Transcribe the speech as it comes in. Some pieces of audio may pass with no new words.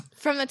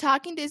From the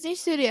Talking Disney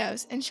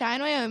Studios in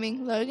Cheyenne,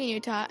 Wyoming, Logan,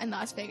 Utah, and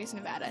Las Vegas,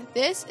 Nevada,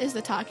 this is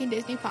the Talking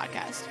Disney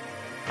Podcast.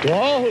 To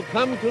all who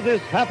come to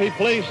this happy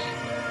place,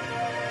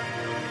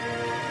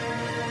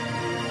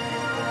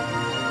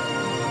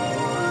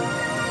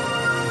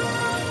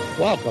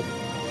 welcome.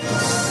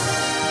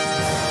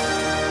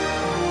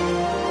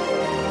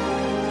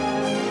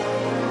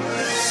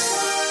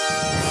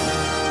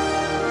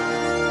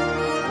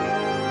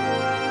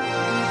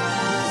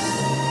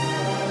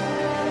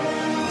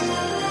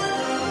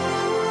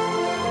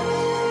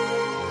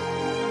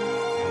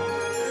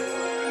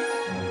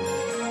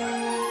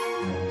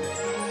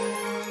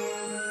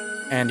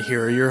 And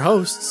here are your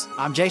hosts.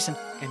 I'm Jason.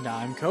 And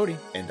I'm Cody.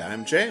 And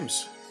I'm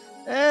James.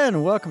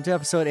 And welcome to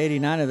episode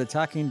 89 of the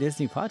Talking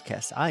Disney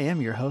Podcast. I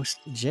am your host,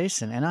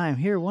 Jason, and I am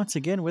here once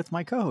again with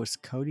my co-hosts,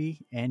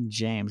 Cody and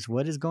James.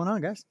 What is going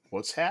on, guys?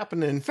 What's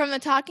happening? From the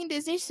Talking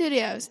Disney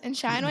Studios in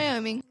Cheyenne,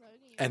 Wyoming.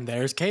 And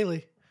there's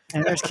Kaylee.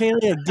 And there's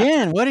Kaylee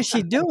again. What is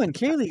she doing?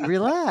 Kaylee,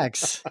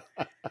 relax.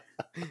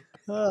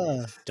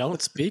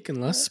 Don't speak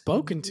unless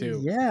spoken to.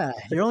 Yeah,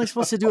 you're only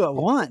supposed to do it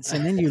once,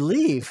 and then you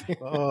leave.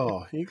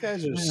 Oh, you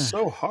guys are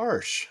so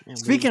harsh.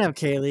 Speaking of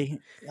Kaylee,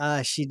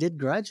 she did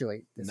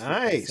graduate this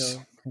Nice. week,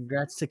 so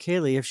congrats to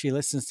Kaylee if she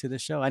listens to the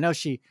show. I know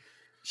she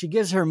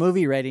gives her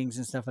movie ratings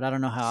and stuff, but I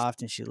don't know how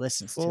often she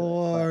listens to it.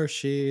 For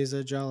she's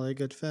a jolly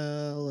good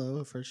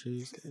fellow. For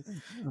she's good.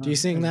 Do you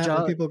sing that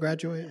when people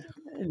graduate?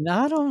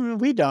 No,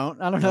 we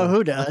don't. I don't know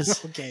who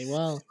does. Okay,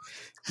 well.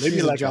 Maybe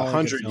she's like a jolly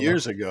 100 good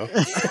years ago.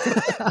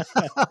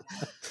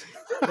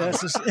 Yeah,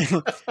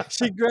 so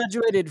she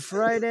graduated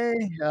Friday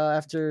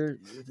after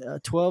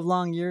 12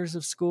 long years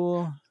of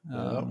school.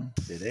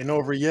 It ain't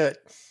over yet.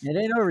 It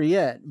ain't over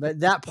yet, but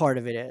that part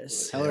of it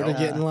is. Tell her to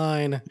get in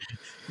line.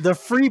 The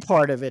free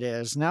part of it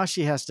is. Now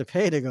she has to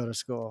pay to go to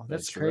school.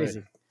 That's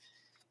crazy.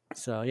 Right.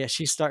 So, yeah,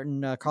 she's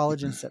starting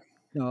college in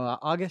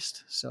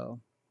August.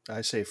 So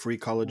I say free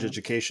college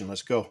education.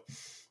 Let's go.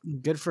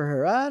 good for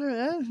her. I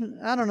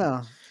don't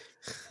know.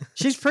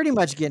 She's pretty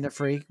much getting it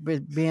free,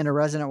 being a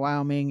resident of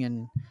Wyoming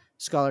and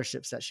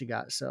scholarships that she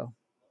got. So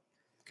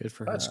Good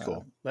for her. That's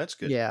cool. That's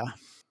good. yeah.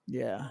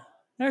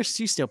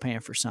 She's still paying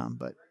for some,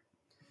 but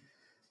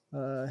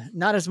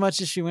not as much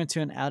as she went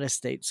to an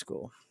out-of-state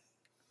school.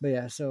 But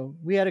yeah, so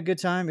we had a good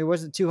time. It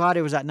wasn't too hot.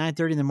 It was at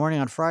 9:30 in the morning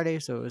on Friday,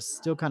 so it was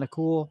still kind of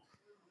cool.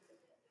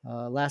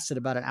 Lasted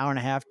about an hour and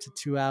a half to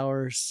 2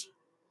 hours.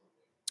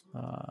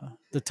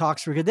 The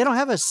talks were good. They don't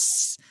have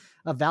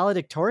a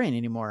valedictorian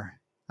anymore.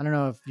 I don't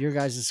know if your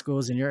guys'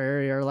 schools in your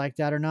area are like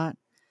that or not.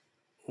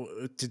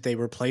 Did they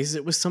replace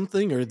it with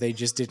something, or they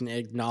just didn't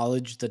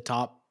acknowledge the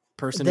top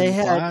person in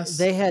the class?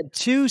 They had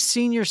two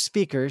senior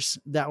speakers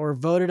that were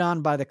voted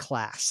on by the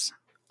class.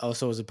 Oh,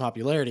 so it was a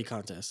popularity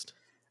contest.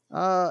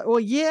 Well,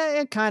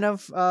 yeah, kind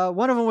of.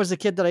 One of them was the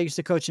kid that I used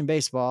to coach in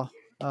baseball.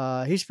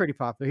 He's pretty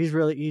popular.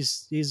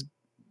 He's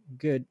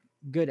good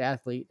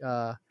athlete.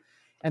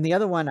 And the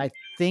other one I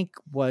think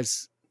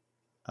was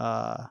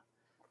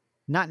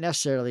not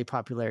necessarily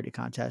popularity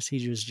contest.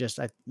 He was just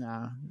a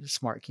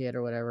smart kid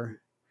or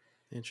whatever.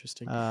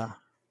 Interesting.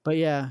 But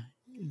yeah,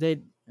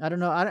 I don't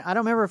know. I don't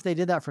remember if they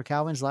did that for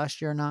Calvin's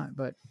last year or not,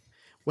 but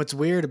What's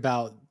weird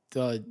about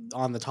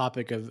on the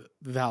topic of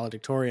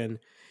valedictorian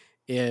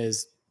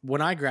is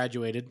when I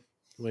graduated,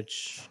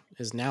 which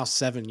is now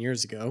 7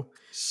 years ago.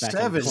 back in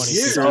 7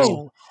 years.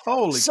 2016.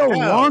 Holy so cow.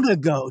 long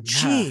ago. Yeah,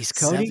 Jeez,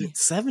 Cody.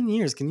 7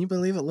 years. Can you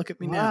believe it? Look at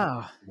me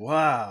Wow.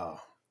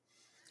 Wow.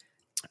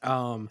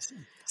 now.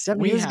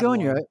 7 We years had ago,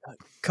 and one. you're a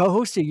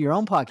co-host of your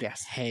own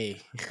podcast.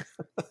 Hey,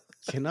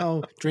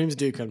 dreams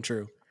do come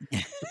true.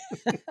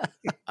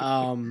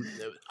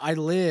 I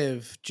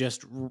live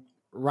just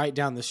right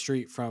down the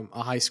street from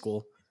a high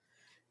school.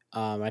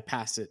 I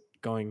pass it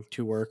going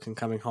to work and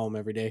coming home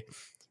every day.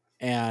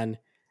 And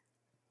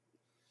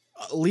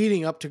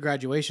leading up to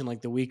graduation,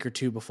 like the week or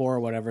two before or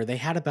whatever, they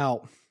had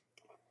about,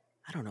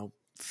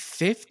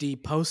 50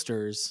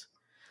 posters,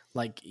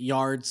 like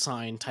yard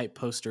sign type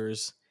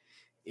posters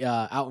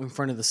out in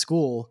front of the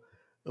school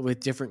with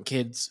different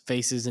kids'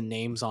 faces and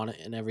names on it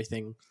and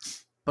everything.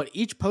 But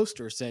each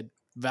poster said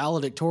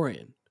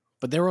valedictorian,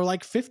 but there were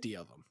like 50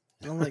 of them.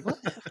 And I'm like, what?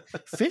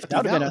 50?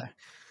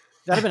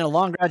 That'd have been a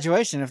long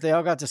graduation if they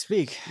all got to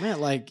speak.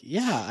 Man,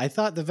 I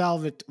thought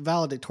the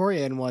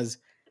valedictorian was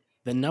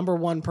the number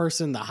one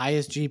person, the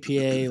highest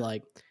GPA.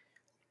 Like,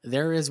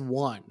 there is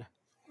one.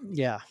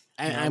 Yeah.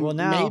 And well,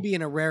 now maybe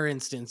in a rare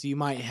instance, you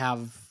might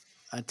have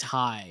a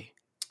tie,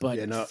 but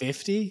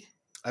 50?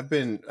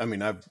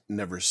 I've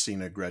never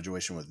seen a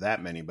graduation with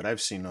that many, but I've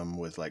seen them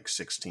with like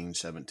 16,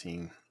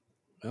 17,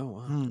 Oh,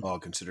 wow. all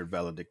considered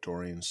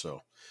valedictorians.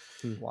 So,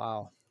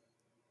 Wow.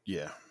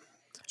 yeah.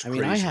 It's I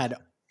mean, I crazy. had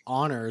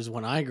honors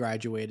when I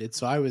graduated,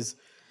 so I was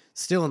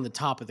still in the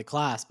top of the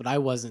class, but I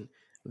wasn't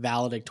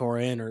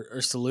valedictorian or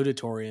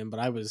salutatorian, but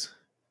I was,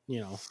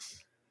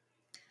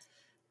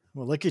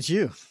 Well, look at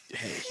you.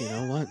 hey, you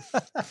know what?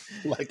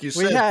 Like you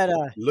We said, had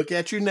look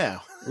at you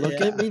now.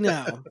 Look at me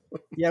now.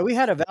 we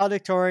had a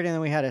valedictorian and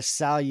then we had a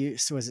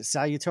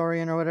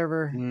salutatorian or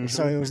whatever. Mhm.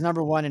 So it was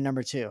number one and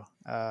number two.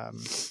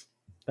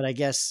 But I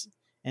guess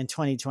in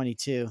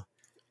 2022.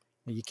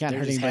 You can't They're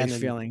hurt just anybody's handing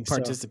feelings. So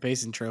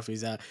participation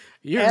trophies out.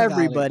 You're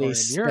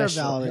everybody's a valedictorian. You're a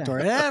special.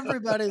 valedictorian.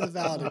 Everybody's a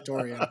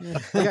valedictorian.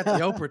 They got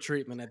the Oprah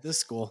treatment at this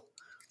school.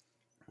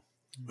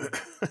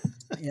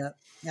 yeah.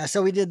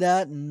 So we did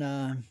that, and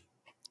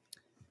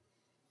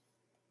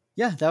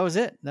that was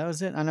it.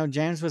 I know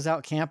James was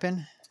out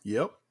camping.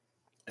 Yep.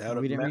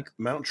 Out We of didn't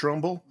Mount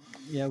Trumbull.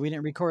 Yeah, we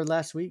didn't record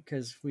last week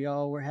because we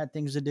all had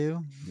things to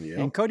do, Yep.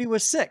 and Cody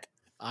was sick.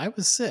 I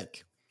was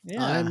sick.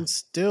 Yeah, I'm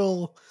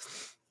still.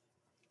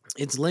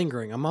 It's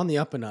lingering. I'm on the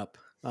up and up.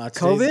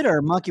 COVID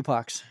or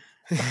monkeypox?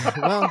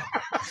 Well,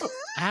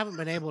 I haven't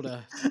been able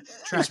to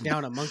track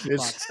down a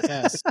monkeypox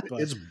test,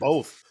 but It's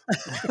both.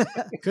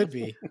 it could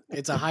be.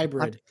 It's a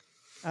hybrid.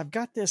 I've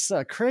got this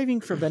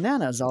craving for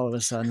bananas all of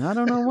a sudden. I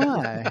don't know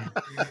why.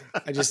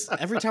 I just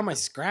every time I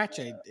scratch,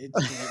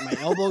 my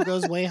elbow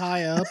goes way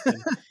high up.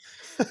 And,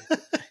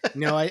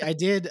 no, I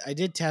did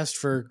test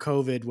for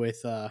COVID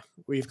with.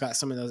 We've got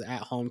some of those at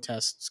home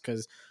tests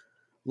because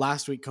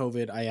last week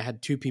COVID, I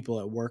had 2 people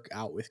at work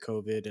out with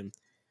COVID, and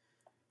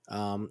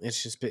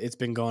it's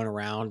been going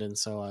around, and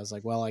so I was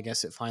like, well, I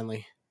guess it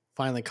finally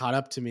caught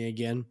up to me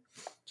again.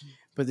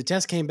 But the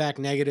test came back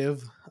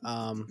negative.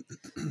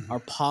 Our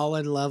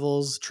pollen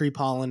levels, tree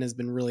pollen, has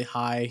been really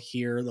high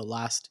here the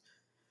last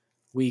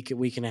week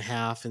and a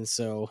half, and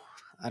so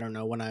I don't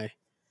know, when I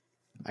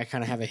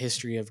kind of have a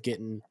history of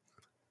getting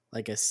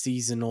like a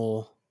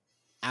seasonal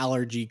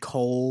allergy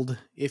cold,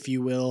 if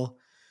you will.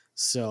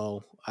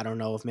 So I don't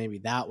know if maybe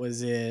that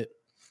was it.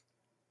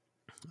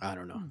 I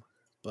don't know,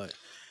 but.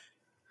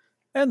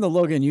 And the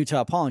Logan,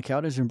 Utah pollen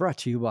count has been brought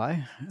to you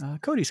by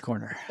Cody's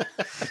Corner.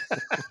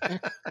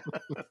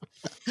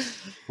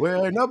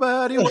 Where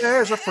nobody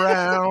wears a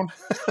frown.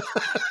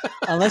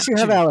 Unless you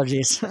have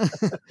allergies.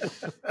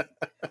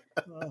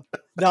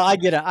 No, I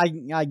get it.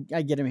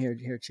 I get him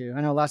here too.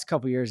 I know last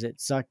couple of years it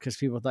sucked because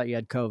people thought you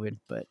had COVID,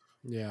 but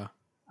Yeah.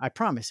 I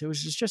promise it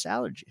was just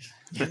allergies.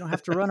 You don't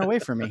have to run away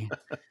from me.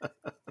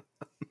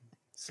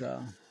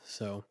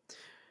 So,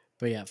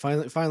 but yeah,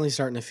 finally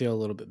starting to feel a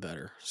little bit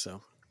better.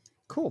 So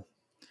cool.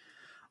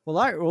 Well,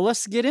 all right. Well,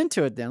 let's get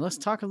into it then. Let's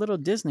talk a little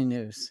Disney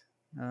news.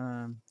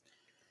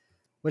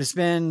 It's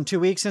been 2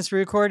 weeks since we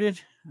recorded,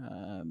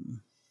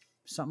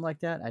 something like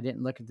that. I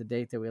didn't look at the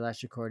date that we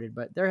last recorded,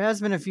 but there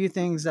has been a few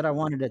things that I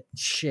wanted to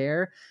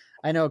share.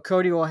 I know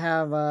Cody will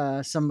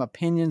have some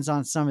opinions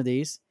on some of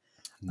these.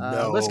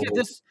 No. Let's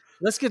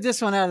get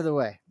this one out of the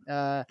way.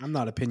 I'm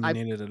not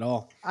opinionated at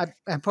all. I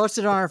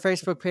posted on our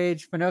Facebook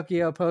page.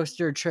 Pinocchio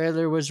poster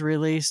trailer was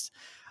released.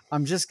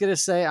 I'm just gonna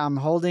say I'm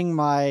holding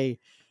my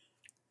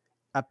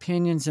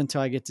opinions until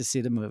I get to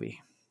see the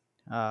movie.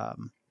 I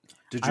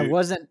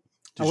wasn't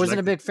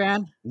a big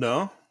fan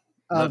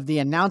of the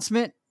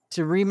announcement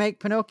to remake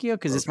Pinocchio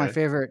because it's my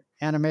favorite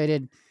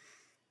animated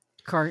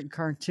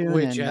cartoon.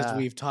 Which, as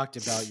we've talked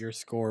about, your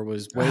score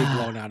was way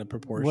blown out of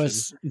proportion.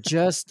 Was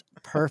just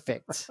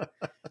perfect.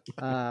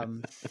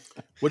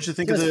 What'd you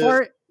think of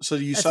the? So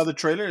you saw the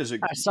trailer? Is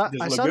it? I saw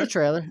the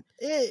trailer.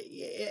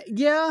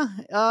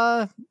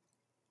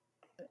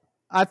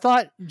 I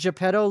thought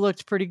Geppetto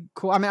looked pretty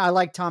cool. I mean, I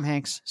like Tom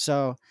Hanks,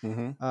 so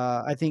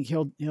I think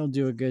he'll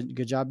do a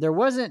good job. There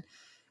wasn't.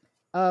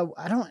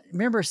 I don't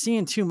remember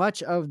seeing too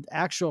much of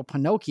actual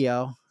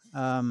Pinocchio.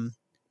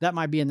 That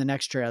might be in the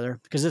next trailer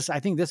because I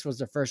think this was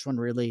the first one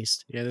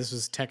released. Yeah, this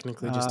was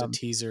technically just a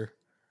teaser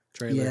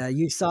trailer. Yeah,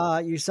 you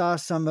saw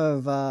some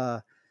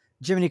of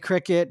Jiminy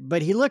Cricket,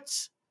 but he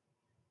looked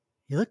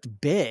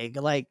big,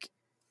 like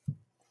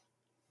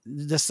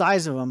the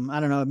size of him. I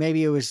don't know.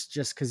 Maybe it was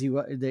just because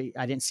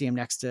I didn't see him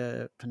next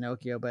to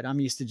Pinocchio, but I'm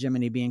used to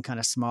Jiminy being kind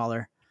of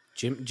smaller.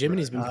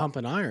 Jiminy's been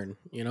pumping iron,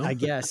 I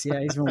guess. Yeah,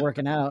 he's been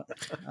working out.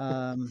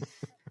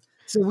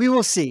 So we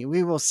will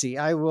see.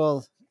 I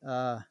will.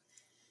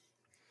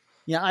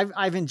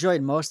 I've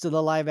enjoyed most of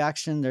the live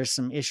action. There's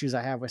some issues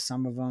I have with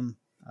some of them,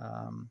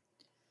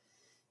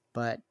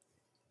 but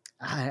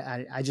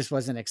I just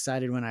wasn't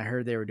excited when I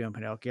heard they were doing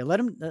Pinocchio. I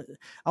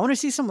want to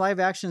see some live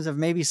actions of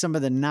maybe some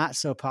of the not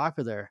so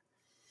popular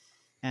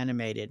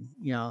animated.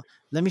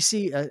 Let me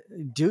see.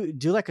 Do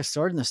like a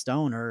Sword in the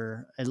Stone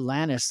or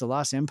Atlantis, the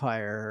Lost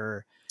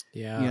Empire,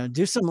 or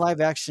do some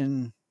live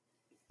action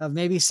of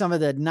maybe some of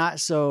the not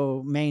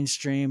so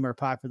mainstream or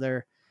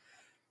popular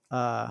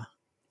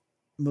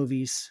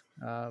movies.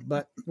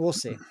 But we'll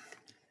see.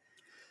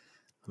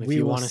 If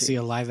you want to see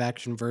a live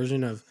action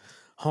version of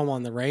Home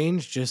on the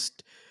Range,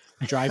 just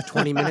drive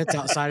 20 minutes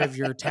outside of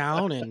your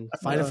town and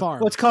find a farm.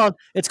 Well,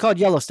 it's called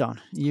Yellowstone.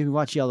 You can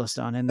watch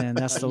Yellowstone, and then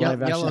that's the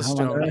live action.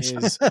 Yellowstone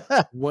is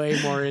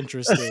way more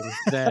interesting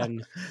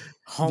than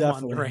Home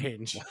on the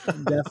Range.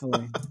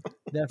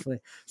 Definitely.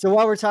 So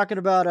while we're talking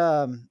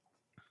about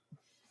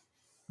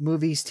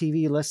movies,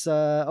 TV, let's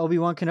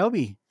Obi-Wan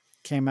Kenobi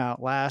came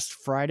out last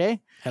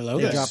Friday. Hello.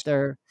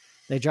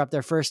 They dropped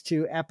their first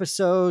 2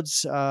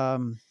 episodes.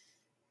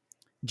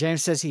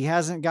 James says he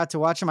hasn't got to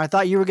watch them. I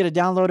thought you were going to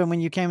download them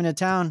when you came into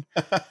town.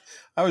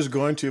 I was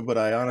going to, but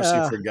I honestly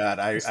forgot.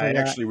 I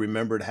actually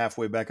remembered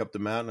halfway back up the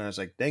mountain. And I was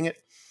like, dang it.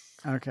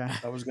 Okay.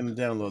 I was going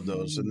to download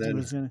those. And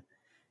then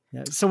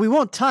Yeah. So we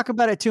won't talk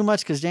about it too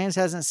much because James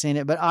hasn't seen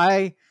it, but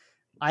I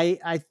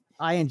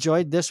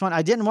enjoyed this one.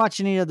 I didn't watch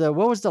any of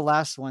what was the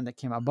last one that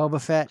came out?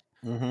 Boba Fett.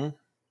 Mm-hmm.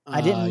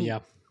 I didn't. Yeah.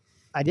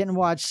 I didn't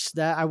watch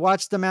that. I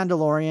watched The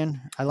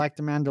Mandalorian. I like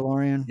The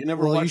Mandalorian. You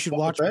never Well, watched you should Boba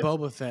watch Fett?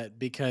 Boba Fett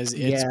because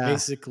it's Yeah.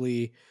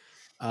 basically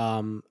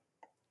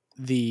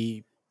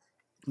the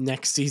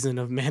next season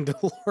of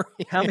Mandalorian.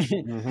 How many?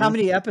 Mhm. How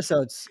many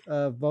episodes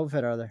of Boba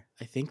Fett are there?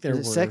 I think there Is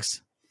were it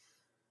 6?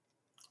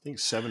 I think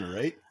 7 or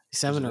 8.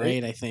 7 Is it or 8,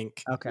 eight? I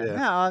think. Okay,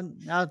 Yeah.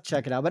 yeah, I'll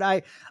check it out. But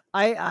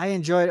I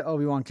enjoyed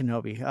Obi-Wan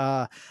Kenobi.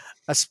 I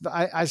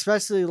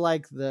especially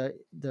like the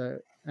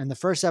in the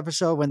first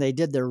episode when they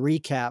did the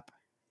recap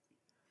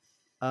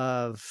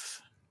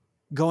of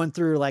going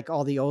through like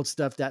all the old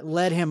stuff that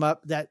led him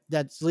up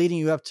that's leading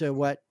you up to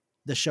what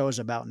the show is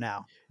about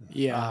now.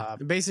 Yeah.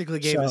 It basically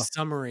gave a so-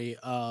 summary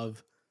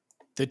of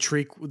the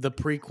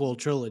prequel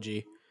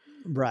trilogy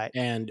Right.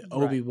 and Right.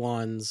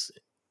 Obi-Wan's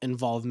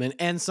involvement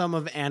and some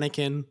of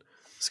Anakin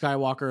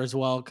Skywalker as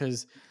well,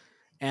 because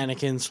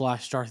Anakin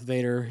 / Darth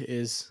Vader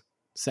is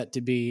set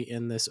to be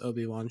in this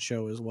Obi-Wan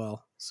show as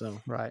well.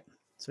 So Right.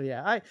 So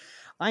yeah,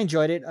 I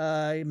enjoyed it.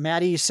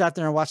 Maddie sat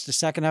there and watched the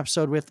second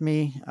episode with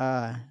me.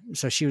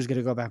 So she was going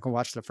to go back and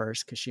watch the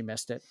first because she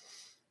missed it.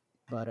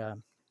 But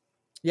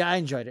yeah, I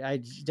enjoyed it. I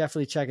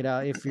definitely check it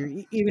out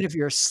even if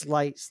you're a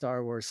slight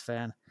Star Wars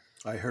fan.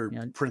 I heard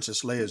Yeah.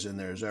 Princess Leia's in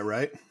there. Is that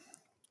right?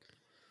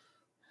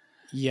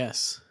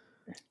 yes.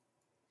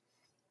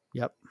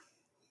 Yep.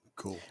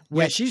 Cool.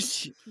 Yeah,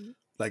 she's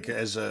Like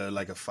as a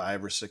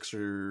 5 or 6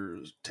 or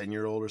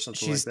 10-year-old or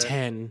something She's like that.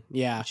 10.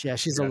 Yeah.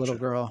 she's a little Gotcha.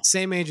 girl.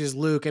 Same age as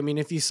Luke. I mean,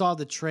 if you saw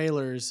the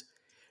trailers,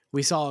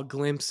 we saw a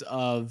glimpse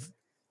of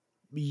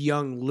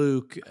young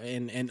Luke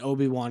and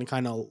Obi-Wan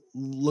kind of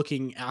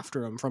looking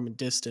after him from a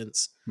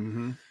distance.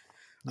 Mm-hmm.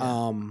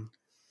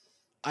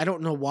 I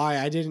don't know why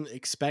I didn't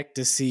expect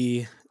to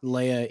see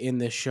Leia in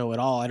this show at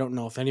all. I don't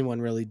know if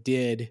anyone really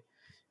did.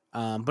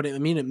 But I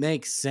mean, it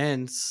makes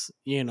sense,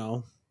 you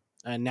know.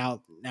 And now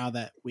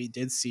that we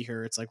did see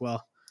her, it's like,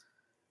 well,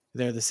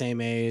 they're the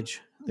same age.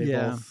 They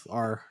Yeah. both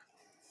are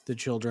the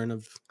children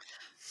of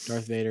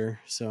Darth Vader.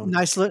 So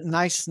Nice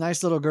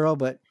little girl,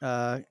 but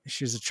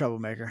she's a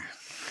troublemaker.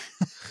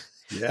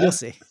 Yeah. You'll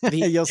see.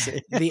 You'll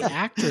see. the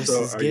actress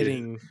So is are you-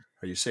 getting.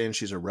 Are you saying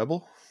she's a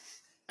rebel?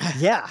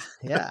 Yeah.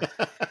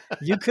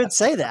 You could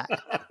say that.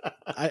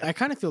 I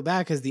kind of feel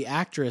bad because the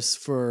actress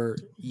for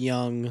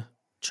young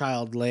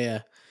child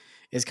Leia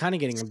is kind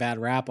of getting a bad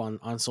rap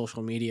on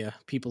social media.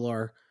 People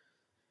are,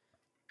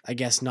 I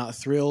guess, not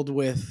thrilled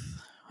with.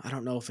 I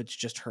don't know if it's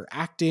just her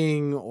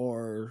acting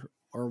or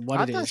what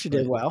I it is. thought she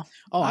did but- well.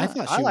 Oh, I I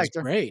thought she was liked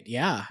her. great.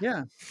 Yeah.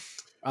 Yeah.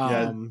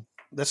 Yeah.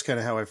 That's kind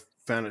of how I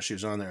found out she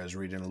was on there. I was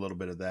reading a little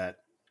bit of that.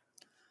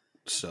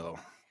 So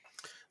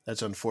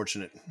that's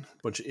unfortunate.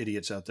 Bunch of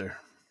idiots out there.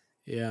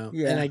 Yeah.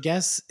 Yeah. And I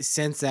guess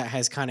since that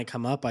has kind of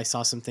come up, I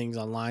saw some things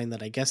online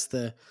that I guess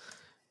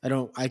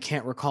I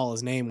can't recall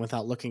his name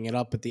without looking it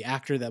up, but the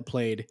actor that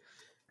played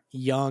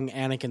young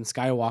Anakin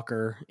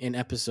Skywalker in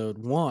episode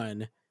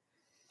 1,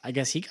 I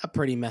guess he got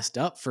pretty messed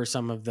up for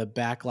some of the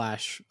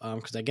backlash.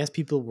 Cause I guess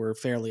people were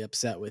fairly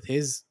upset with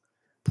his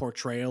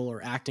portrayal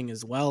or acting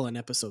as well in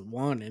episode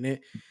 1. And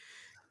it,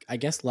 I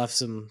guess, left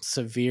some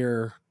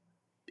severe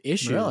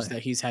issues Really?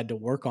 that he's had to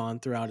work on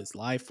throughout his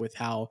life with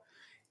how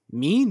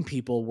mean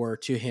people were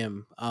to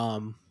him.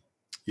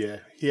 Yeah,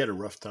 he had a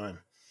rough time.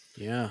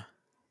 Yeah.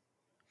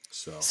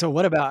 So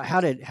what about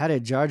how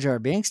did Jar Jar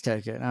Binks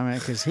take it? I mean,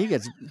 because he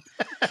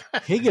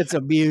gets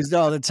abused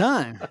all the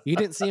time. You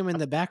didn't see him in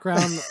the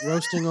background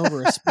roasting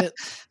over a spit.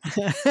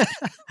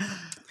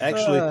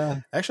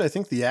 Actually, I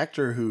think the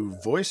actor who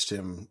voiced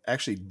him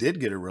actually did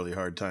get a really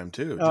hard time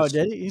too. Oh,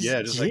 did he?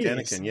 Yeah, just like Jeez.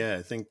 Anakin. Yeah,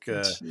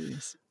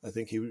 Jeez. I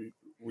think he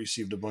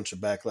received a bunch of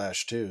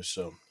backlash too.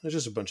 So there's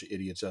just a bunch of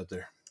idiots out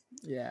there.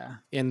 Yeah.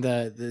 And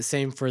the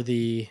same for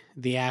the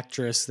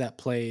actress that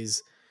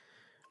plays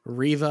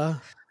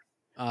Reva,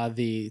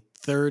 the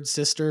third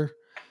sister,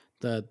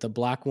 the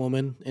black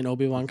woman in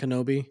Obi-Wan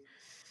Kenobi.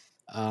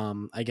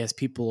 I guess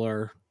people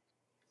are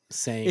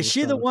saying, Is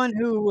she the one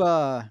who?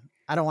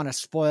 I don't want to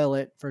spoil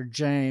it for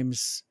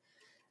James.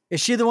 Is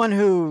she the one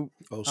who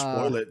Oh,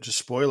 spoil it! Just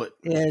spoil it.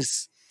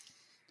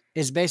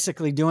 is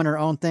basically doing her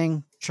own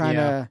thing, trying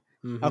Yeah.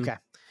 to? Mhm. Okay.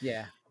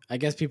 Yeah. I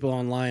guess people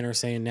online are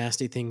saying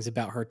nasty things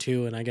about her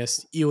too. And I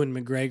guess Ewan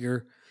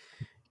McGregor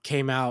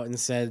came out and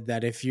said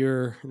that if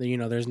you're,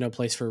 there's no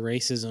place for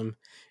racism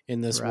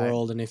in this Right.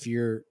 world. And if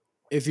you're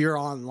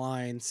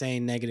online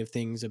saying negative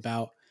things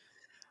about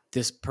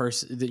this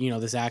person,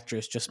 this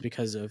actress, just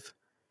because of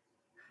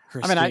her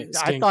I mean, I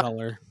skin thought-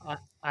 color.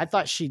 I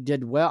thought she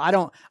did well. I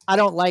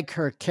don't like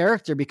her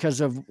character because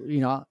of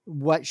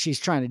what she's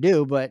trying to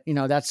do, but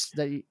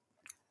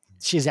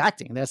she's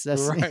acting. That's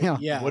Right.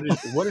 Yeah.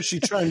 What is she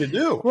trying to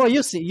do? Well,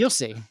 you'll see.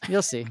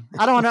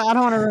 I don't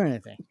want to ruin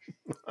anything.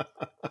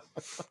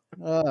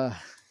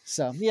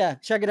 So yeah,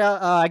 check it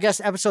out. I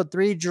guess episode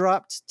 3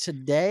 dropped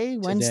today,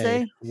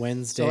 Wednesday.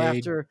 Wednesday, So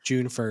after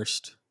June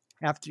 1st.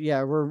 After,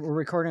 yeah, we're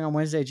recording on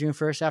Wednesday, June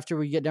 1st. After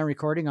we get done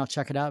recording, I'll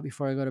check it out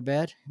before I go to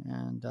bed.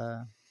 And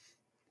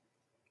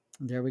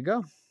there we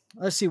go.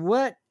 Let's see,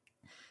 what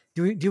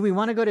do we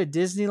want to go to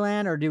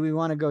Disneyland or do we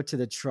want to go to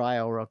the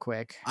trial real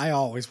quick? I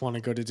always want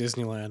to go to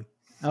Disneyland.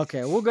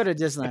 Okay, we'll go to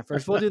Disneyland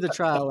first. We'll do the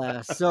trial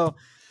last. So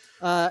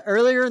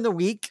earlier in the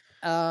week,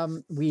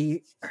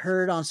 we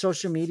heard on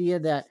social media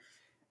that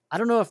I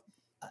don't know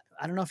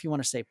if you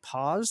want to say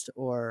paused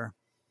or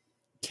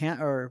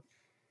can't or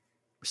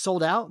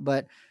sold out,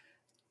 but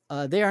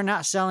they are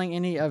not selling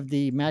any of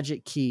the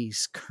Magic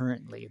Keys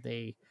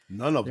currently.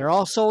 None of They're them.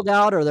 all sold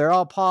out or they're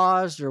all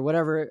paused or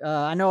whatever.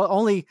 I know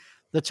only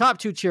the top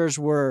 2 tiers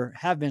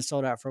have been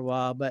sold out for a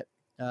while, but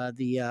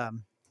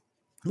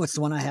what's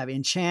the one I have?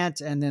 Enchant,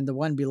 and then the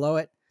one below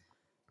it.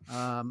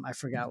 I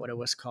forgot what it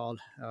was called.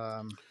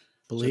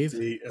 Believe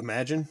The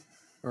Imagine?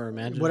 or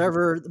imagine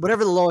Whatever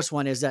the lowest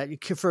one is that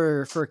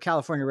for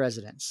California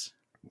residents.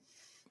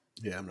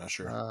 Yeah, I'm not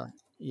sure.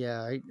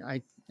 Yeah,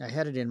 I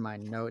had it in my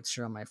notes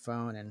or on my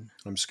phone, and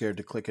I'm scared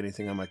to click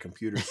anything on my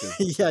computer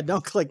because yeah,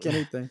 don't click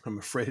anything. I'm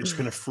afraid it's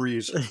going to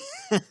freeze.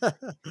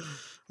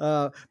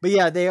 But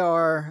yeah, they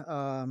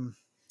are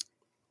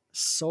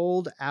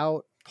sold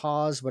out,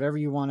 pause, whatever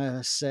you want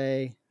to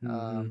say.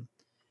 Mhm.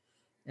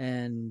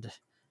 And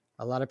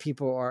a lot of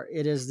people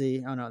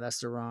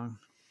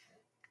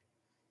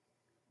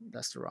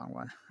that's the wrong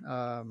one.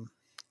 A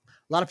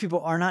lot of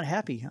people are not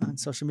happy on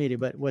social media,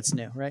 but what's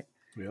new, right?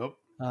 Yep.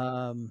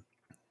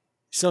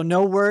 So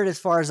no word as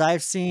far as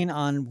I've seen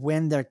on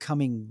when they're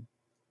coming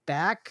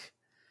back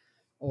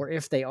or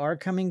if they are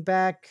coming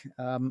back.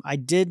 I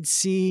did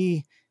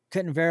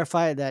couldn't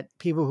verify that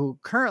people who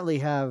currently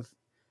have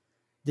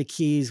the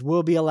keys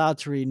will be allowed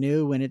to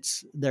renew when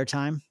it's their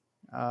time.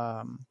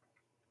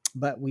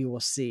 But we will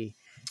see.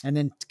 And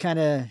then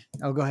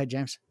go ahead,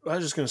 James. I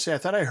was just going to say, I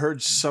thought I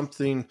heard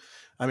something.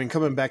 I mean,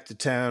 coming back to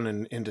town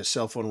and into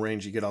cell phone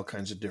range, you get all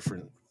kinds of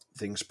different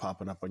things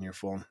popping up on your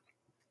phone.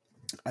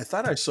 I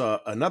thought I saw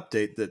an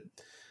update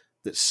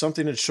that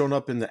something had shown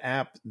up in the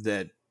app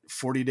that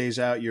 40 days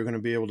out, you're going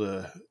to be able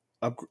to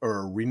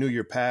renew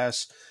your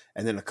pass.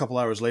 And then a couple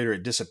hours later,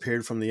 it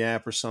disappeared from the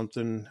app or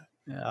something.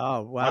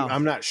 Oh, wow.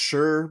 I'm not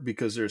sure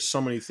because there's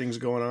so many things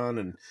going on,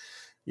 and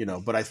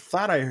but I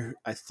thought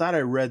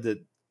I read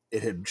that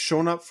it had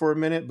shown up for a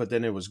minute, but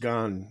then it was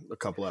gone a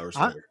couple hours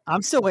later.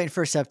 I'm still waiting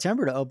for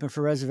September to open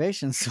for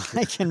reservations so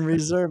I can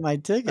reserve my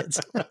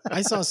tickets.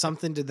 I saw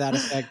something to that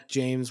effect,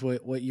 James,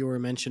 what you were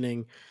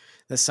mentioning,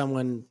 that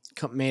someone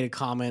made a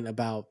comment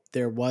about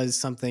there was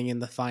something in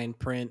the fine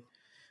print,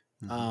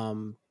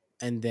 and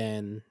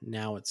then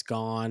now it's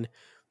gone.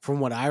 From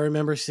what I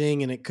remember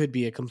seeing, and it could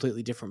be a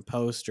completely different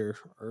post or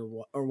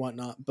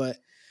whatnot, but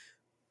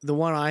the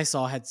one I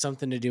saw had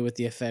something to do with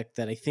the effect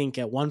that I think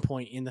at one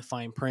point in the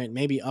fine print,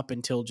 maybe up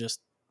until just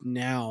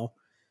now,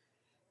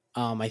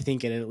 I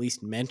think it at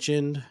least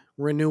mentioned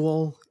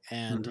renewal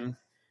and,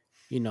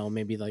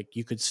 maybe like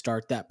you could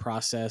start that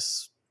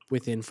process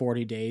within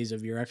 40 days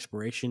of your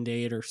expiration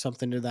date or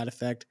something to that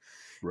effect.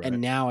 Right. And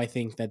now I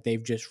think that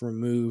they've just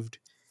removed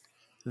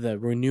the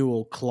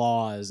renewal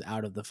clause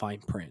out of the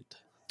fine print.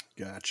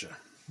 Gotcha.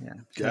 Yeah.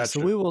 Gotcha. So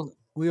we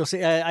will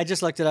see. I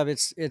just looked it up.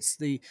 It's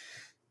the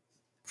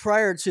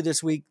prior to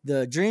this week,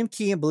 the Dream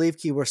Key and Believe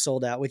Key were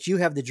sold out, which you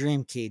have the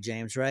Dream Key,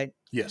 James, right?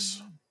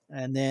 Yes.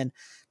 And then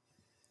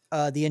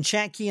the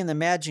Enchant Key and the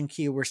Imagine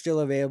Key were still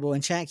available.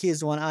 Enchant Key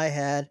is the one I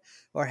had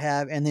or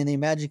have, and then the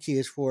Imagine Key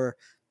is for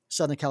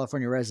Southern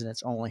California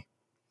residents only.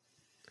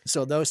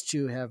 So those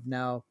two have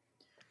now,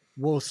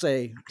 we'll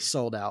say,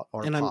 sold out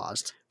or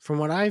paused. From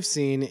what I've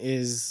seen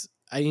is,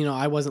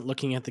 I wasn't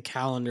looking at the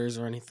calendars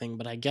or anything,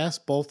 but I guess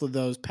both of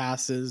those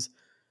passes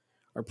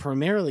are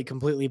primarily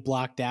completely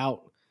blocked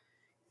out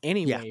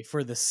anyway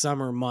for the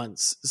summer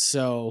months.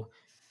 So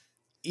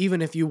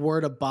even if you were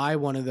to buy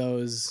one of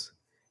those,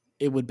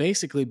 it would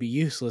basically be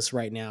useless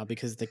right now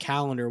because the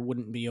calendar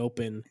wouldn't be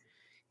open.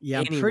 Yeah,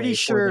 anyway I'm pretty for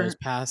sure those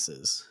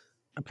passes.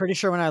 I'm pretty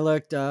sure when I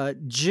looked,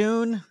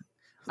 June,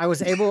 I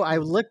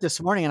looked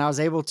this morning and I was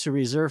able to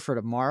reserve for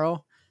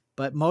tomorrow,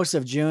 but most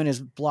of June is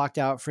blocked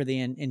out for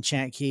the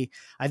Enchant Key.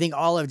 I think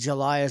all of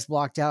July is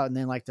blocked out, and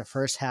then like the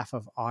first half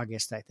of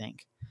August, I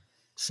think.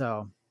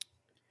 So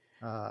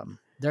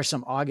there's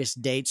some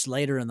August dates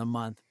later in the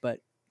month, but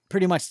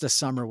pretty much the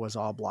summer was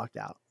all blocked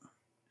out.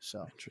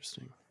 So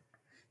Interesting.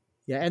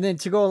 Yeah, and then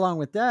to go along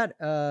with that,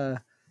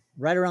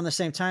 right around the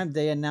same time,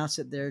 they announced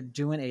that they're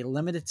doing a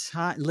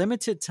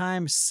limited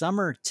time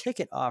summer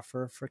ticket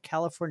offer for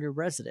California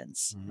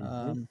residents.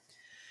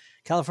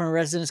 California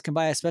residents can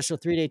buy a special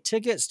 3-day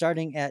ticket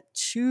starting at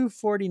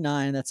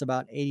 $249. That's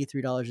about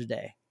 $83 a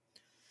day.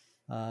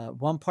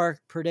 One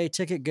park per day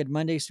ticket, good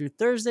Mondays through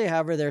Thursday.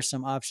 However, there's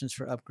some options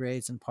for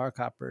upgrades and park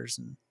hoppers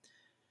and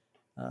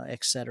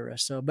etc.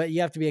 So, but you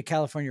have to be a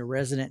California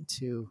resident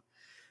to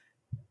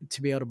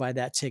be able to buy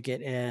that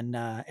ticket, and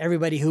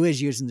everybody who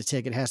is using the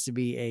ticket has to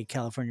be a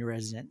California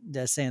resident. It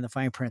does say in the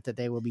fine print that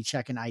they will be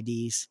checking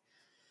IDs.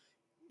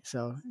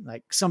 So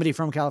like somebody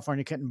from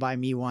California couldn't buy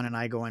me one and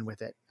I go in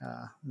with it.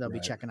 They'll be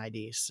checking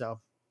IDs. So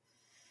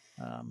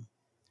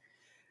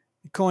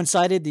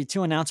coincided the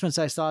two announcements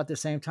I saw at the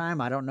same time.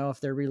 I don't know if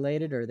they're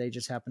related or they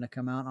just happen to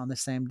come out on the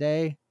same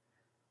day.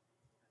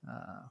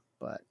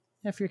 But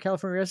if you're a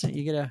California resident,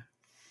 you get a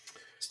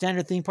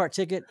standard theme park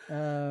ticket.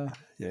 Yeah,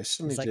 I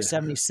still need It's like to,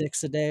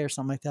 76 a day or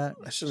something like that.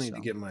 I still need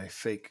to get my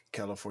fake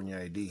California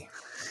ID.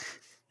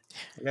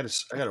 I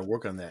gotta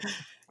work on that.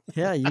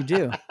 Yeah, you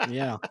do.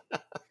 Yeah.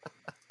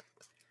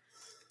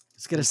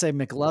 It's gonna say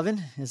McLovin.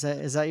 Is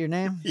that your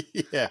name?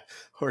 Yeah,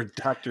 or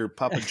Dr.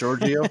 Papa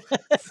Giorgio.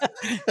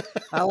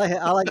 I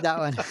like that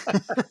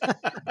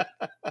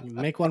one.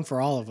 Make one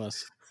for all of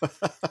us.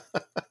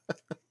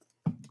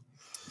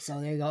 So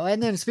there you go.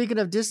 And then speaking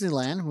of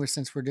Disneyland,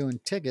 since we're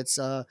doing tickets,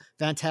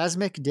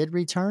 Fantasmic did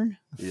return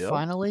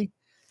finally.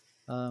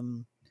 I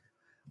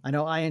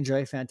know I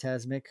enjoy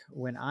Fantasmic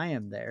when I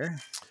am there.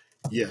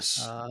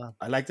 Yes,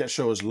 I like that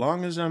show as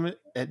long as I'm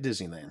at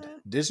Disneyland.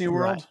 Disney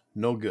World, Right.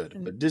 no good,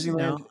 but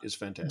Disneyland is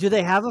fantastic. Do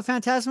they have a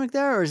Fantasmic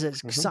there, or is it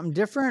something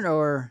different?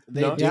 Or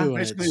They No, do.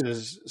 it's and basically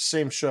it's- the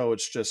same show.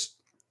 It's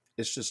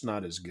just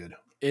not as good.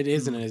 It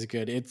isn't as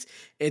good.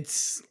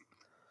 It's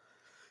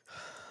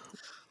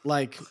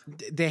like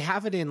they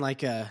have it in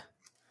like a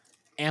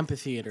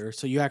amphitheater,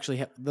 so you actually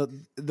have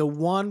the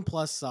one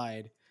plus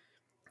side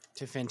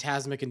to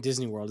Fantasmic and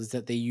Disney World is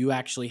that you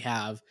actually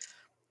have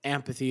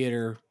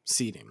amphitheater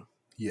seating.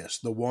 Yes,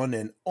 the one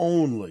and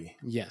only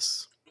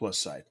Yes. plus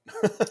side.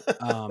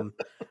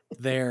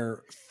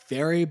 Their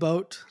ferry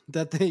boat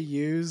that they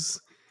use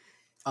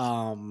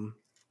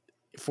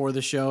for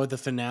the show, the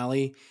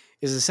finale,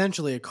 is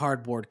essentially a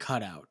cardboard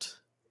cutout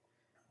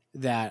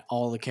that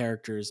all the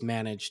characters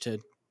manage to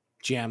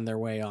jam their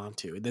way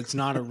onto. That's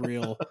not a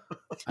real.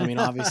 I mean,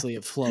 obviously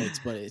it floats,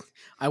 but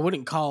I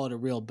wouldn't call it a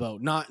real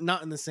boat. Not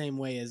in the same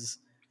way as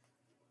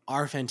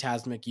our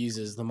Fantasmic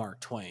uses the Mark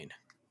Twain.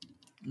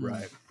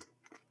 Right.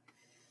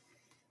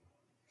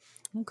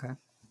 okay.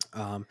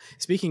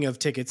 Speaking of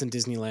tickets in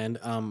Disneyland,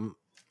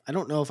 I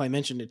don't know if I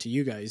mentioned it to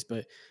you guys,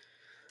 but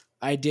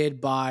I did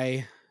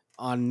buy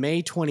on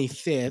May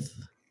 25th,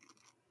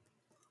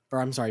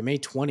 or I'm sorry, May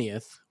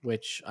 20th,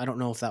 which I don't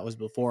know if that was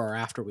before or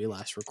after we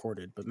last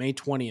recorded, but May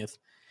 20th,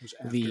 It was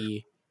after.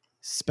 the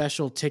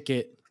special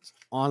ticket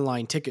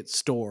online ticket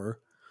store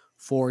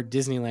for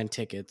Disneyland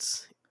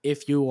tickets.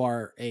 If you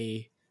are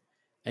a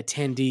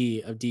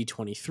attendee of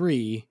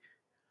D23,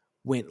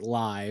 went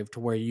live to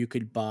where you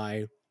could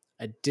buy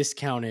a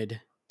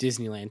discounted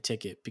Disneyland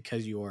ticket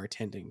because you are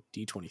attending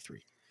D23.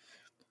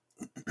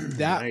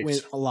 That Nice.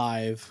 went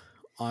live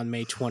on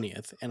May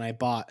 20th, and I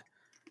bought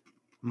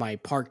my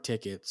park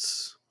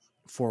tickets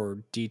for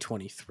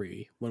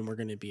D23 when we're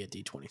going to be at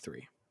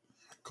D23.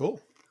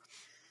 Cool.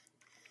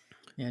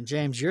 Yeah, and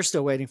James, you're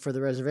still waiting for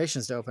the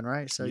reservations to open,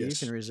 right? So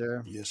Yes. you can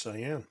reserve. Yes, I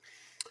am.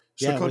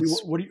 So, Yeah, Cody,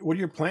 what's- what are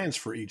your plans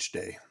for each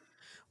day?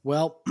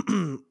 Well,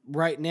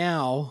 right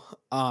now,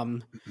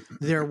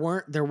 there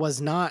was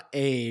not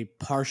a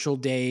partial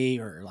day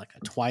or like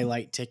a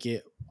twilight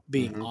ticket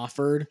being Mhm.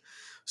 offered,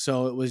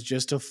 so it was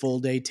just a full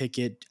day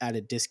ticket at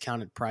a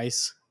discounted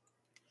price.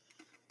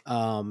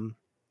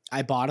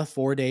 I bought a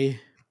 4-day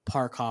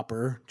park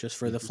hopper just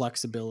for the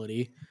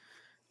flexibility.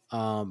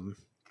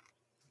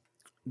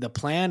 The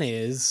plan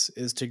is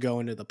to go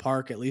into the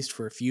park at least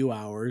for a few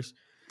hours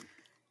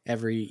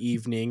every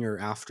evening or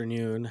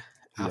afternoon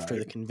after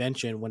the Right.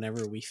 convention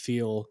whenever we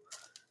feel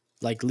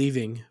like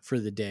leaving for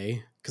the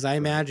day, because I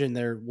imagine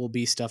there will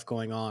be stuff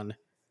going on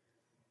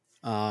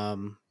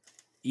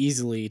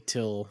easily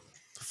till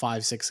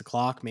 5-6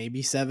 o'clock,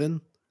 maybe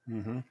 7,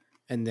 Mm-hmm.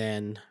 and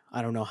then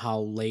I don't know how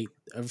late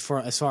for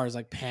as far as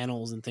like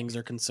panels and things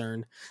are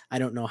concerned. I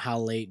don't know how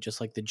late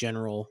just like the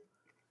general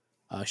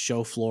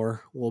show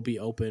floor will be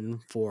open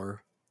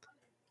for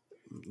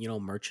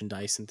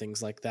merchandise and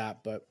things like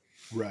that, but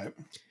Right.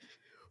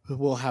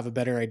 we'll have a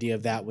better idea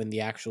of that when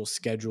the actual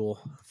schedule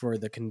for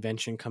the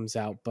convention comes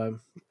out. But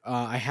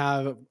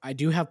I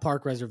do have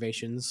park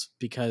reservations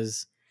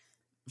because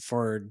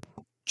for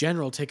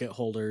general ticket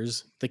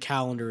holders, the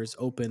calendar is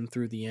open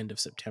through the end of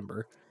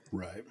September.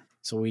 Right.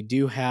 So we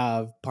do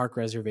have park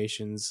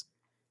reservations.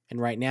 And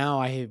right now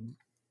I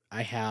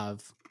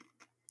have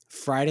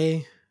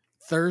Friday,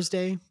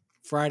 Saturday,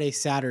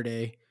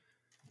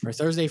 or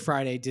Thursday,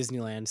 Friday,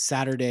 Disneyland,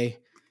 Saturday,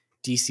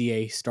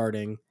 DCA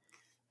starting,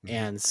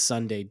 and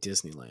Sunday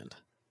Disneyland.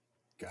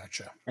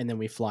 Gotcha. And then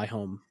we fly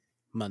home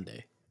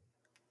Monday.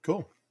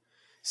 Cool.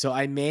 So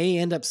I may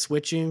end up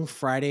switching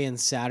Friday and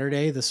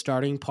Saturday, the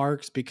starting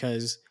parks,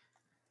 because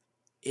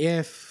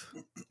if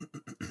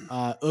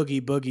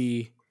Oogie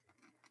Boogie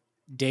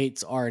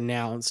dates are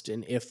announced,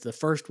 and if the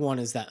first one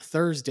is that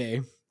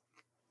Thursday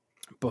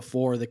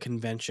before the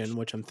convention,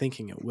 which I'm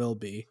thinking it will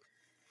be,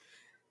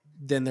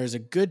 then there's a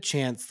good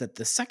chance that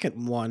the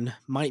second one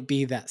might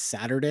be that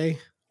Saturday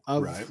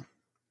of Right.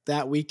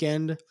 that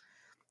weekend.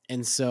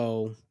 And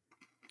so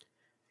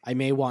I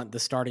may want the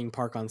starting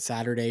park on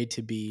Saturday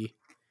to be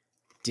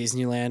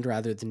Disneyland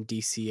rather than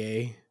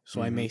DCA.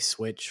 So I may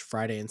switch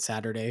Friday and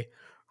Saturday.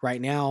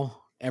 Right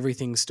now,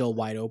 everything's still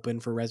wide open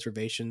for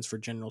reservations for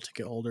general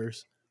ticket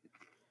holders.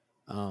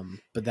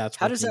 But that's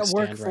How where does that things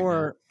work stand right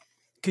for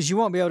because you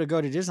won't be able to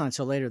go to Disneyland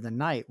until later in the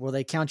night. Will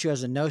they count you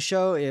as a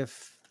no-show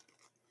if?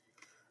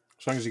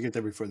 As long as you get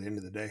there before the end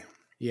of the day.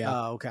 Yeah.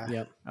 Oh, okay.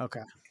 Yep.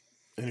 Okay.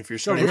 And if you're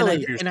So starting,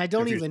 really- And I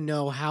don't even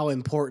know how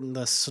important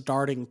the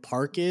starting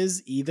park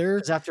is either.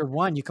 Because after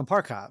 1, you can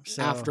park hop.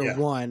 So After Yeah.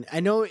 1, I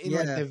know in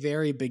like Yeah. the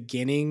very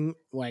beginning,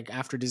 like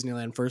after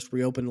Disneyland first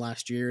reopened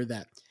last year,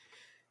 that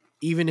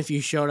even if you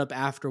showed up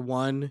after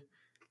 1,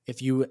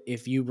 if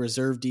you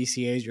reserved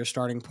DCA as your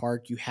starting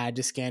park, you had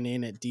to scan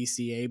in at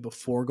DCA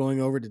before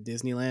going over to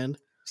Disneyland.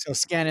 So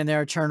scan in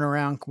there, turn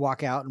around,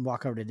 walk out, and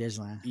walk over to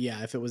Disneyland.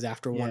 Yeah, if it was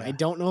after 1. Yeah. I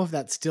don't know if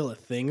that's still a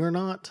thing or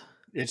not.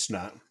 it's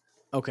not.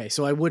 Okay,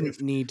 so I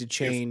wouldn't need to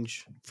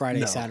change Friday,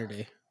 No.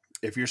 Saturday.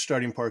 If your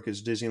starting park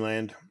is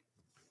Disneyland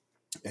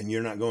and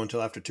you're not going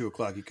until after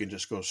 2:00, you can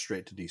just go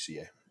straight to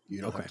DCA.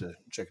 You don't have to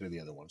check into the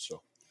other one.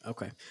 So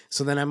Okay.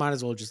 So then I might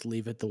as well just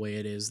leave it the way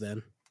it is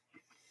then.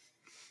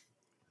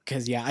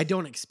 Because yeah, I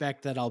don't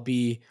expect that I'll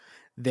be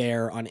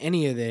there on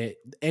any of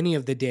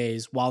the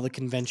days while the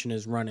convention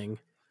is running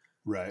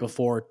right.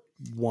 before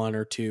 1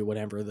 or 2,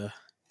 whatever the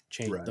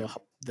change Right.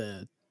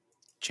 the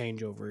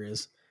changeover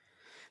is.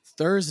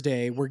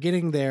 Thursday, we're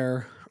getting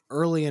there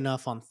early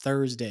enough on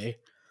Thursday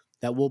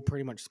that we'll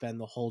pretty much spend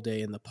the whole day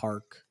in the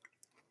park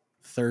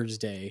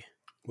Thursday.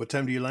 What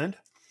time do you land?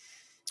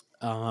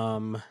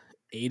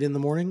 8 in the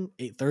morning,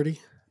 8:30.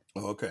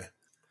 Oh, okay.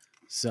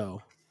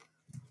 So,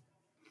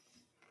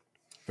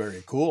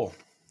 Very cool.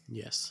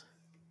 yes.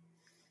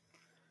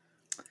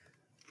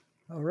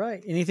 All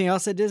right. Anything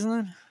else at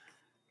Disneyland?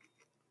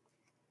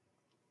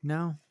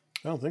 No.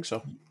 I don't think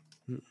so.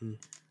 Mm-mm.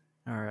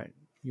 All right.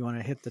 You want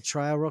to hit the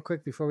trial real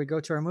quick before we go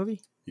to our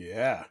movie?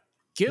 Yeah.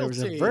 There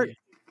was Guilty.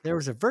 There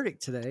was a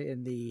verdict today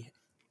in the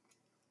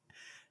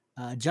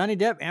Johnny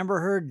Depp Amber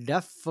Heard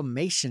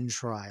defamation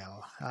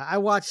trial. I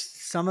watched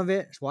some of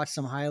it, watched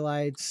some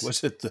highlights.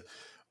 Was it the?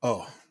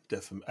 Oh,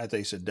 I thought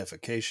you said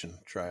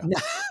defecation trial.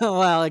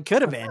 Well, it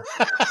could have been.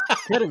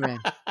 Could have been.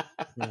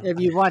 If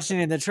you watched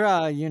any of the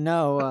trial, you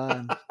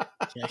know.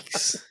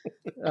 Yikes.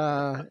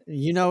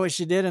 You know what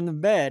she did in the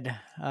bed.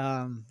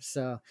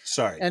 So,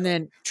 Sorry. and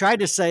then tried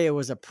to say it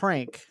was a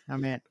prank. I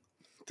mean,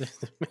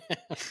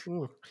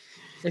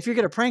 if you're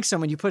gonna prank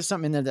someone, you put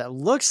something in there that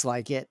looks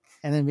like it,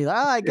 and then be like,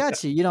 "Oh, I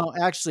got you." You don't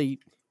actually.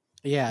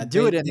 Yeah,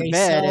 Do it in the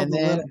bed, sell and the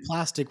then- little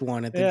plastic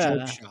one at the Yeah.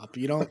 joke shop.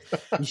 You don't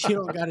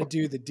got to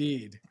do the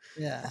deed.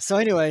 Yeah. So,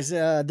 anyways,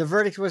 the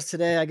verdict was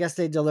today. I guess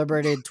they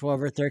deliberated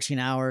 12 or 13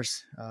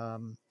 hours.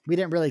 We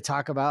didn't really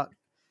talk about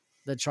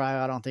the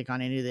trial. I don't think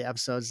on any of the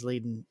episodes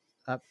leading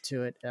up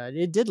to it.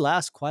 It did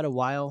last quite a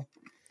while.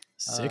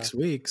 6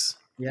 weeks.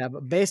 Yeah,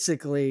 but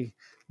basically,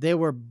 they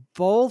were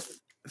both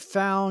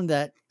found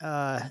that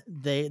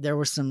there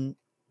was some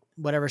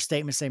whatever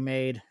statements they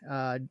made.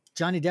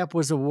 Johnny Depp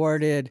was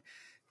awarded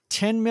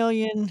 $10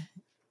 million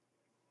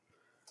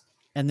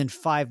and then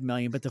 $5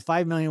 million, but the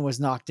 $5 million was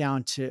knocked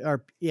down to,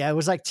 it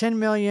was like 10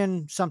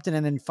 million something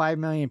and then $5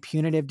 million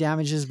punitive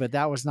damages, but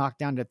that was knocked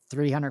down to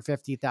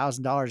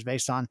 $350,000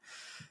 based on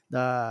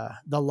the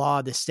law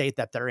of the state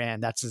that they're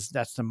in. That's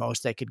the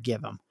most they could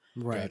give them.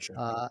 Right.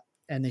 Gotcha.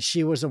 And then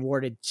she was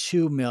awarded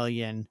 $2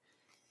 million.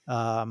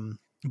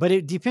 But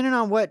it depending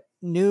on what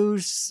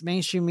news,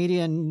 mainstream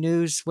media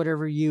news,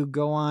 whatever you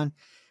go on,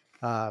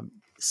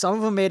 some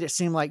of them made it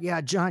seem like, yeah,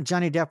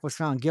 Johnny Depp was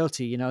found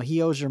guilty. You know,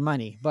 he owes her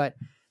money, but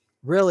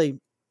really,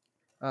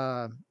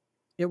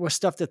 it was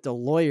stuff that the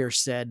lawyer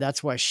said.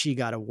 That's why she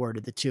got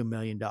awarded the $2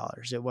 million.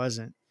 It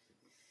wasn't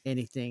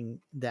anything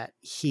that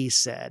he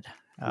said.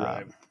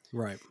 Right.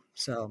 Right.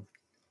 So,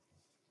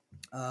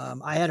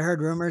 I had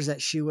heard rumors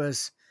that she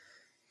was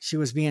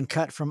being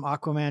cut from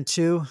Aquaman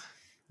 2.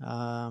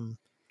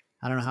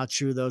 I don't know how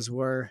true those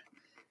were.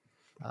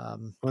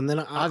 And then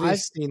I've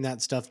seen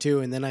that stuff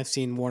too, and then I've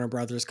seen Warner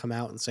Brothers come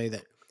out and say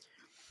that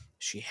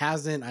she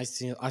hasn't. I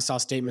saw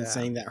statements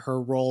saying that her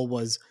role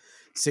was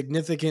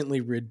significantly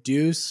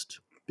reduced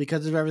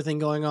because of everything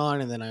going on,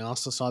 and then I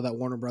also saw that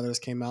Warner Brothers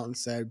came out and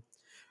said,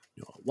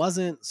 no, it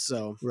wasn't.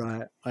 So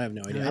Right. I have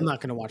no idea. Right. I'm not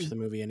going to watch the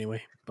movie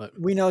anyway. But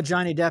We know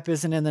Johnny Depp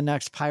isn't in the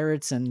next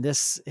Pirates, and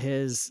this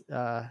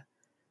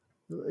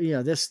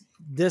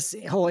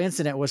whole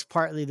incident was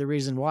partly the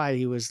reason why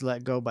he was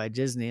let go by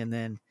Disney, and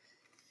then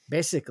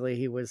basically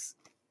he wasn't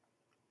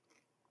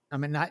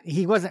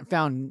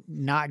found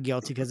not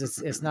guilty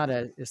because it's not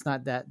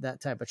that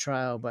type of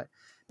trial, but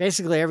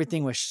basically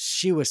everything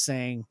she was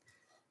saying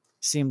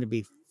seemed to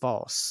be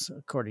false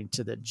according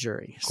to the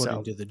jury.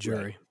 according to the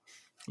jury,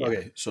 Yeah.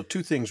 Okay. So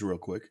 2 things real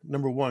quick.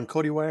 Number 1,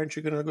 Cody, why aren't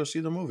you going to go see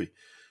the movie?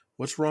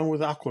 What's wrong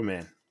with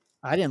Aquaman?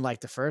 I didn't like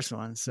the first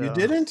one. So You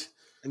didn't?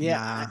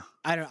 yeah,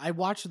 I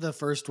watched the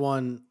first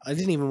one. I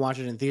didn't even watch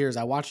it in theaters.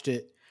 I watched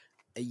it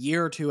a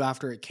year or two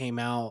after it came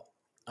out,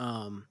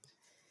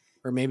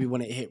 or maybe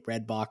when it hit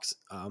Redbox.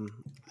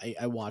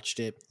 I watched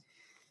it.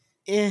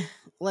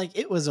 Like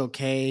it was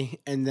okay,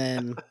 and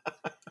then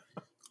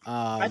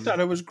I thought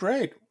it was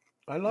great.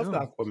 I loved no.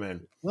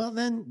 Aquaman. well,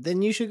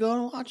 then you should go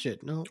and watch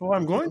it. No, Oh,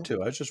 I'm going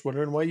to. I was just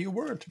wondering why you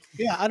weren't.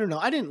 yeah, I don't know.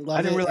 I didn't love it.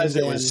 I didn't realize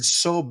and it was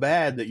so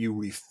bad that you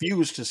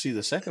refused to see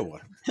the second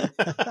one.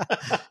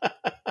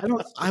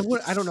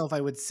 I don't know if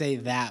I would say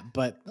that,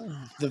 but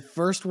the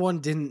first one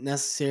didn't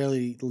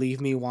necessarily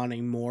leave me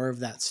wanting more of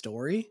that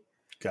story.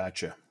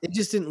 Gotcha. It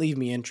just didn't leave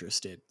me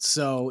interested.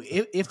 So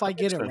if I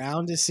get sense.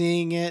 around to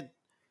seeing it,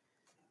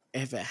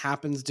 if it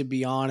happens to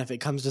be on, if it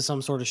comes to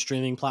some sort of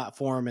streaming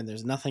platform and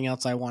there's nothing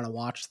else I want to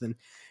watch, then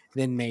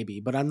maybe.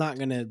 But I'm not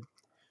gonna,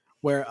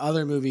 where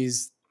other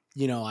movies,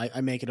 you know,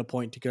 I make it a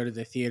point to go to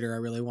the theater. I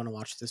really want to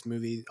watch this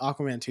movie.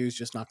 Aquaman 2 is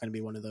just not going to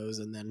be one of those.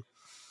 And then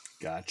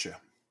Gotcha.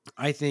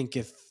 I think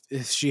if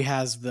she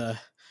has the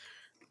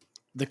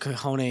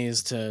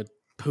cojones to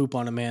poop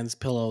on a man's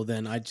pillow,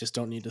 then I just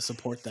don't need to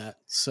support that.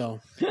 So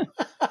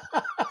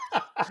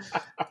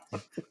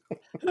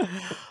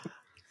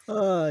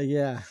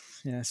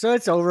Yeah. So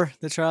it's over.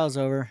 The trial's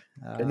over.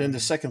 And then the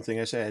second thing,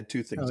 I had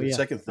two things. The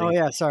second thing. Oh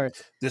yeah. Sorry.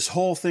 This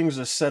whole thing's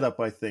a setup,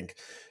 I think.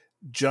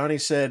 Johnny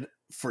said,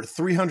 for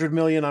 $300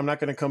 million, I'm not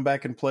going to come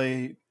back and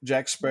play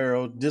Jack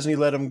Sparrow. Disney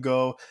let him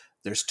go.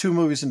 There's 2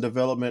 movies in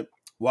development.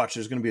 Watch,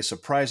 there's going to be a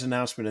surprise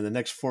announcement in the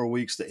next 4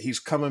 weeks that he's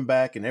coming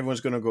back and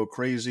everyone's going to go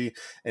crazy.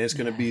 And it's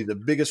going to be the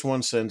biggest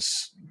one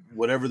since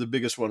whatever the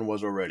biggest one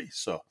was already.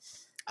 So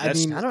I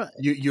mean,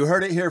 you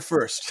heard it here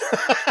first.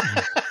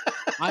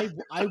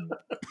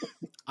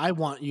 I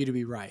want you to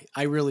be right.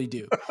 I really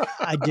do.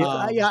 I do.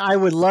 I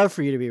would love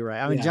for you to be right.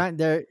 I mean,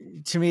 Yeah.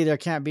 to me, there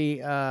can't be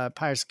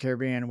Pirates of the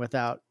Caribbean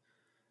without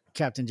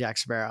Captain Jack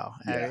Sparrow.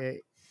 Yeah.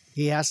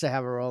 He has to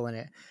have a role in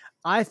it.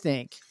 I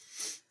think,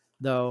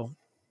 though,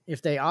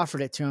 if they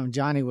offered it to him,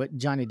 Johnny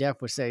Depp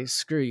would say,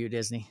 "Screw you,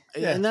 Disney."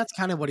 Yeah. And that's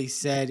kind of what he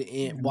said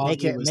while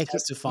he was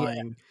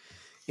testifying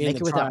in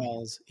the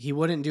trials. He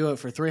wouldn't do it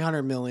for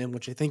 $300 million,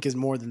 which I think is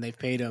more than they've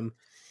paid him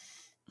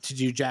to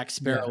do Jack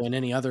Sparrow in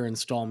any other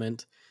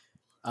installment.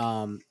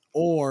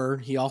 Or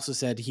he also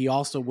said he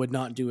also would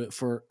not do it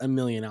for 1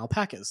 million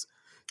alpacas.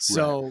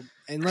 So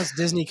unless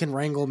Disney can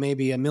wrangle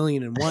maybe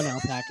 1,000,001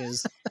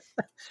 alpacas,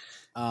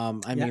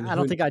 I mean, I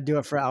don't think I'd do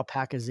it for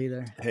alpacas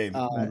either. Hey,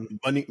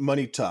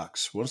 money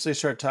talks. Once they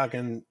start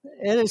talking,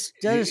 That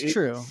is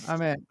true. I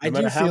mean, I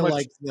do feel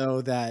like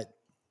though that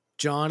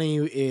Johnny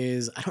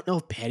is, I don't know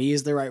if petty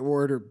is the right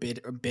word or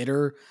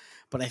bitter,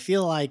 but I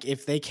feel like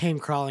if they came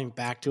crawling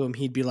back to him,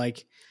 he'd be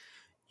like,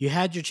 "You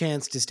had your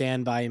chance to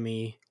stand by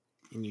me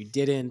and you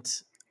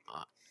didn't."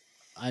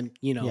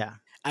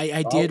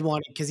 I did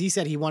want, because he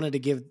said he wanted to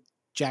give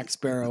Jack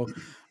Sparrow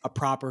a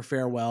proper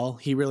farewell.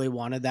 He really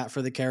wanted that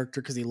for the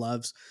character because he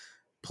loves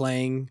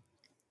playing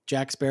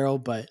Jack Sparrow,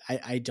 but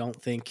I don't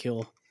think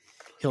he'll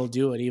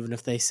do it, even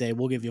if they say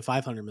we'll give you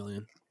 $500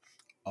 million.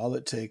 All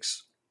it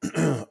takes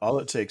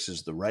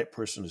is the right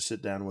person to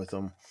sit down with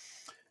them,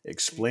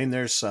 explain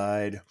their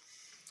side,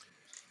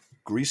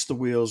 grease the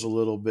wheels a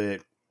little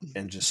bit,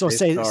 and just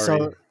say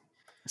sorry.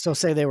 So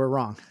say they were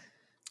wrong.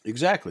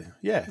 Exactly.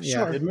 Yeah.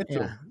 Sure. Admit to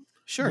them.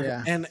 Sure.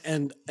 Yeah.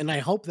 And I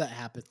hope that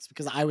happens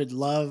because I would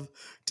love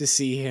to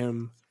see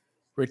him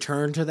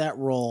return to that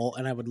role,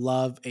 and I would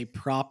love a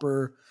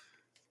proper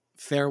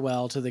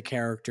farewell to the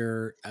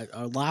character,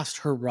 a last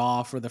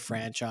hurrah for the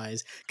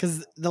franchise,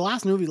 because the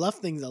last movie left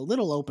things a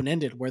little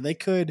open-ended where they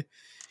could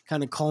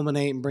kind of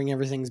culminate and bring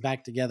everything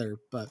back together.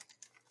 But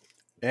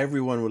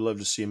everyone would love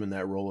to see him in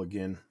that role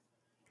again.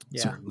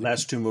 Yeah.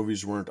 Last 2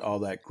 movies weren't all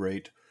that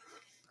great,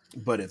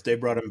 but if they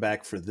brought him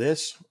back for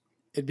this,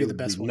 it'd be the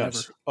best one ever.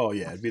 Oh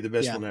yeah, it'd be the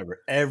best one ever.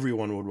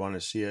 Everyone would want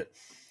to see it.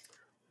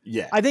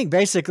 Yeah, I think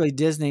basically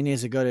Disney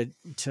needs to go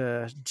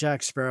to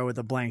Jack Sparrow with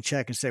a blank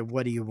check and say,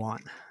 "What do you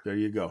want?" There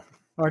you go.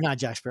 Or not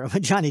Jack Sparrow,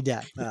 but Johnny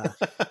Depp.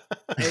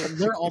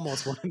 They're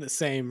almost one and the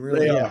same,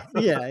 really. Yeah.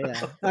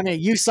 I mean,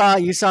 you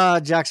saw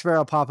Jack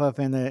Sparrow pop up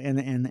in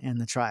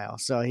the trial,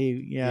 so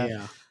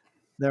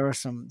there were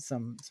some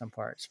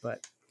parts,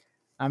 but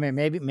I mean,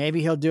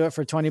 maybe he'll do it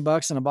for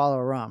 $20 and a bottle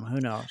of rum.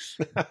 Who knows?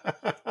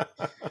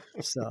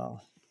 So,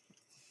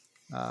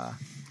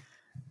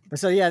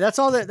 that's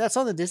all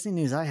the Disney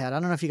news I had. I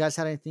don't know if you guys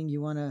had anything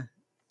you want to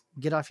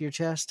get off your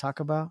chest, talk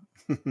about.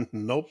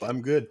 Nope,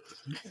 I'm good.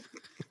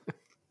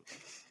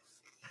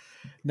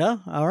 No,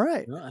 all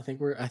right. No, I think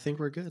we're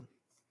good.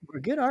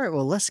 We're good. All right.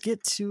 Well, let's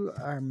get to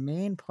our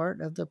main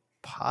part of the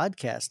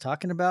podcast,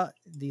 talking about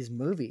these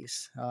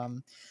movies.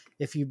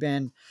 If you've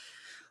been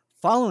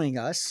following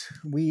us,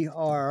 we're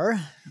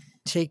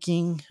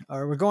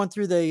going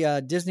through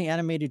the Disney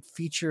animated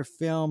feature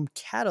film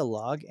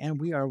catalog, and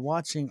we are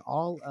watching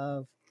all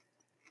of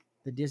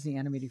the Disney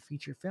animated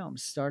feature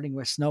films, starting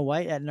with Snow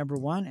White at number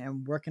 1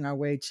 and working our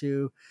way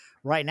to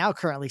right now,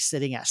 currently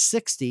sitting at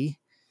 60.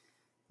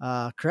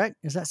 Correct?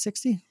 Is that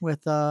 60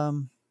 with,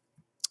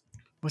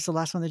 what's the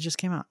last one that just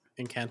came out?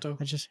 Encanto?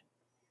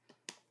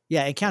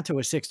 Encanto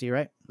was 60,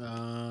 right?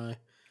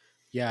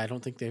 Yeah, I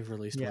don't think they've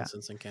released one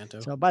since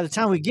Encanto. So by the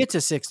time we get to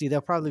 60, they'll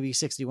probably be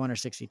 61 or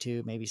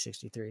 62, maybe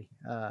 63.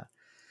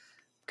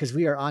 Because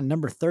we are on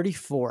number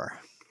 34.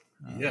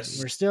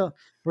 Yes.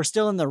 We're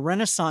still in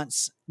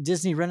the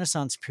Disney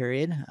Renaissance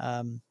period,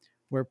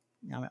 where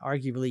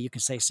arguably you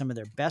can say some of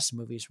their best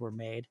movies were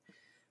made.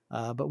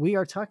 But we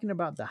are talking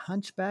about The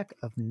Hunchback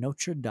of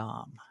Notre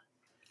Dame.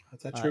 I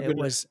thought you were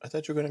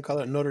going to call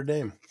it Notre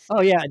Dame. Oh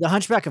yeah, The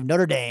Hunchback of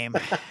Notre Dame.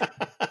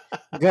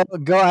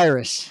 Go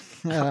Irish.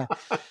 Wait,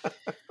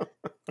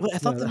 I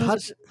thought the the movie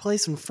took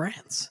place in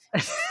France.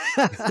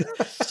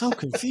 So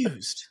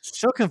confused.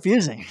 So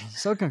confusing.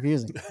 So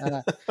confusing.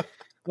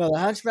 Well, The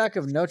Hunchback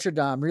of Notre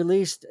Dame,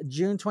 released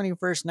June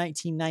 21st,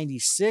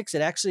 1996.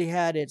 It actually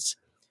had its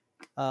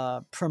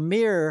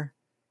premiere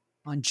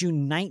on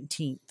June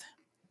 19th,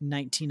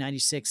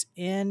 1996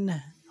 in,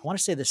 I want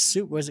to say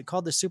was it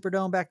called the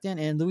Superdome back then?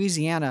 In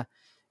Louisiana.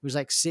 It was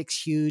like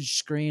 6 huge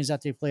screens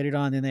that they played it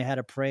on. Then they had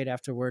a parade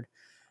afterward.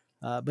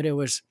 But it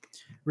was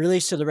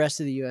released to the rest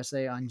of the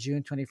USA on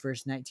June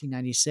 21st,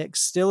 1996.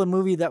 Still a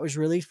movie that was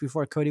released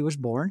before Cody was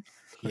born.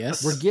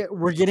 Yes.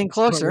 We're getting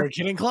closer. We're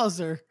getting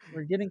closer.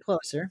 We're getting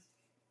closer.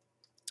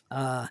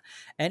 And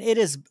it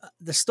is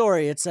the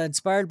story. It's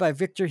inspired by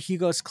Victor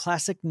Hugo's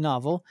classic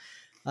novel.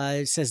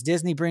 It says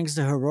Disney brings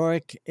the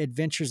heroic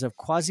adventures of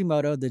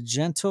Quasimodo, the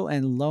gentle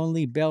and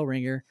lonely bell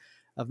ringer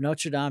of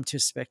Notre Dame, to a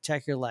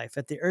spectacular life.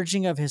 At the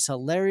urging of his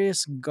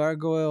hilarious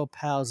gargoyle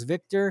pals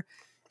Victor,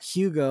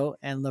 Hugo,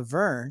 and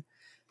Laverne,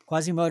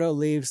 Quasimodo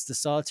leaves the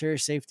solitary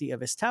safety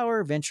of his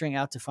tower, venturing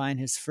out to find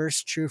his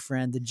first true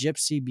friend, the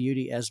gypsy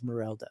beauty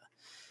Esmeralda.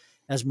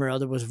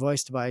 Esmeralda was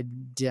voiced by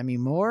Demi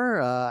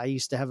Moore. I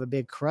used to have a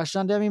big crush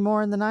on Demi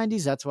Moore in the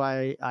 90s. That's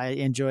why I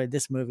enjoyed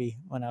this movie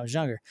when I was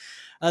younger.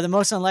 The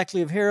most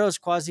unlikely of heroes,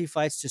 Quasi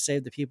fights to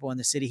save the people in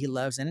the city he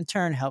loves, and in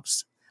turn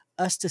helps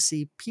us to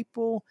see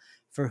people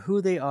for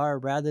who they are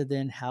rather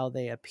than how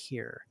they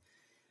appear.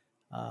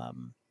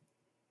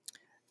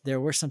 There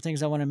were some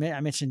things I want to mention.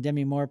 I mentioned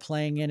Demi Moore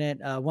playing in it.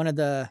 One of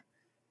the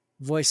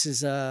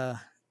voices,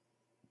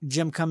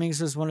 Jim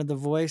Cummings was one of the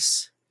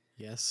voice.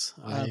 Yes,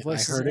 I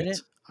voices heard in it.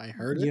 I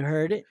heard it. You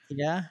heard it,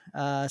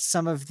 yeah.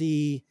 Some of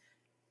the,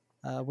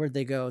 where'd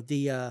they go?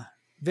 The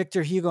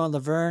Victor Hugo and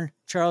Laverne,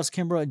 Charles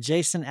Kimbrough,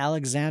 Jason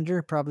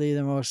Alexander, probably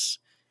the most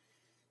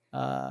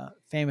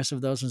famous of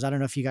those ones. I don't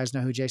know if you guys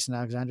know who Jason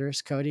Alexander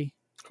is, Cody.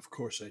 Of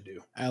course I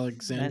do.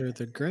 Alexander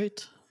the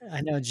Great.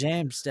 I know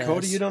James does.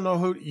 Cody, you don't know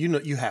who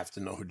you have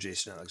to know who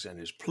Jason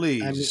Alexander is.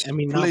 Please. I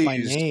mean, please, not by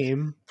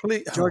name.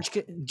 Please.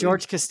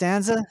 George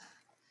Costanza.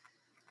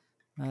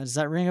 Does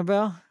that ring a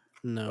bell?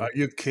 No. Are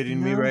you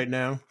kidding me right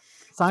now?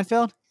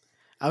 Seinfeld.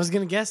 I was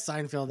gonna guess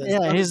Seinfeld.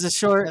 Yeah, he's the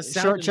short,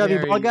 chubby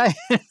bald guy.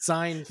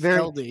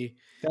 Seinfeldy.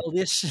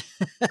 Feldish.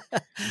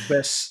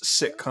 Best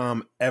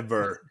sitcom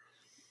ever.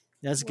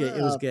 That's good.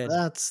 It was good.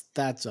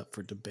 That's up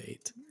for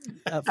debate.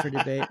 Up for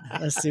debate.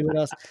 Let's see what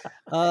else.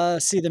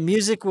 The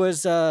music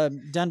was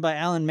done by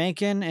Alan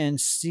Menken and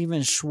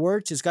Steven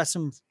Schwartz. It's got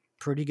some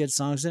pretty good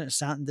songs in it.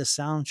 The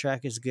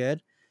soundtrack is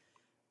good.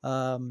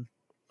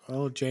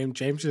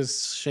 James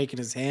just shaking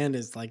his hand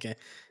is like a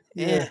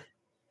yeah.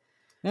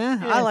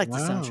 I like the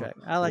soundtrack.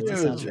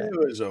 It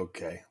was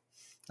okay.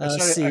 I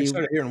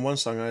started hearing one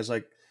song and I was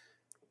like,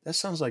 that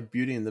sounds like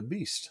Beauty and the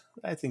Beast.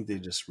 I think they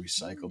just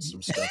recycled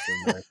some stuff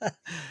in there,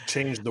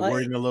 changed the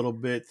wording a little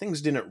bit.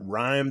 Things didn't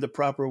rhyme the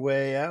proper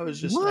way. I was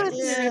just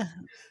yeah.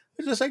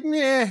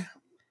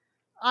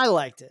 I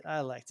liked it.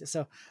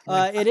 So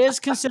it is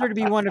considered to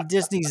be one of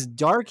Disney's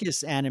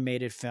darkest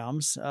animated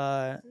films.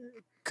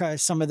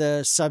 Some of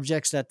the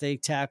subjects that they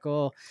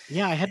tackle.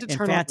 Yeah, I had to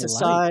turn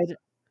infanticide,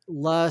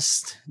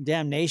 lust,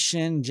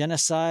 damnation,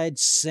 genocide,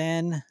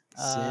 sin,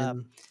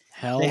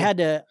 hell. They had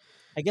to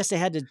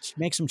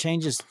make some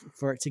changes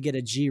for it to get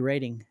a G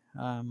rating.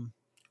 A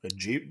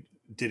G?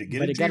 Did it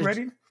get a G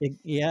rating?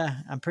 Yeah,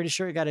 I'm pretty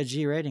sure it got a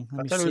G rating.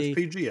 I thought it was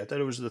PG. I thought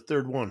it was the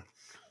third one.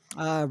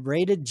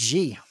 Rated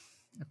G,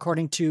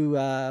 according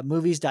to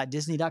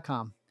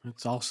movies.disney.com.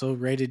 It's also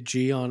rated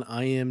G on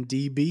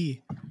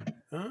IMDb.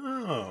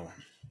 Oh.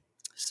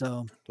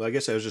 So. Well, I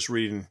guess I was just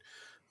reading,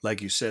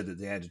 like you said, that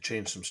they had to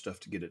change some stuff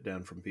to get it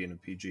down from being a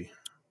PG.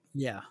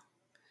 Yeah.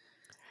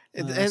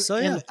 And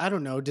I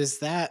don't know, does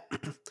that,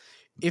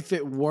 if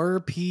it were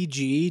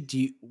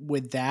PG,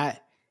 would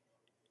that?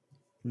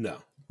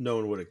 No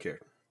one would have cared.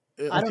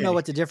 I don't know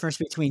what the difference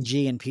between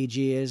G and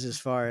PG is as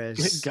far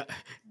as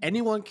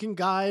anyone can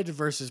guide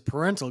versus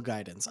parental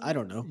guidance. I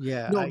don't know.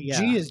 Yeah. No,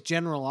 G is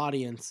general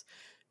audience.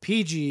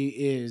 PG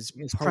is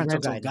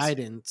parental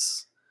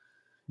guidance.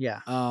 Yeah.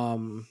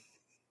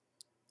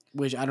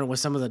 Which I don't know, with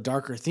some of the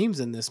darker themes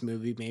in this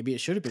movie, maybe it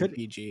should have been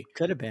PG.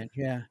 Could have been,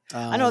 yeah.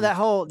 I know the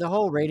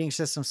whole rating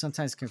system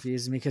sometimes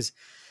confuses me because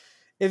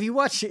if you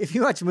watch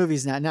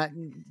movies now, not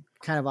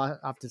kind of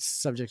off the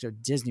subject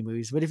of Disney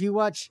movies, but if you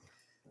watch,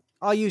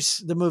 I'll use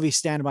the movie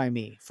Stand By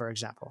Me, for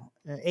example,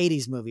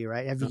 80s movie,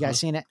 right? Have you guys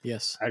seen it?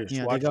 Yes. I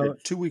just watched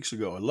it 2 weeks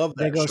ago. I love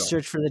that. They go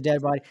search for the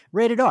dead body.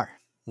 Rated R.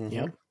 Mm-hmm.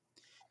 Yep.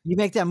 You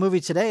make that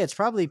movie today, it's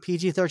probably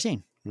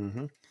PG-13.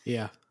 Mm-hmm.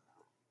 Yeah.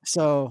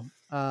 So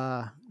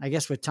I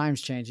guess with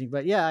times changing,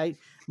 but yeah,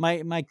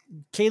 my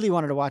Kaylee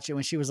wanted to watch it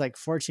when she was like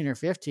 14 or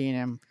 15,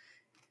 and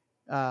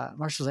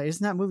Marshall's like,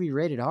 "Isn't that movie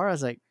rated R?" I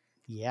was like,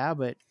 "Yeah,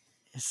 but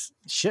it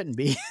shouldn't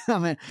be." I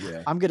mean,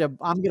 I'm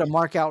gonna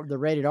mark out the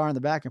rated R on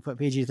the back and put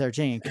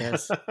PG-13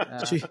 because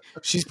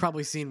she's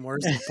probably seen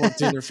worse than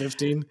 14 or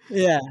 15.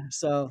 Yeah.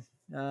 So,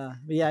 but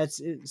yeah, it's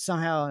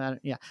somehow,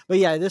 yeah, but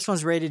yeah, this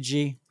one's rated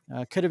G.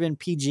 Could have been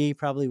PG.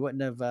 Probably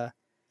wouldn't have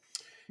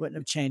wouldn't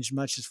have changed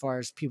much as far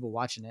as people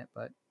watching it.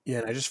 But Yeah,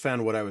 and I just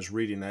found what I was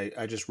reading.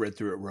 I just read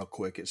through it real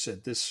quick. It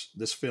said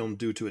this film,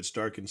 due to its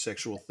dark and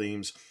sexual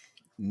themes,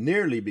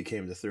 nearly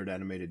became the third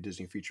animated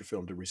Disney feature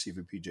film to receive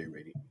a PJ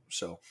rating.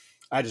 So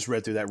I just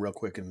read through that real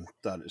quick and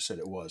thought it said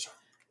it was.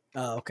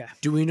 oh, okay.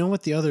 Do we know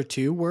what the other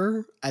two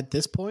were at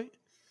this point?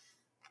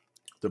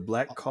 The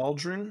Black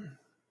Cauldron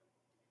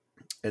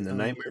and The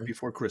Nightmare Okay.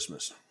 Before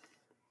Christmas.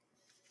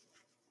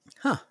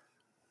 Huh.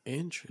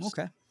 Interesting.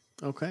 Okay.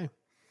 Okay.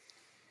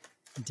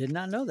 Did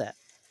not know that.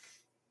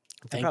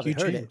 Thank probably you,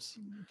 heard it. James.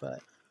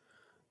 But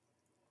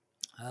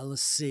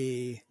let's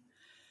see.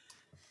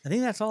 I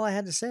think that's all I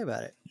had to say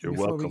about it. You're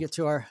before welcome. we get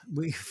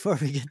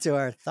to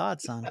our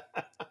thoughts on it.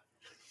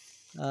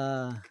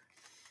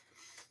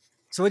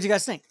 So what do you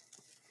guys think?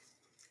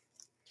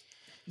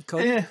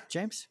 Cody? Eh.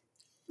 James?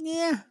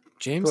 Yeah.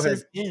 James Go ahead.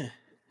 says, yeah.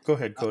 Go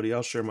ahead, Cody.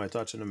 I'll share my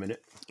thoughts in a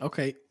minute.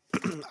 Okay.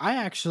 I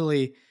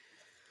actually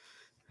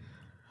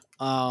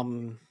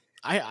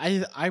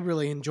I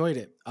really enjoyed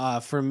it.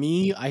 For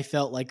me, I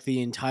felt like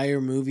the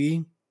entire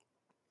movie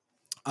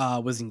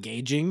was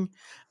engaging.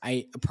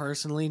 I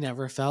personally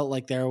never felt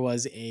like there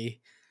was a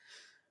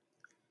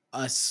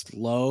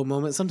slow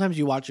moment. Sometimes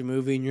you watch a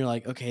movie and you're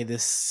like, okay,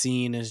 this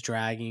scene is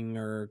dragging,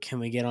 or can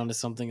we get onto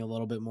something a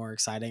little bit more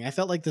exciting? I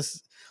felt like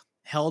this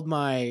held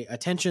my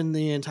attention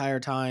the entire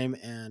time,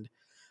 and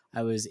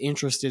I was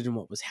interested in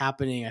what was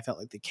happening. I felt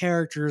like the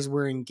characters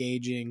were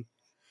engaging.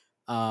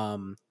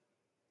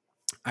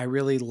 I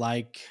really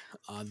like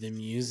the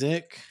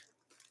music.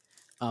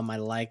 I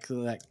like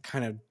that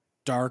kind of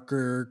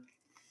darker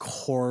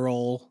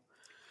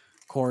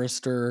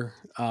chorister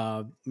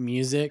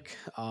music.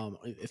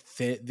 It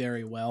fit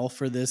very well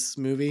for this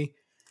movie.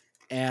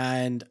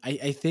 And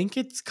I think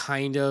it's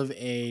kind of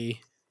I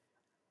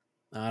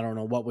don't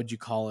know, what would you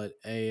call it?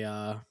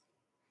 I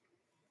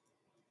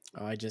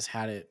just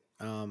had it.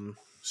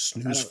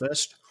 Snooze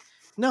Fest.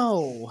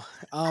 No,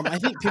 I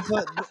think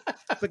people,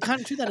 but kind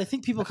of to that, I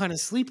think people kind of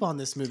sleep on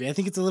this movie. I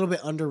think it's a little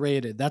bit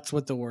underrated. That's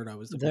what the word I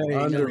was looking for.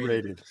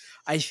 Underrated.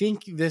 I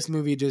think this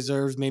movie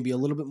deserves maybe a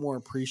little bit more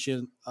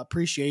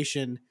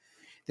appreciation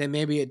than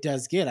maybe it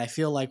does get. I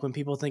feel like when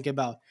people think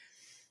about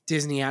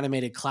Disney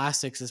animated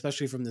classics,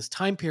 especially from this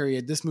time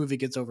period, this movie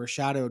gets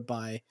overshadowed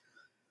by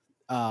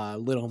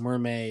Little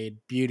Mermaid,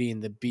 Beauty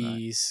and the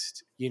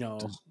Beast,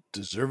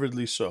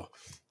 Deservedly so.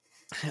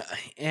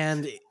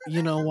 And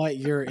you know what?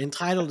 You're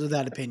entitled to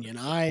that opinion.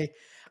 I,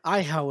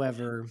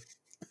 however,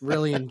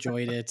 really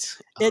enjoyed it.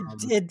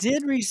 It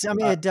did receive. I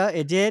mean,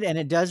 it did, and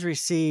it does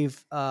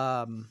receive.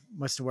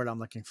 What's the word I'm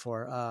looking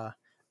for?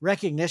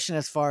 Recognition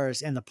as far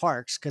as in the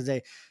parks, because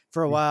they,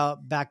 for a while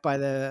back by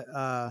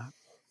the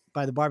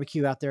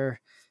barbecue out there,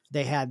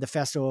 they had the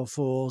Festival of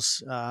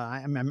Fools.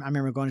 I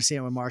remember going to see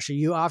it with Marsha.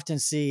 You often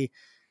see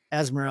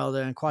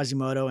Esmeralda and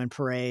Quasimodo in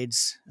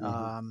parades.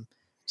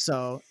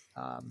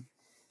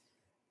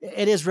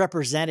 It is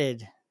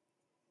represented,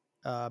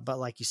 but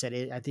like you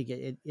said, I think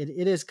it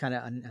is kind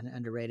of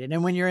underrated.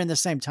 And when you're in the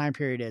same time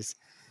period as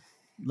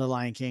The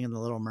Lion King and The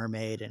Little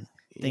Mermaid and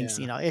things,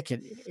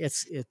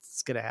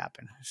 it's going to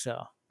happen.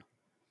 So,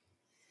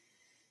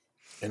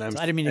 And I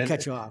didn't mean to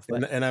cut you off.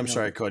 But, I'm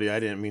sorry, Cody. I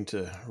didn't mean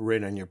to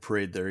rain on your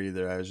parade there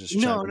either. I was just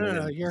no.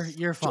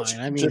 You're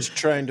fine. Just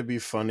trying to be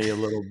funny a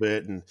little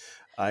bit, and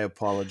I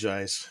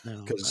apologize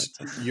No, because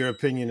that's your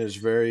opinion is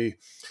very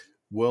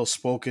well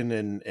spoken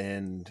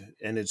and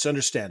it's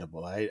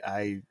understandable.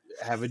 I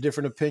have a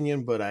different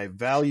opinion, but I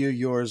value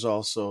yours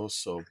also.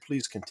 So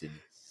please continue.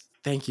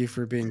 Thank you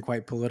for being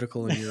quite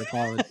political in your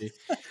apology.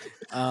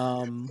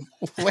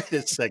 Wait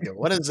a second.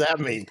 What does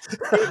that mean?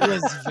 It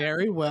was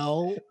very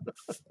well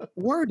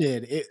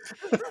worded.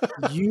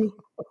 You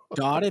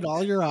dotted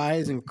all your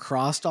I's and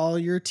crossed all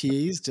your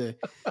T's to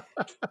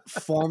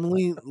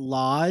formally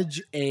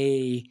lodge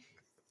a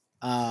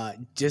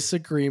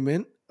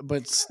disagreement,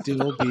 but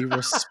still be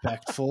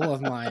respectful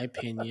of my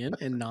opinion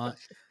and not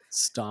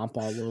stomp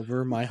all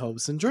over my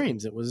hopes and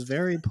dreams. It was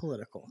very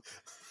political.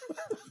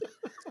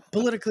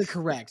 Politically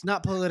correct,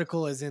 not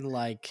political as in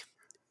like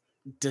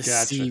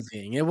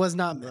deceiving. Gotcha. It was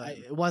not.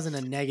 It wasn't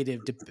a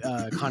negative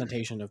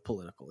connotation of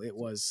political. It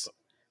was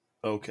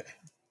okay,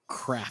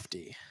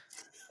 crafty.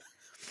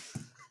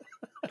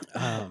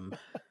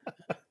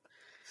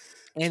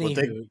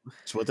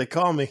 It's what they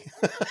call me.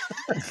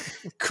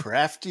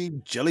 Crafty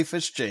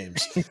Jellyfish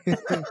James.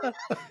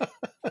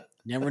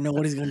 Never know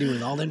what he's going to do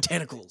with all them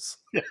tentacles.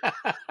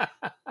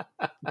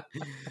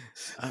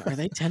 Are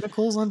they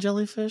tentacles on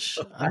jellyfish?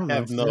 I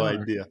have no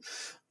idea.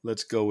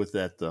 Let's go with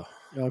that though.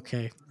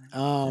 Okay.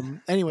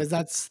 Anyways,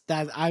 that's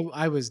that.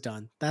 I was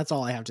done. That's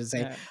all I have to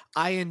say. Right.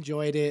 I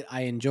enjoyed it.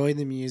 I enjoyed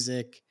the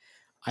music.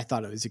 I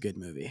thought it was a good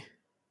movie.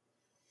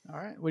 All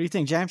right. What do you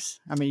think, James?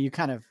 I mean, you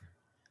kind of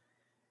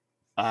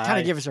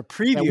give us a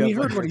preview. Yeah, we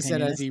heard what he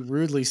said as he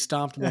rudely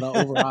stomped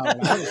over what I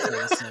was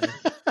trying to say.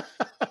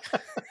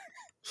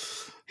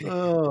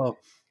 Oh,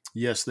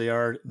 yes, they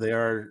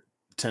are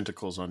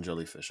tentacles on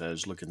jellyfish. I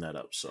was looking that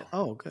up. So,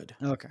 good.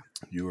 Okay,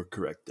 you were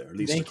correct there. At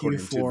least thank you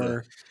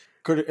for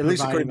according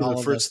to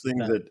the first thing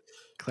that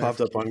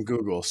popped up on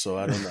Google, so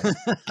I don't know.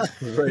 The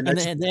very And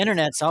next, the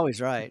internet's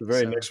always right. the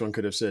very so. next one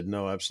could have said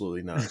no,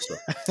 absolutely not. So,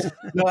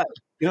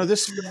 no,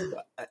 this film,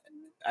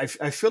 I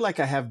feel like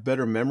I have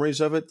better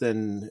memories of it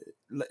than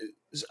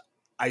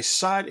I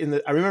saw it in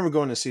the. I remember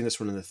going and seeing this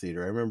one in the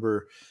theater. I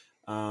remember,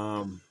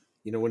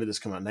 when did this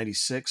come out?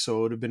 96, so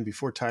it would have been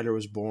before Tyler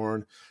was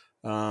born.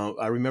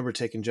 I remember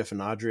taking Jeff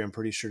and Audrey, I'm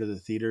pretty sure, to the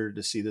theater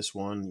to see this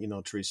one.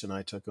 Teresa and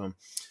I took them.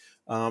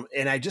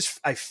 And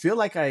I feel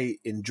like I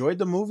enjoyed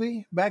the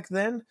movie back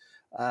then.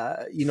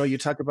 You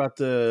talk about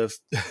the,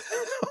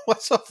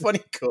 what's so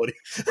funny, Cody?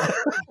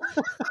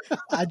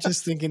 I'm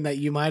just thinking that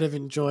you might have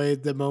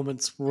enjoyed the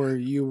moments where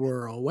you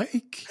were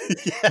awake.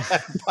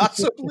 Yeah,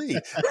 possibly.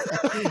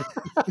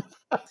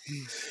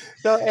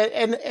 No,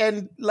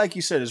 and like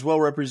you said, it's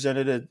well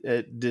represented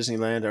at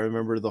Disneyland. I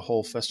remember the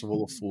whole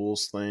Festival of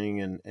Fools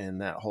thing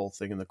and that whole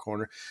thing in the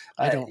corner.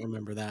 I don't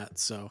remember that,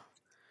 so.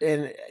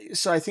 And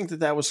so I think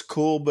that was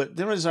cool. But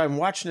then as I'm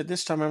watching it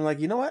this time, I'm like,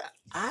 you know what?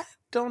 I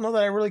don't know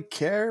that I really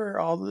care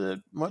all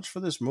that much for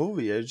this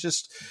movie. It's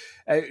just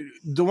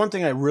the one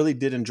thing I really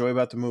did enjoy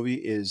about the movie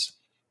is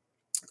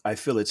I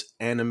feel it's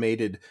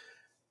animated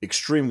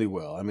extremely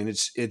well. I mean,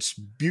 it's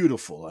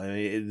beautiful. I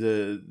mean,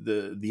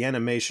 the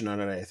animation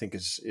on it, I think,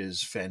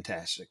 is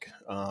fantastic.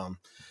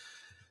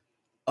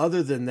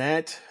 Other than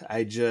that,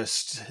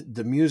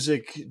 the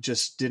music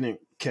just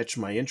didn't catch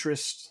my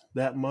interest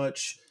that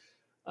much.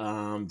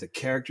 The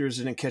characters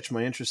didn't catch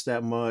my interest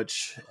that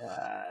much.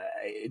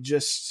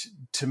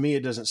 To me,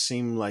 it doesn't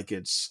seem like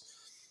it's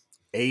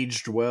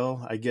aged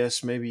well, I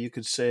guess maybe you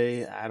could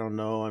say. I don't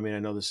know. I mean, I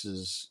know this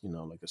is,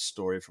 like a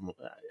story from,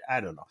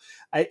 I don't know.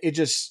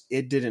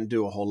 It didn't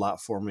do a whole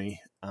lot for me.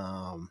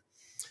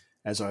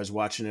 As I was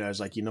watching it, I was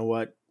like, you know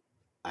what?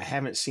 I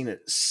haven't seen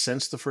it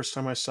since the first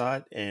time I saw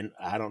it, and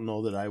I don't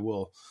know that I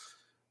will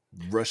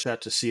rush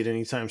out to see it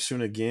anytime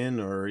soon again,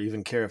 or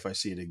even care if I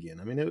see it again.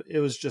 I mean, it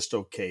was just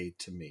okay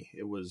to me.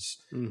 It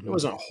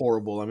wasn't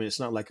horrible. I mean, it's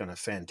not like on a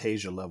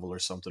Fantasia level or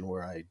something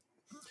where I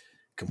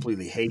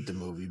completely hate the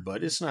movie,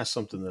 but it's not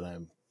something that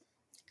I'm,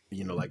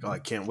 like, oh, I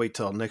can't wait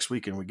till next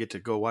week and we get to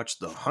go watch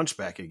The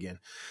Hunchback again,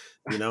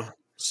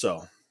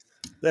 So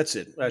that's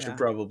it. I should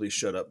probably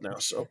shut up now.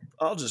 So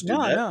I'll just do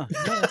that. No,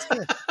 that's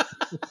good.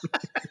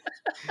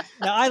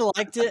 Now, I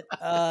liked it.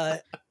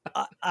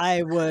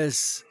 I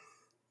was,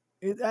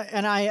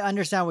 and I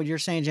understand what you're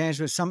saying, James,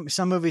 with some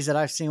movies that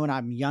I've seen when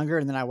I'm younger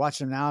and then I watch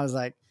them now, I was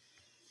like,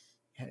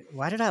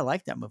 why did I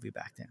like that movie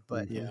back then?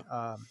 But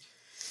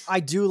I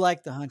do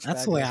like The Hunchback.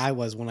 That's the way I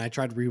was when I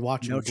tried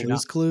rewatching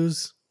Blue's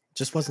Clues.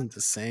 Just wasn't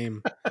the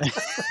same.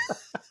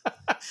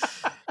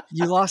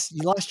 You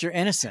lost your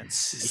innocence.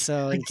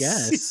 So I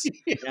guess.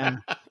 Yeah.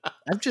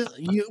 I'm just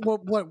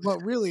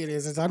what really it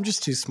is I'm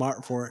just too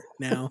smart for it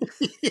now.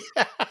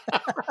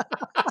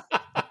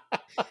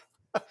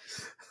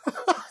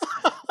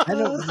 I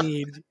don't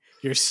need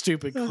your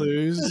stupid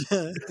clues.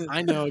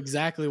 I know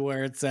exactly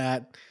where it's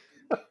at.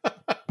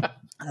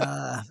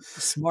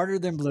 Smarter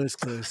than Blue's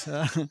Clues.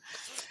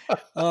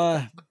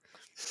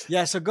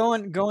 Yeah, so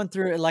going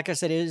through it, like I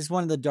said, it is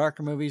one of the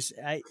darker movies.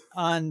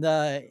 On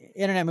the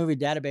Internet Movie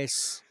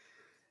Database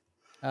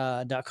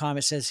 .com,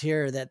 it says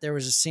here that there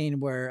was a scene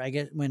where I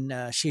guess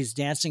when she's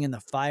dancing in the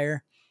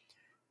fire,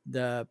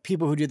 the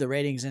people who do the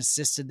ratings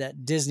insisted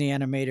that Disney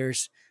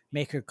animators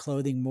make her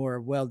clothing more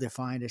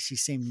well-defined as she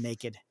seemed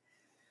naked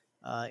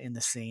in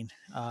the scene.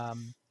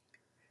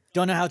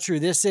 Don't know how true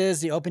this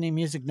is. The opening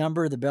music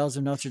number, The Bells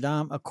of Notre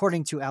Dame,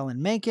 according to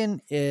Alan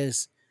Menken,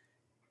 is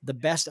the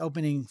best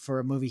opening for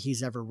a movie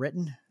he's ever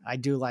written. I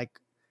do like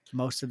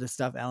most of the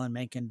stuff Alan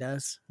Menken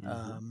does.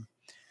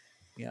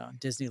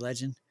 Disney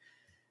legend.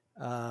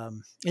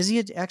 Is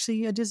he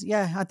actually a Disney?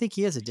 Yeah, I think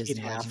he is a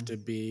Disney He'd legend. have to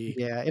be.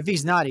 Yeah, if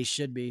he's not, he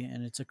should be,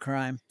 and it's a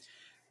crime.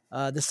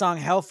 The song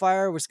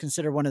Hellfire was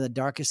considered one of the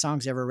darkest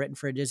songs ever written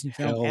for a Disney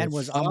film and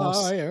was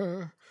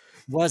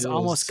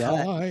almost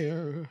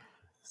cut.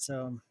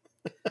 So,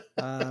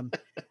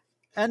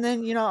 and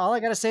then, all I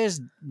got to say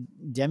is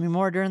Demi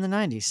Moore during the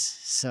 90s.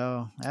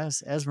 So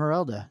as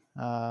Esmeralda,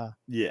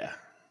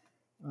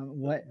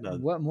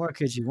 what more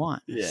could you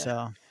want? Yeah,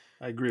 so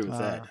I agree with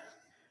that.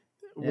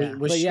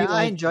 Was she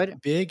I enjoyed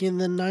it. Big in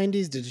the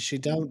 90s? Did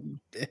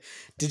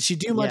she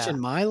do much in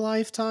my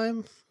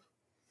lifetime?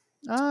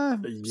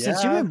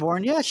 Since you've been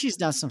born, she's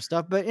done some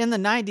stuff. But in the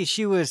 90s,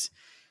 she was,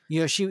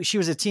 she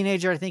was a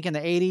teenager. I think in the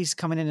 80s,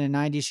 coming in the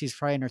 90s, she's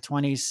probably in her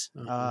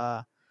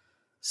 20s.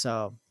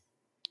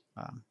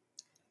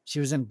 She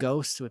was in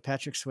Ghost with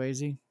Patrick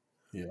Swayze.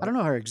 Yeah. I don't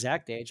know her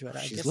exact age, but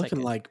she's looking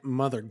like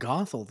Mother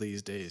Gothel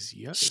these days.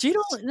 Yes. She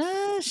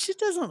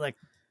doesn't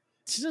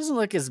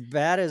look as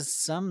bad as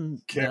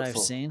some that I've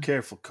seen.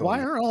 Careful, Cody. Why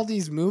are all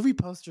these movie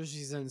posters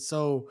she's in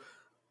so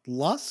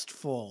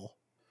lustful?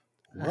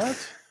 What?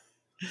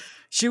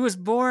 She was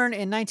born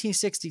in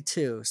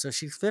 1962, so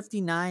she's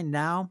 59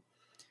 now.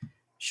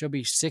 She'll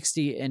be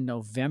 60 in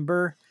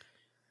November.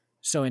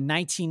 So in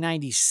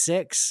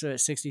 1996, so at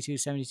 62,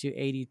 72,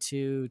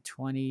 82,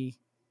 20.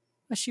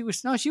 She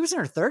was in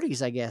her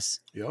 30s, I guess.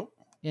 Yep.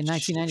 In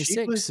 1996.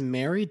 She was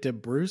married to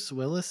Bruce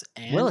Willis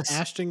and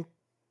Ashton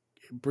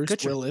Bruce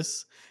Kutcher.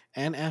 Willis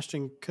and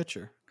Ashton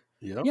Kutcher.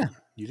 Yep. Yeah.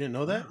 You didn't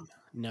know that?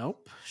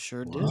 Nope,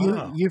 sure did.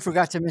 Wow. You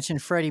forgot to mention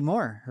Freddie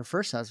Moore, her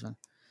first husband.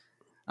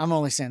 I'm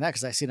only saying that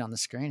because I see it on the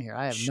screen here.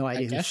 I have no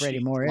idea who guess Freddie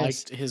she Moore is.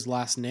 liked his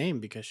last name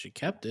because she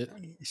kept it.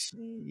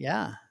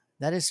 Yeah,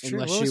 that is true.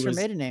 Unless What she was her was-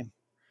 maiden name?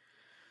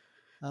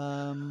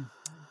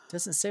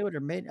 Doesn't say what her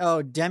maiden.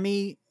 Oh,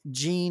 Demi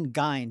Jean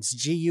Gynes.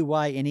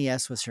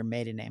 Guynes was her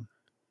maiden name.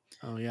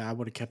 Oh yeah, I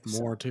would have kept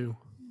more too.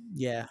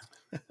 Yeah.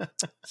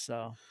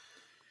 So.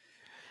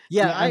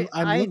 Yeah, I'm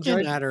I looking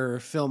enjoyed. at her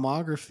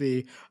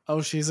filmography.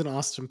 Oh, she's in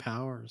Austin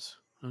Powers.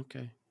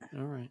 Okay,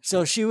 all right.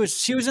 So she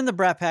was in the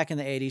Brat Pack in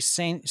the '80s.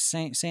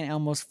 Saint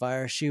Elmo's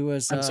Fire. She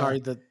was. I'm sorry.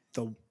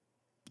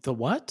 The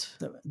what?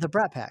 The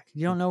Brat Pack.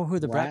 You don't know who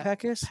the Brat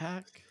Pack is?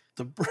 Pack.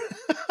 The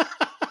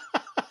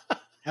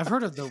I've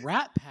heard of the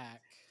Rat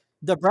Pack.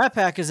 The Brat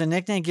Pack is a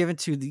nickname given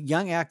to the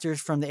young actors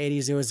from the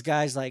 80s. It was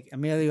guys like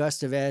Emilio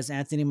Estevez,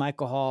 Anthony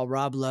Michael Hall,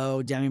 Rob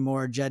Lowe, Demi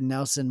Moore, Judd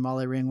Nelson,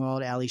 Molly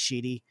Ringwald, Ali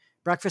Sheedy,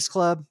 Breakfast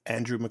Club,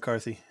 Andrew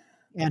McCarthy.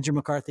 Andrew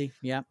McCarthy.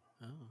 Yeah.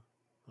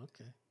 Oh,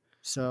 okay.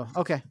 So,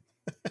 okay.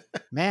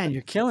 Man,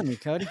 you're killing me,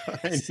 Cody.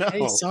 I know.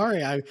 Hey,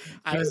 sorry, I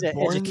was It's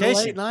born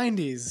education. in the late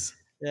 '90s.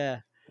 Yeah.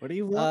 What do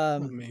you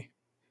want from me?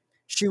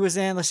 She was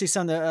in, let's see,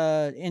 some of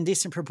the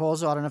Indecent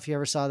Proposal. I don't know if you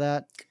ever saw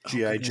that.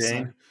 G.I. goodness,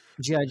 Jane.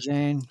 G.I.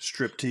 Jane,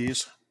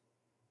 Striptease.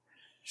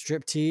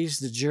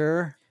 Striptease, The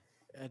Juror.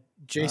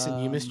 Jason,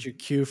 you missed your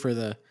cue for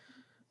the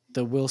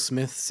Will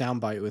Smith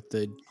soundbite with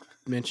the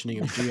mentioning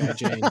of G.I.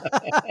 Jane.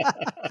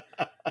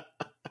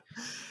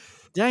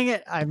 Dang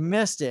it, I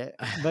missed it.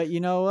 But you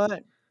know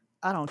what?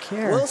 I don't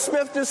care. Will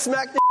Smith just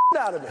smacked the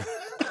out of me.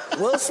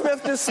 Will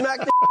Smith just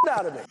smacked the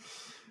out of me.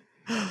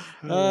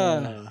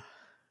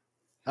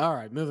 All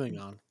right, moving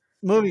on.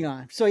 Moving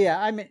on. So yeah,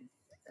 I mean,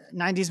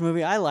 90s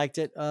movie. I liked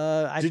it.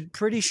 I'm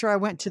pretty sure I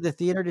went to the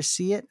theater to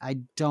see it. I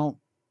don't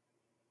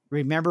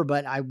remember,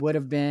 but I would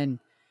have been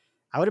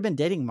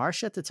dating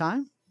Marcia at the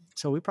time.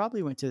 So we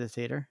probably went to the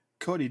theater.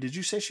 Cody, did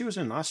you say she was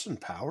in Austin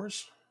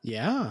Powers?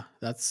 Yeah,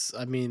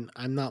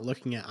 I'm not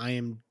looking at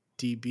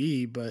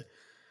IMDb, but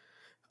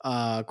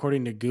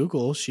according to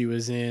Google, she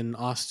was in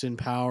Austin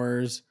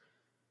Powers,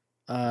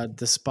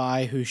 The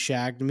Spy Who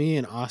Shagged Me,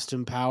 and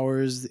Austin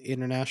Powers, The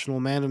International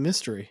Man of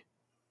Mystery.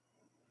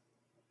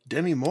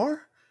 Demi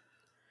Moore?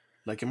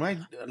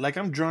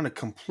 I'm drawing a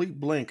complete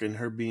blank in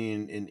her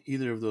being in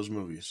either of those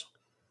movies.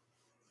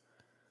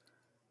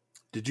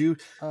 Did you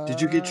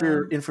get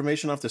your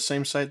information off the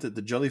same site that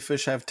the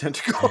jellyfish have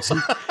tentacles?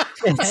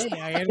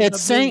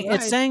 It's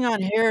saying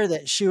on here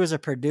that she was a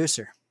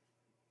producer.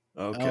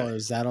 Okay. Oh,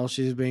 is that all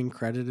she's being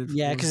credited for?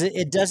 Yeah, because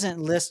it doesn't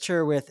list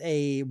her with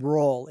a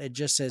role. It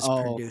just says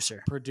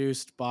producer.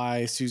 Produced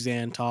by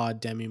Suzanne Todd,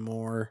 Demi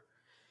Moore.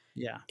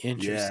 Yeah.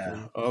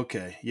 Interesting. Yeah.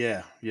 Okay.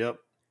 Yeah. Yep.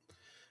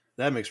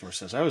 That makes more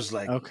sense. I was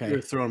like, Okay.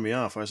 You're throwing me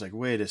off. I was like,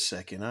 wait a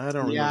second. I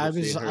don't Yeah,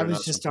 remember. seeing her I in was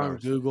Austin just on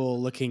Powers.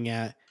 Google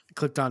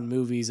clicked on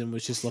movies and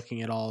was just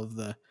looking at all of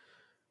the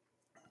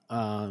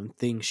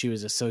things she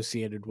was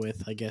associated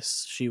with. I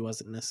guess she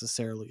wasn't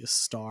necessarily a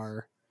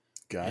star.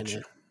 Gotcha.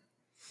 it.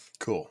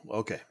 Cool.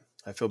 Okay.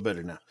 I feel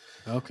better now.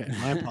 Okay,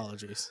 my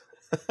apologies.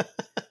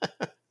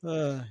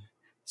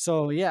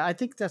 So yeah, I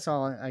think that's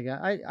all I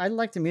got. I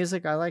like the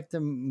music. I like the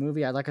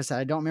movie. Like I said,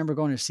 I don't remember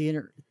going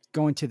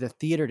to the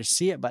theater to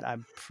see it, but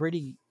I'm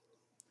pretty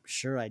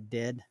sure I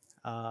did.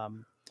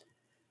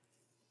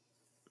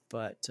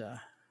 But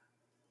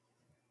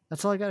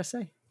that's all I got to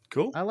say.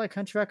 Cool. I like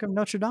Hunchback of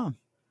Notre Dame,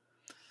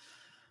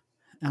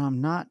 and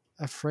I'm not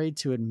afraid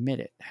to admit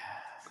it.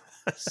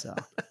 So,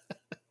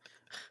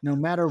 no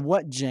matter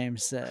what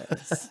James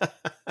says.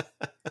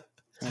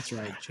 That's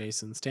right,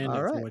 Jason. Stand All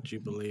up right. for what you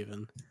believe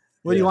in.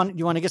 What do you want?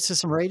 You want to get to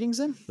some ratings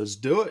then? Let's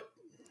do it.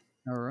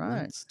 All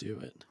right. Let's do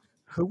it.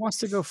 Who wants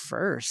to go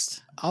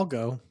first? I'll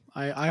go.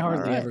 I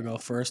hardly right. ever go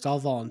first. I'll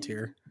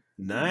volunteer.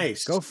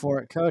 Nice. Go for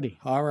it, Cody.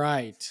 All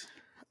right.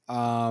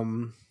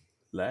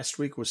 Last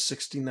week was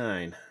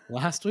 69.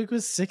 Last week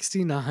was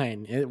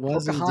 69. It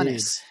was indeed.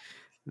 Pocahontas.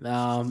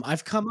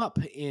 I've come up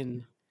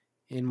in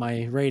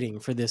my rating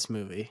for this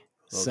movie.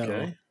 So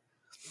Okay.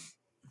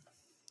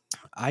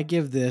 I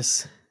give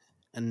this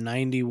a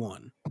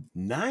 91.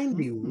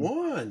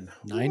 91.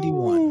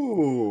 91.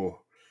 Ooh.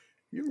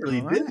 You really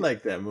All did right.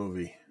 like that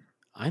movie.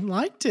 I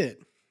liked it.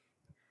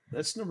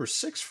 That's number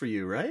 6 for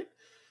you, right?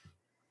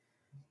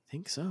 I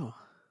think so.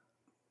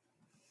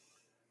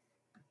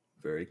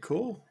 Very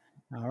cool.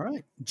 All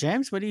right,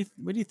 James. What do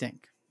you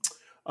think?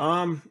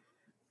 Um,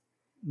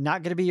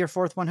 Not going to be your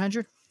fourth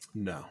 100?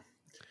 no.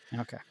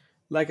 Okay.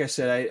 Like I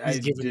said, I He's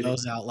giving did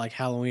those out like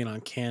Halloween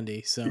on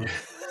candy. So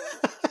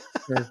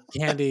or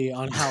candy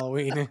on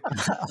Halloween.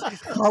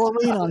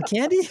 Halloween on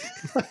candy?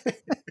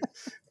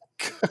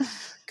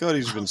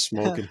 Cody's been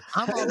smoking.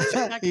 I'm all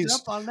jacked He's-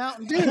 up on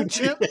Mountain Dew,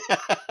 Chip.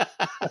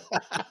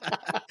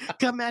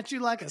 Come at you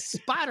like a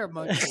spider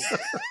monkey.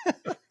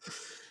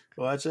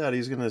 Watch out.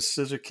 He's going to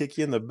scissor kick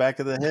you in the back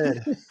of the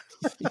head.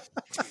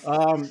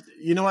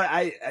 You know what?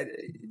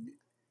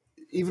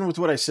 even with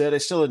what I said, I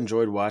still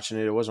enjoyed watching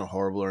it. It wasn't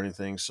horrible or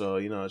anything. So,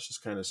 it's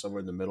just kind of somewhere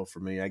in the middle for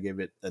me. I gave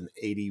it an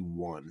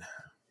 81.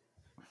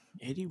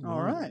 81.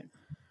 All right.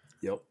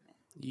 Yep.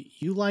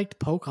 You liked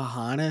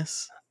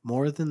Pocahontas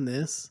more than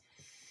this?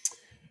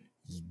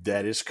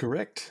 That is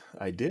correct.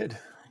 I did.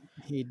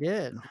 He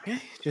did. Okay.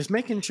 Just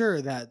making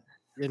sure that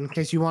in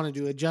case you wanted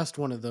to adjust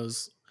one of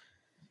those.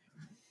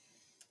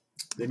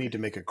 They need to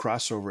make a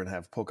crossover and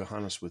have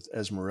Pocahontas with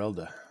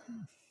Esmeralda.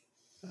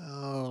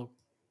 Oh,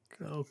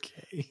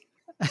 okay.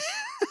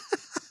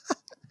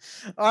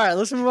 All right,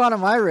 let's move on to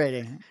my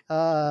rating.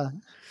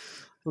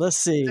 Let's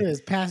see. It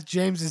is past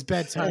James's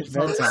bedtime.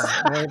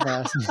 Bedtime. Very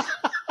fast.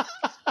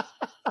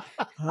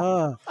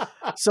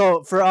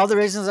 So for all the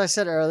reasons I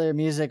said earlier,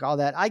 music, all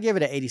that, I give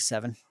it an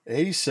 87.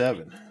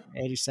 87.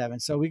 87.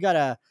 So we got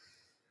a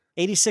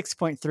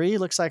 86.3,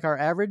 looks like our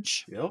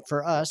average. Yep.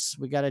 For us.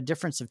 We got a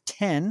difference of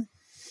 10,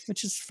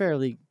 which is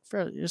fairly,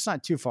 it's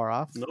not too far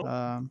off.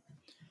 Nope.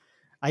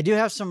 I do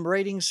have some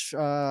ratings.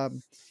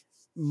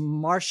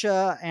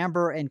 Marcia,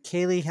 Amber, and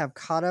Kaylee have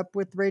caught up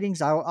with ratings.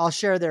 I'll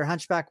share their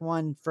Hunchback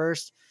one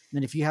first. And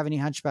then if you have any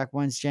Hunchback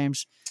ones,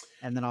 James,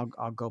 and then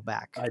I'll go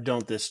back. I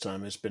don't this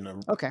time. It's been a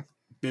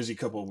busy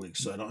couple of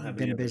weeks, so I don't have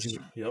Been any a busy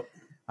of this. week. Yep.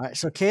 All right.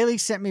 So Kaylee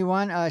sent me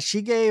one.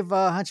 She gave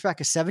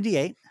Hunchback a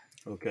 78.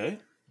 Okay.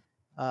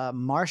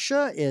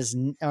 Marcia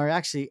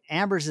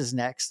Amber's is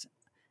next.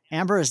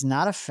 Amber is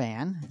not a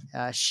fan.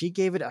 She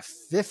gave it a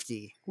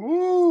 50.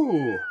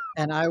 Woo!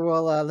 And I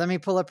will let me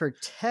pull up her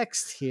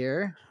text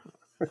here.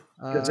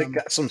 Because it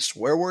got some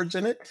swear words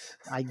in it.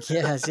 I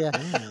guess, yeah.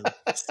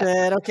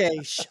 Said, okay,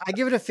 I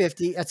give it a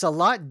 50. It's a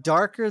lot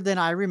darker than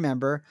I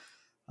remember.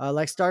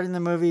 Like starting the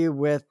movie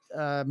with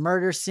a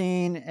murder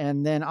scene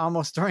and then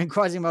almost throwing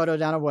Quasimodo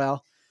down a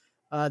well.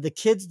 The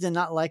kids did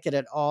not like it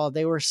at all.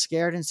 They were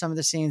scared in some of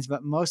the scenes,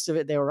 but most of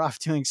it, they were off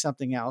doing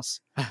something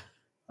else.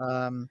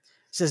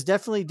 Says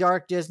definitely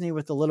dark Disney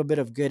with a little bit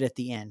of good at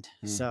the end.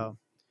 Mm-hmm. So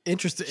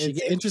interesting.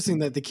 It's interesting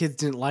that the kids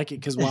didn't like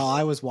it because while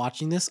I was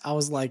watching this, I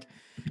was like,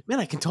 man,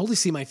 I can totally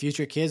see my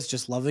future kids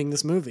just loving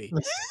this movie.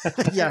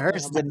 Yeah,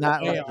 hers did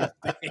not like it.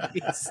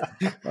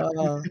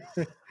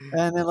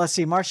 And then let's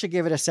see, Marcia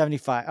gave it a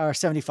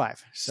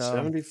 75. So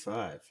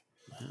 75.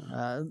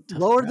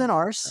 Lower than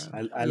ours.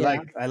 I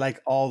like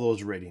all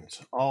those ratings.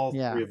 All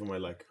three of them I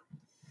like.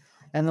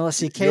 And then let's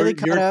see, Kaylee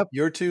caught up.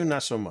 Your two,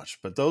 not so much,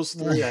 but those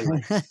three I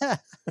like.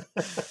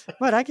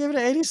 But I gave it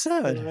an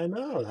 87. I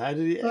know. How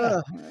did you?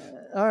 Yeah.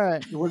 All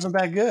right. It wasn't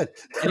that good.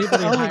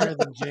 Anybody higher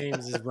than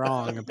James is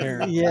wrong,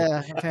 apparently.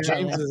 Yeah. Apparently.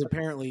 James is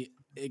apparently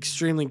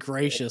extremely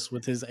gracious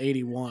with his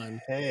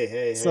 81.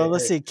 Hey. So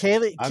let's see,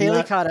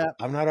 Kaylee caught up.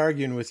 I'm not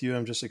arguing with you.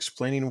 I'm just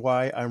explaining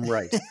why I'm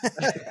right.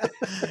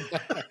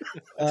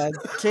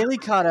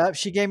 Kaylee caught up.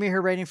 She gave me her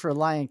rating for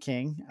Lion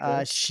King.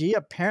 She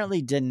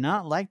apparently did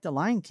not like the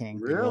Lion King.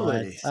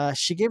 Really?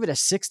 She gave it a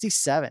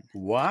 67.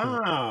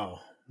 Wow.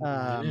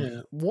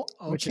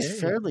 Which is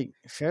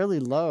fairly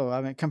low.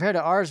 I mean, compared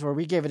to ours, where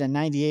we gave it a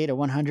 98, a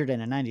 100,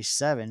 and a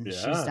 97. Yeah.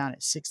 She's down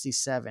at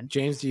 67.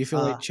 James, do you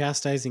feel like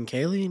chastising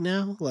Kaylee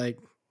now? Like,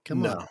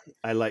 come on. No,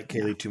 I like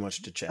Kaylee too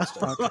much to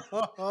chastise.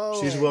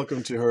 She's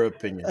welcome to her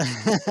opinion.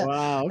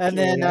 Wow. Okay. And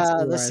then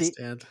let's see.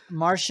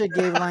 Marcia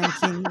gave Lion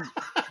King.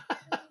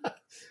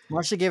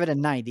 Marcia gave it a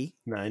 90.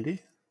 90.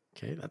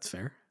 Okay, that's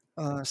fair.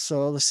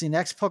 So let's see.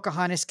 Next,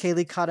 Pocahontas.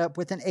 Kaylee caught up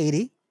with an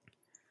 80.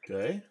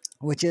 Okay.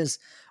 Which is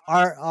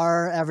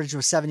our average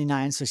was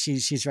 79, so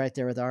she's right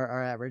there with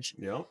our average.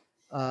 Yep.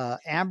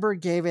 Amber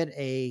gave it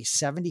a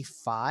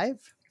 75.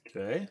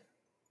 Okay.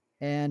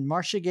 And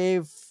Marcia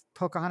gave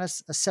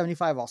Pocahontas a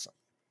 75 also.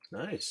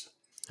 Nice.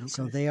 Okay.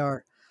 So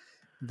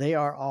they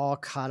are all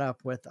caught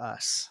up with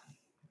us.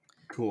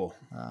 Cool.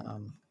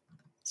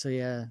 So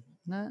yeah,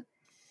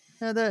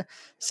 the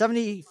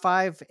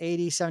 75,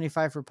 80,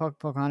 75 for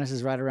Pocahontas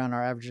is right around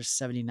our average of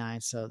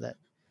 79. So that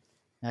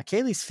now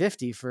Kaylee's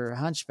 50 for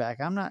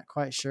Hunchback. I'm not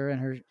quite sure.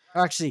 And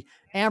actually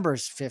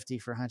Amber's 50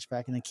 for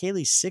Hunchback. And then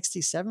Kaylee's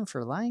 67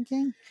 for Lion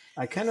King.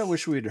 I kind of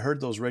wish we had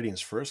heard those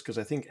ratings first, because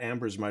I think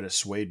Amber's might have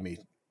swayed me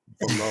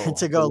below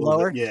to go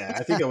lower. Yeah,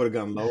 I think I would have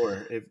gone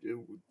lower.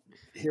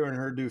 Hearing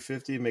her do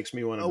 50 makes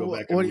me want to go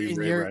back and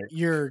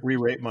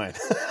re-rate mine.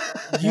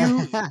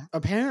 You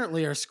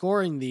apparently are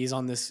scoring these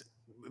on this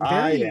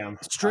very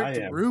strict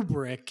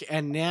rubric,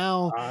 and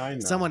now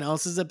someone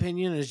else's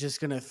opinion is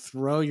just going to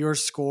throw your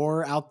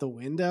score out the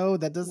window.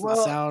 That doesn't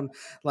sound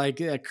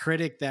like a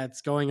critic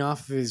that's going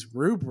off of his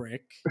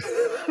rubric.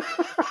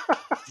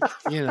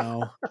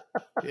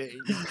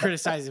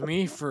 Criticizing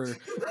me for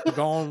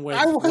going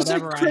with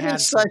whatever I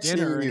had for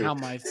dinner and how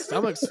my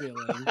stomach's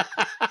feeling.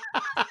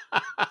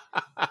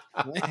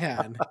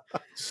 Man.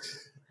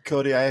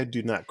 Cody, I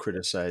do not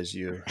criticize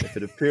you. If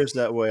it appears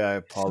that way, I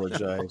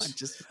apologize.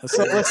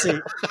 So let's see.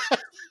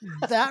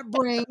 That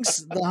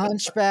brings the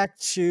Hunchback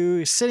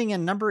to sitting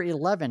in number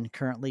 11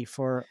 currently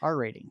for our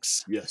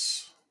ratings.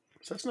 Yes.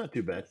 So that's not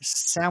too bad.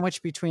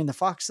 Sandwiched between The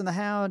Fox and the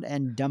Hound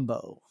and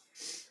Dumbo.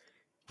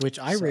 Which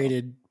I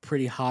rated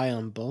pretty high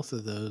on both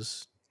of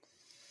those.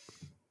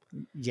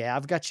 Yeah,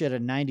 I've got you at a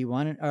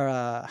 91 or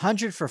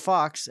 100 for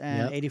Fox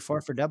and Yep.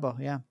 84 for Dumbo.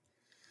 Yeah.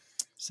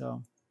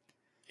 So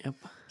Yep.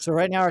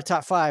 right now our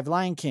top 5: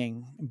 Lion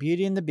King,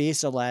 Beauty and the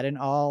Beast, Aladdin,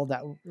 all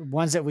that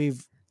ones that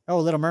we've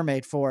Little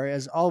Mermaid 4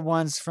 is all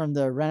ones from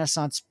the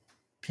Renaissance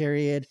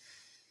period.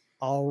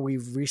 All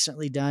we've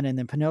recently done, and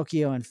then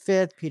Pinocchio in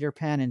 5th, Peter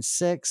Pan in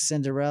 6th,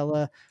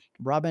 Cinderella,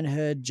 Robin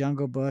Hood,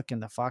 Jungle Book,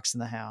 and The Fox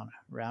and the Hound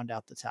round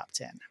out the top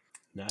 10.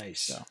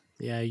 Nice. So.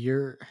 Yeah,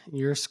 your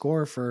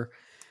score for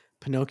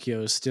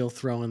Pinocchio is still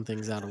throwing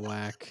things out of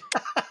whack.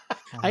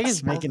 I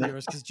guess making it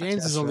because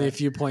James is only a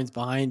few points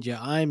behind you.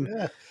 I'm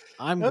That's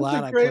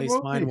glad a I great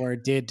placed mine movie. where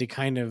it did to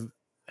kind of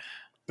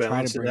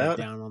Balance try to it bring out.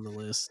 it down on the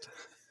list.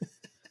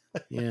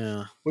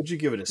 Yeah, What'd you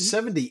give it? A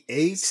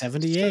 78?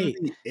 78.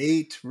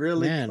 78,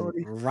 really, man,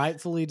 Cody?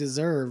 rightfully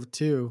deserved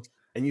too.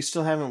 And you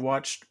still haven't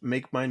watched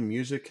Make Mine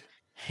Music?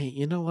 Hey,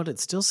 you know what?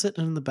 It's still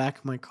sitting in the back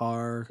of my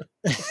car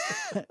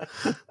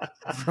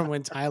from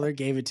when Tyler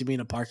gave it to me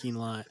in a parking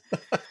lot.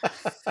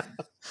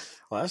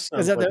 Well, that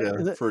sounds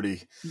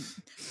pretty.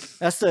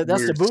 That's the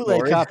weird bootleg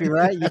story. copy,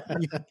 right?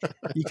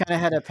 You kind of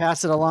had to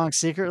pass it along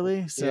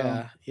secretly. So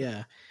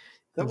Yeah.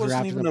 That It was wasn't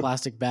wrapped in even a a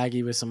plastic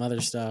baggie with some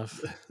other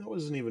stuff. That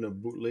wasn't even a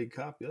bootleg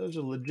copy. That was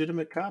a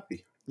legitimate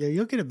copy. Yeah,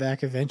 you'll get it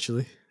back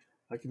eventually.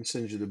 I can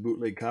send you the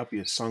bootleg copy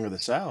of Song of the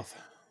South.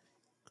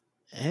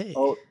 Hey.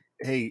 Oh,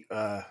 hey,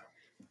 Oh.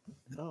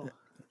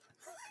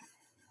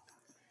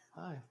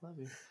 Hi, love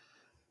you.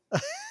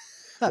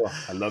 well,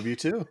 I love you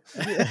too.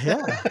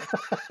 yeah.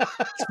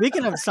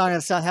 Speaking of Song of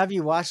the South, have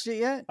you watched it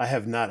yet? I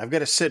have not. I've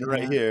got it sitting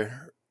right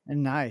here,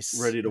 Nice.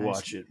 ready to Nice.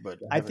 watch it, but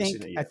I I haven't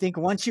seen it think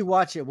yet. once you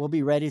watch it, we'll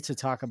be ready to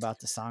talk about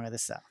the Song of the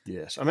South.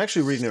 Yes, I'm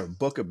actually reading a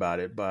book about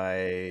it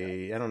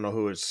by I don't know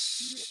who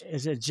it's.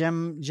 Is it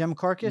Jim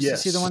Corcus? Yes.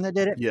 Is he the one that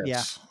did it? Yes,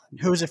 Yeah.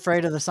 Who's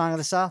Afraid of the Song of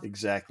the South?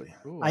 exactly.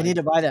 Ooh, I need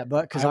to buy that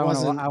book because I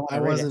wasn't want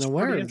aware pretty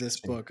of this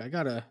interesting. book. I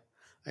gotta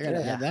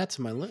Yeah. add that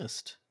to my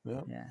list.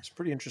 Yeah, Yeah. it's a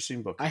pretty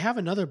interesting book. I have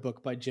another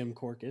book by Jim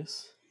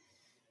Corcus.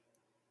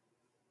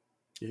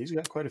 Yeah, he's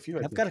got quite a few.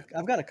 I've got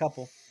a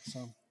couple.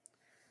 So,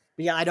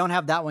 but yeah, I don't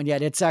have that one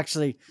yet. It's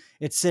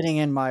sitting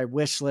in my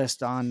wish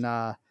list on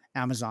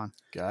Amazon.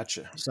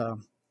 Gotcha.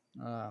 So,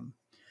 but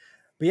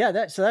yeah,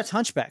 that's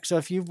Hunchback. So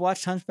if you've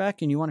watched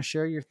Hunchback and you want to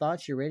share your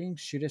thoughts, your ratings,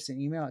 shoot us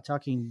an email at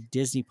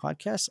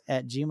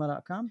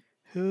talkingdisneypodcast@gmail.com.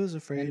 Who's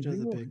afraid And of we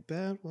the will- big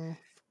bad wolf?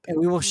 And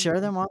we will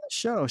share them on the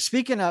show.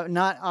 Speaking of,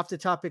 not off the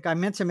topic, I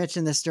meant to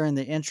mention this during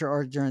the intro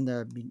or during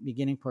the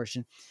beginning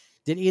portion.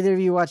 Did either of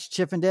you watch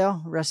Chip and Dale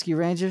Rescue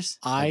Rangers?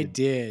 I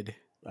did.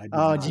 I did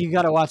Oh, not. you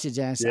got to watch it,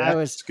 Janice. Yeah, I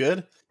it's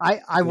good.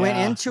 I went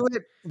Yeah. into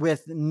it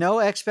with no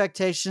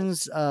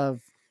expectations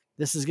of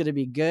this is going to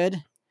be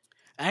good.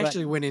 I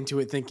actually went into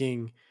it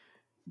thinking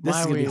This why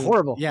is are going to be we-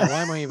 horrible. Yeah,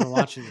 why am I even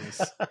watching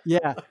this?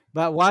 Yeah,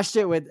 but watched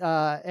it with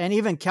and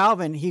even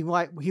Calvin. He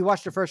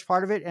watched the first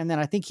part of it, and then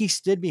I think he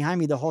stood behind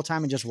me the whole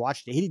time and just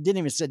watched it. He didn't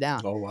even sit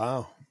down. Oh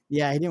wow.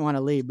 Yeah, he didn't want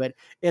to leave, but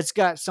it's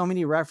got so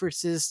many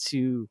references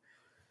to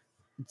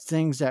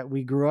things that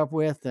we grew up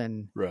with,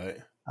 and Right.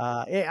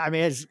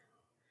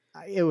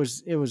 it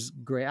was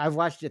great. I've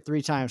watched it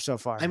 3 times so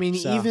far. I mean,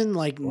 so, even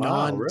like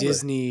Wow, really?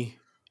 non-Disney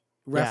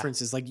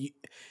references, like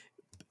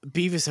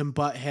Beavis and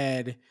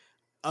Butthead,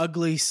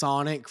 Ugly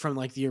Sonic from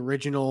like the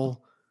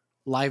original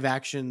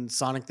live-action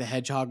Sonic the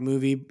Hedgehog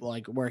movie,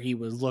 like where he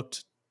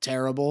looked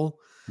terrible.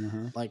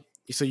 Mm-hmm. Like,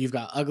 so you've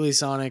got Ugly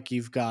Sonic,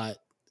 you've got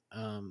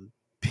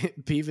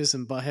Beavis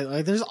and Butthead.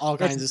 Like, there's all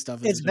kinds of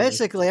stuff. in it's this movie.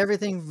 basically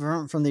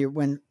everything from the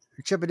when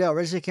Chip and Dale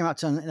originally came out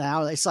to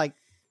now. It's like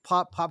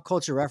pop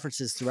culture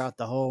references throughout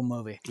the whole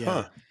movie. Yeah.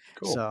 Huh.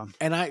 Cool. So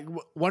And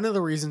one of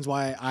the reasons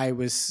why I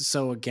was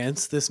so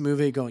against this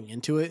movie going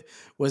into it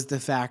was the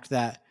fact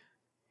that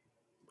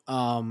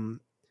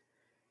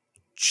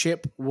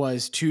Chip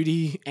was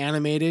 2D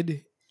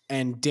animated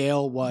and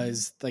Dale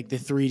was like the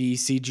 3D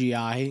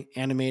CGI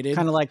animated.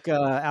 kind of like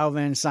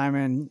Alvin,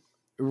 Simon,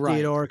 right.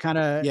 Theodore, kind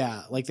of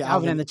Yeah, like the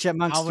Alvin and the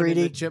Chipmunks Alvin 3D. and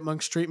the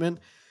Chipmunks treatment.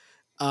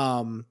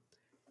 And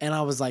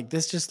I was like,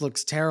 this just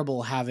looks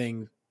terrible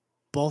having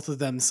both of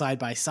them side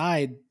by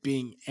side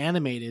being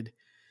animated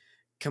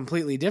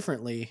completely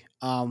differently.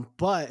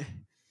 But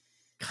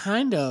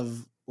kind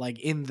of like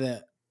in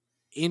the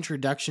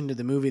introduction to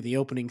the movie, the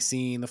opening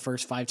scene, the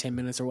first 5-10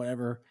 minutes or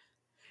whatever,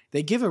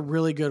 they give a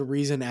really good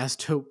reason as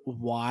to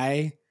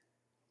why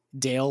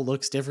Dale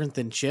looks different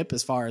than Chip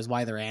as far as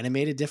why they're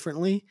animated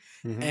differently.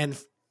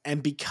 Mhm.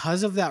 And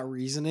because of that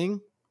reasoning,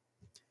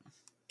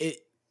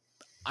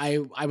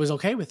 I was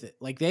okay with it.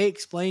 Like they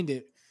explained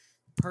it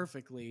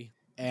perfectly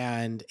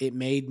and it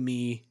made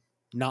me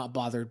not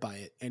bothered by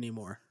it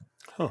anymore.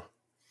 Huh.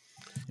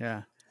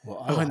 Yeah.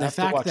 Well, Oh, and the have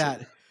to fact watch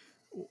that it.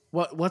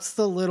 what's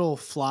the little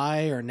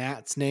fly or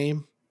gnat's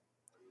name?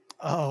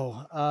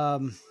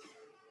 Oh,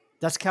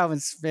 that's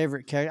Calvin's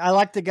favorite character. I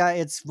like the guy.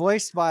 It's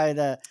voiced by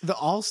the The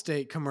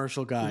Allstate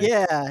commercial guy.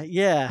 yeah.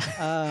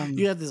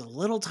 You had this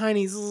little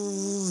tiny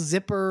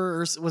zipper, or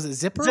was it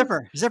Zipper?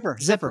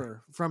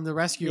 Zipper. From the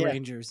Rescue Yeah.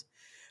 Rangers.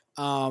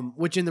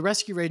 Which in the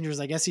Rescue Rangers,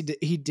 I guess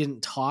he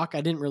didn't talk.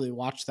 I didn't really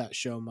watch that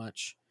show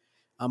much.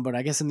 But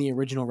I guess in the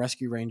original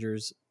Rescue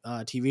Rangers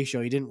TV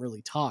show, he didn't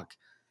really talk.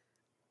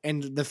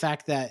 And the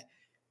fact that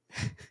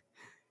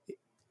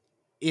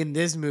in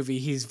this movie,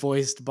 he's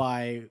voiced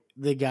by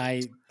the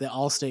guy, the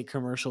Allstate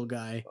commercial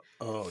guy.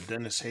 Oh,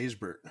 Dennis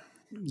Haysbert.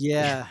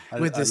 Yeah.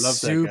 With I this love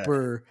that guy.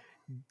 super,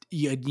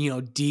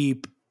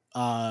 deep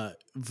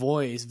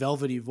voice,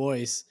 velvety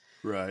voice.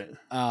 Right.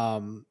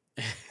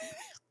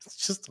 It's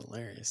just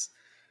hilarious.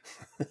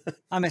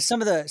 I mean,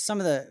 some of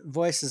the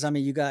voices. I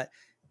mean, you got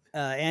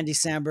Andy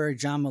Samberg,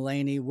 John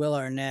Mulaney, Will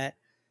Arnett,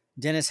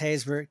 Dennis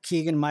Haysbert,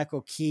 Keegan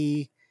Michael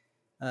Key,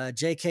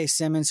 J.K.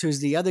 Simmons, who's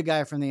the other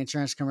guy from the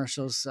insurance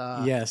commercials.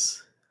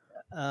 Yes.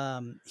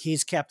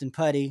 He's Captain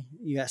Putty.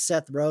 You got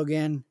Seth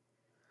Rogen.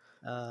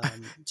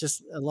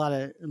 Just a lot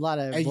of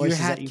And voices.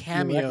 you had that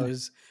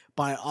cameos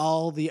by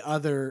all the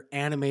other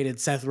animated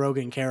Seth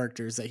Rogen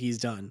characters that he's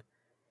done.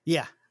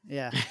 Yeah.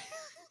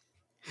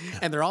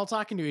 And they're all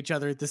talking to each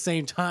other at the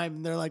same time.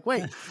 And they're like,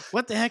 wait,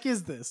 what the heck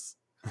is this?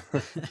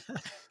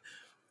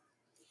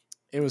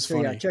 It was So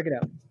funny. yeah, check it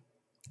out.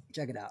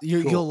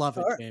 Cool. You'll love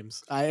it, All right.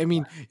 James. I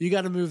mean, you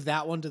got to move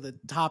that one to the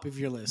top of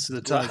your list. To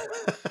the top.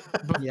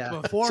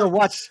 Yeah. Before, So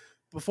watch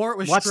before it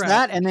was Watch Shrek.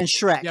 that and then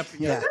Shrek. Yep.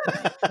 Yeah.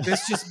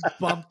 This just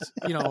bumped,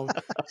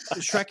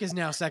 Shrek is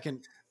now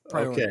second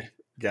priority. Okay.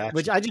 Gotcha.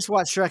 Which I just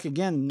watched Shrek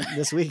again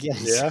this weekend.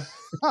 Yeah.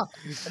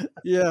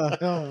 Yeah.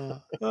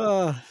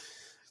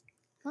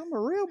 I'm a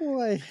real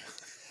boy.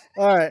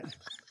 All right.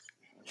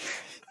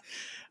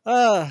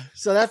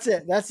 So that's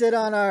it. That's it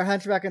on our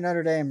Hunchback of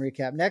Notre Dame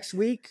recap. Next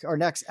week or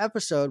next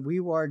episode, we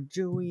are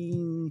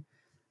doing.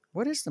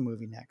 What is the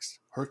movie next?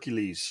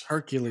 Hercules.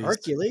 Hercules.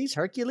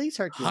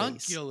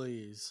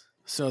 Hercules.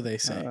 So they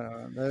say.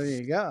 There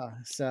you go.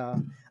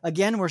 So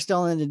again, we're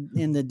still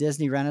in the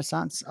Disney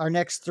Renaissance. Our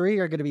next three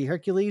are going to be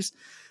Hercules,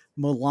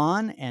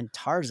 Mulan, and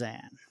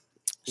Tarzan.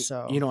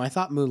 So I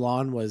thought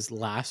Mulan was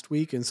last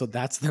week, and so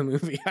that's the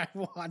movie I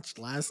watched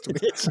last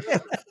week.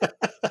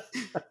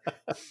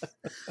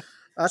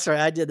 That's right.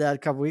 I did that a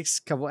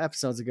couple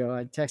episodes ago.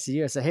 I texted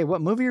you. I said, "Hey, what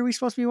movie are we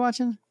supposed to be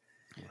watching?"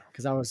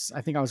 Because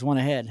I think I was one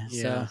ahead.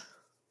 Yeah.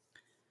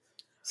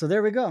 So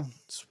there we go.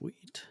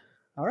 Sweet.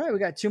 All right, we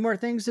got two more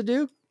things to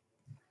do.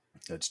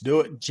 Let's do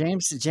it.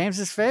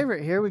 James's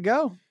favorite. Here we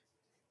go.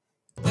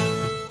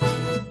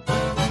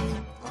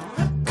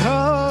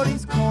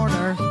 Cody's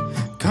Corner.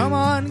 Come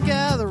on,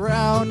 gather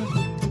round.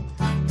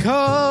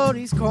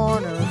 Cody's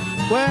Corner,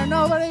 where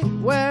nobody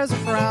wears a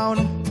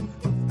frown.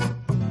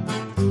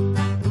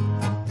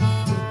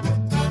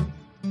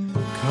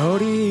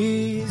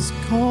 Cody's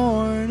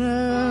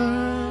Corner.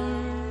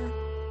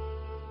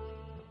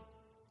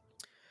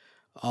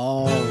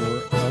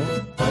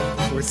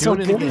 We're So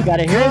doing it good. again. You got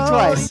to hear it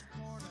twice.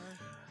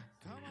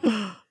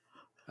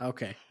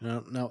 Okay,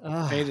 no,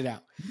 Ah. fade it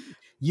out.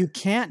 You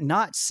can't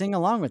not sing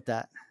along with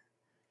that.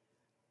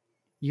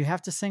 You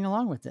have to sing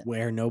along with it.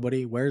 Where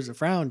nobody wears a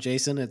frown,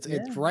 Jason. It's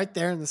right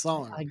there in the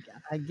song.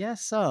 I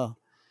guess so.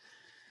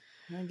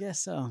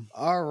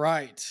 All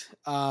right.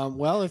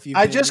 Well, if you,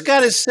 I just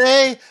got to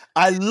say,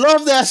 I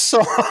love that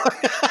song.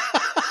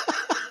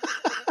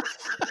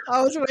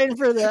 I was waiting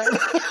for that.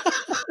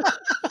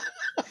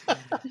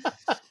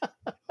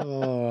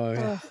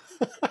 Oh,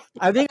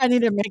 I think I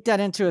need to make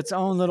that into its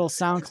own little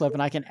sound clip,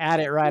 and I can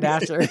add it right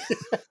after.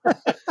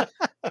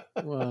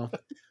 well,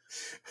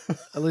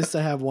 at least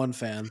I have one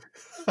fan.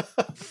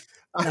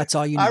 That's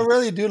all you need. I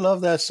really do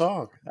love that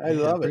song. I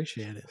love it.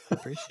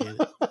 Appreciate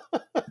it.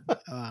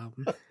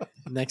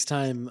 Next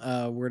time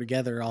we're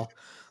together,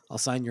 I'll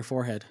sign your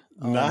forehead.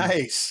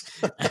 Nice.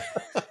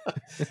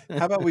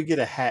 How about we get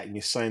a hat and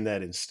you sign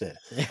that instead?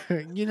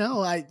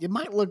 It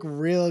might look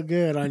real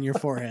good on your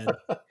forehead.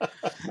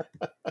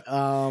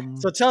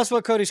 So tell us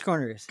what Cody's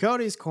Corner is.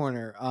 Cody's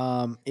Corner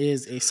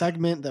is a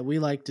segment that we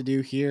like to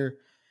do here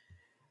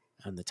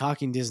on the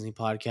Talking Disney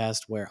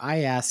podcast, where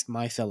I ask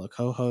my fellow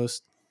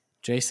co-hosts,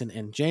 Jason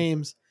and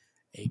James,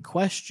 a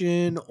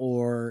question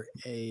or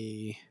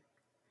I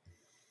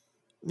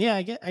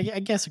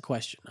guess a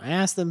question. I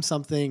ask them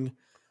something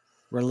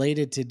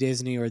related to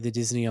Disney or the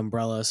Disney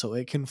umbrella, so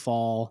it can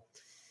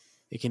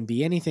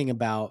be anything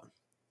about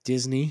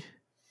Disney,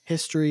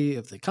 history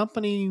of the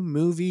company,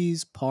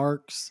 movies,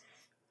 parks,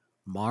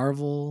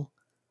 Marvel,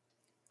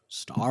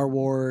 Star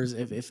Wars.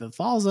 If it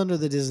falls under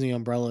the Disney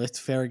umbrella, it's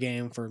fair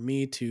game for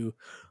me to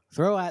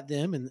throw at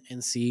them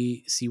and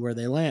see where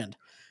they land.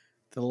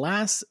 The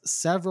last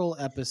several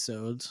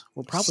episodes,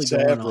 we're probably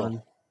going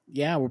on.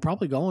 Yeah, we're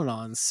probably going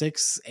on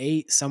 6,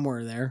 8,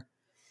 somewhere there.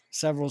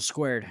 Several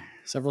squared.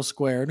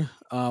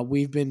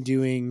 We've been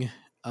doing,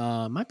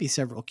 might be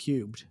several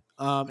cubed.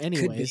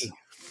 Anyways,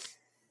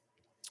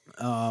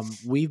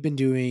 we've been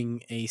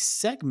doing a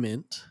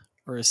segment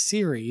or a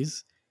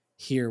series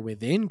here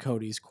within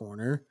Cody's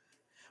Corner,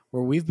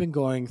 where we've been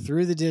going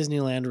through the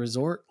Disneyland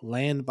Resort,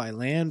 land by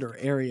land or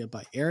area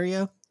by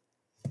area,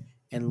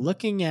 and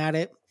looking at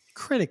it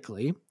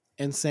critically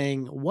and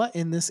saying, what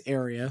in this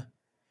area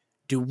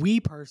do we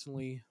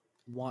personally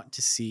want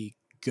to see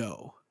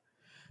go?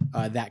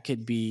 That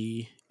could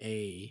be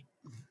a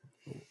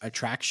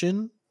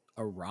attraction,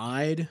 a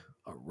ride,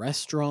 a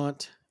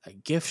restaurant, a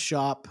gift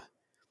shop.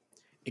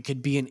 It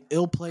could be an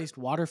ill-placed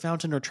water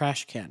fountain or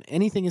trash can.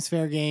 Anything is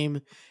fair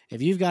game.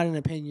 If you've got an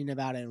opinion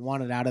about it and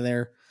want it out of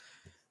there,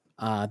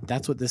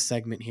 that's what this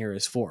segment here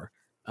is for.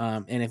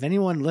 And if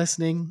anyone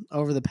listening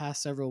over the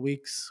past several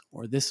weeks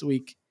or this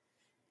week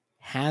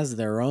has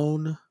their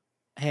own,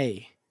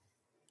 hey,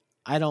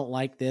 I don't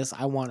like this,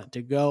 I want it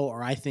to go,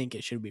 or I think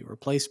it should be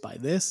replaced by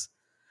this,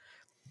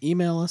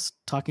 email us,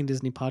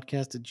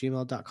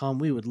 talkingdisneypodcast@gmail.com.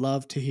 We would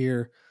love to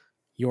hear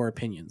your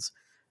opinions.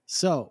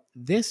 So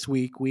this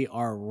week we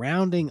are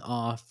rounding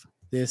off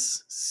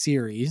this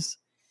series,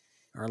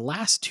 our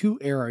last two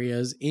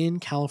areas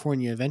in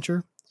California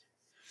Adventure,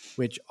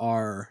 which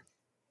are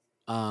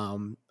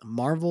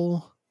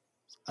Marvel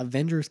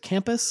Avengers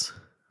Campus,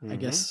 I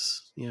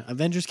guess,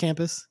 Avengers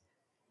Campus,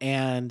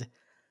 and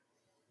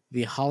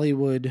the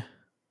Hollywood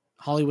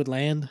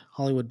Land,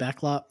 Hollywood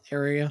Backlot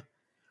area.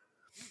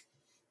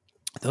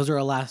 Those are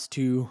our last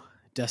two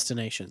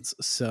destinations.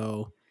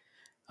 So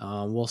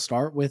we'll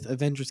start with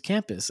Avengers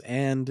Campus,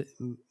 and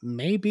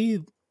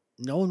maybe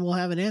no one will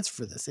have an answer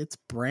for this. It's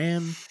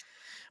brand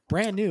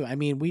new. I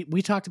mean,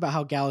 we talked about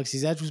how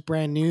Galaxy's Edge was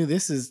brand new.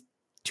 This is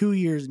 2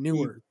 years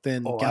newer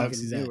than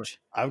Galaxy's Edge.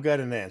 I've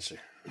got an answer.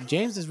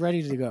 James is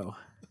ready to go.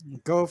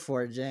 Go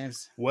for it,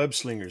 James. Web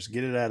slingers,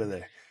 get it out of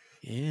there.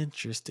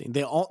 Interesting.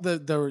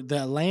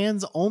 The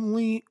land's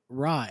only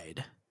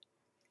ride.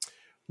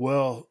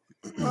 Well,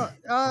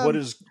 what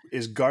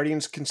is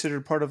Guardians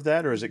considered part of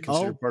that, or is it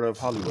considered part of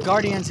Hollywood?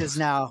 Guardians is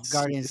now.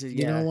 Guardians is,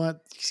 You know what?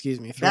 Excuse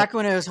me. Back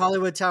when it was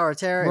Hollywood Tower of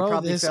Terror, it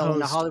probably fell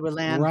into Hollywood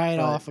Land. Right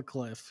off a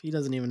cliff. He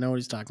doesn't even know what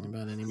he's talking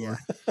about anymore.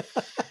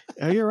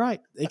 Oh, you're right.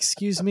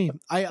 Excuse me.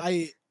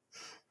 It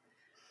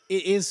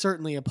is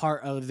certainly a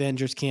part of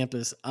Avengers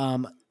Campus.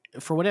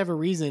 For whatever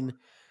reason,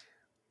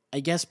 I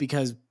guess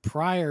because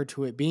prior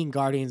to it being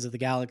Guardians of the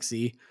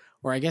Galaxy,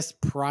 or I guess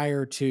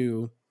prior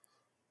to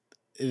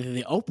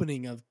the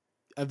opening of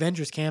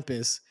Avengers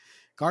Campus,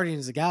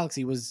 Guardians of the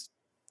Galaxy was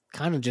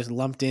kind of just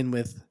lumped in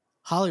with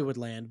Hollywood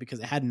Land because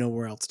it had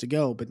nowhere else to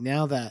go. But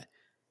now that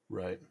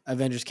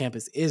Avengers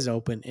Campus is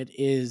open, it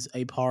is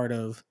a part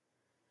of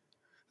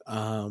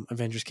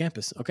Avengers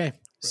Campus. Okay,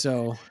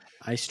 so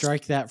I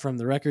strike that from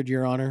the record,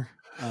 Your Honor.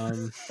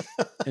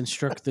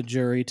 Instruct the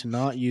jury to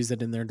not use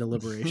it in their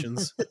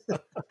deliberations.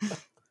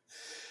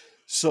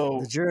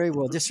 So the jury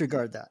will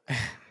disregard that.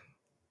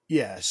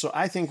 Yeah, so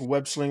I think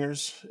web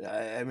slingers.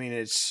 I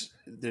mean,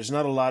 there's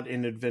not a lot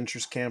in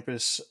Avengers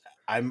Campus.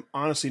 I'm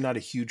honestly not a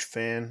huge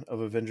fan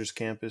of Avengers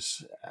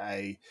Campus.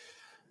 I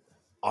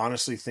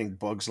honestly think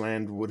Bugs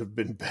Land would have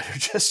been better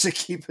just to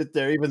keep it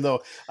there, even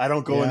though I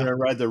don't go in there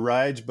and ride the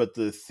rides, but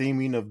the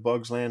theming of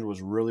Bugs Land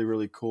was really,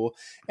 really cool.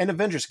 And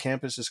Avengers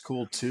Campus is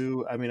cool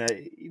too. I mean,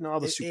 all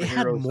the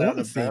superheroes out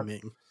and about.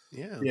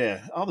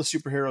 Yeah, all the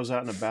superheroes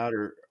out and about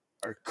are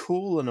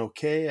cool and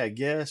okay, I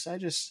guess. I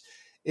just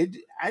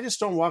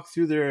don't walk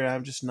through there, and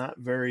I'm just not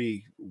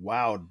very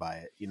wowed by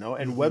it,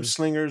 And Web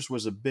Slingers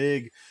was a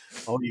big,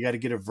 you got to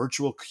get a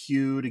virtual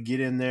queue to get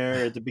in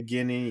there at the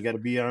beginning. You got to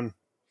be on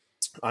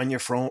your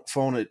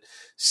phone at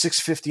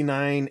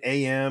 6:59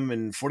 a.m.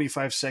 and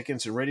 45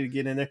 seconds and ready to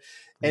get in there.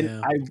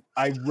 And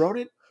I wrote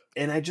it,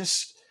 and I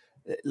just,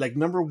 like,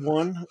 number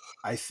one,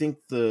 I think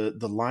the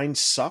line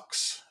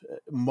sucks.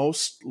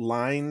 Most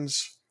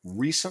lines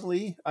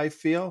recently, I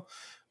feel,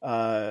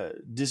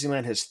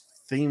 Disneyland has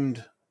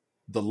themed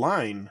the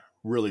line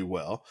really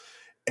well.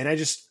 And I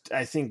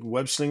think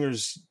Web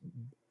Slingers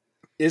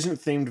isn't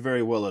themed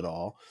very well at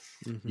all.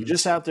 Mm-hmm. You're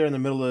just out there in the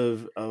middle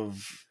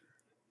of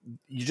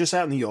you're just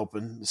out in the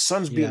open. The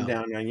sun's beating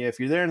down on you. If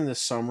you're there in the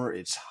summer,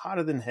 it's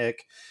hotter than heck.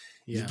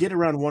 You get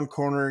around one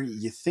corner,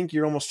 you think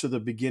you're almost to the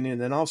beginning,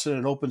 and then all of a sudden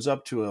it opens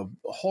up to a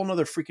whole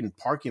nother freaking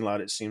parking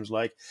lot, it seems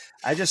like.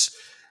 And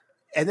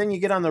then you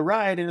get on the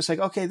ride, and it's like,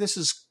 okay, this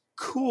is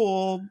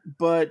cool,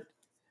 but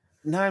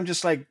now I'm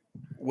just like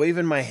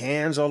waving my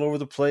hands all over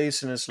the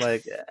place, and it's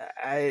like,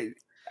 it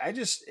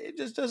just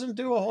doesn't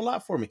do a whole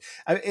lot for me.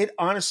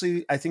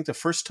 Honestly, I think the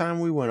first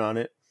time we went on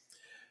it,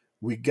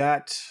 we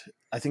got,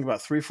 I think,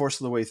 about 3/4 of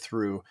the way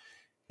through,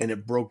 and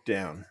it broke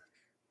down.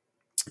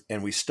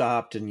 And we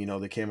stopped, and,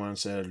 they came on and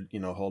said,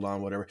 hold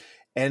on, whatever.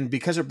 And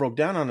because it broke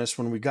down on us,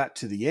 when we got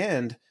to the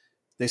end,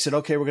 they said,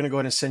 okay, we're going to go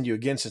ahead and send you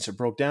again since it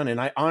broke down.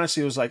 And I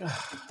honestly was like,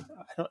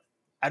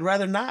 I'd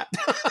rather not.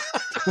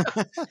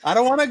 I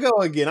don't want to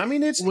go again. I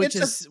mean, it's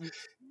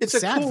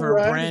sad a cool for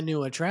ride. A brand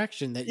new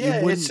attraction that you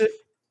wouldn't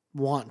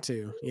want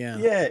to. Yeah.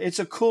 Yeah, it's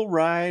a cool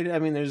ride. I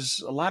mean,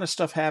 there's a lot of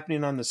stuff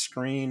happening on the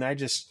screen. I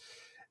just,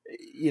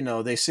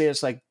 they say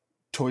it's like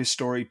Toy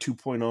Story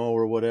 2.0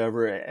 or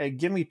whatever.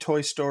 Give me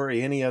Toy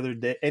Story any other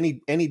day,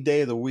 any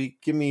day of the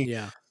week. Give me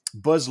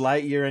Buzz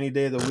Lightyear any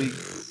day of the week.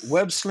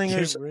 Web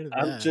Slingers,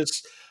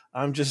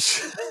 I'm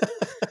just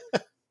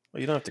well,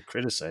 you don't have to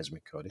criticize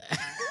me, Cody.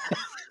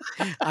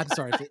 I'm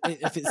sorry.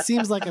 If it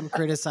seems like I'm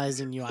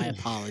criticizing you, I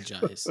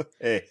apologize.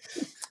 Hey,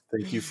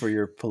 thank you for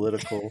your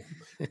political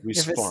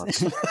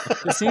response.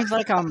 If it seems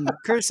like I'm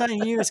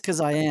criticizing you, it's because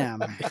I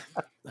am.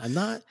 I'm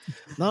not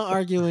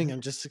arguing.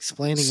 I'm just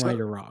explaining why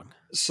you're wrong.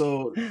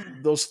 So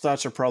those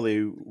thoughts are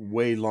probably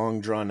way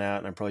long drawn out,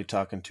 and I'm probably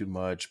talking too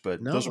much.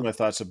 But those are No. my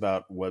thoughts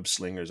about web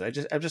slingers.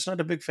 I'm just not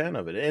a big fan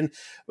of it. And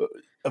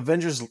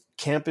Avengers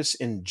Campus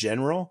in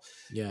general,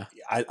 Yeah.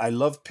 I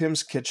love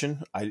Pym's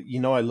Kitchen. I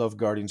love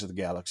Guardians of the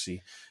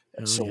Galaxy.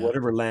 Oh, So yeah.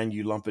 whatever land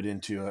you lump it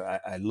into,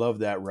 I love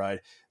that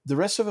ride. The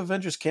rest of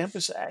Avengers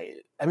Campus,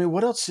 I mean,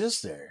 what else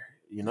is there?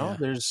 Yeah.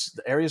 There's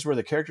the areas where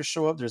the characters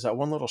show up. There's that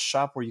one little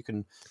shop where you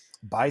can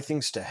buy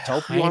things to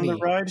help you on the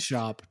Tiny ride.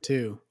 shop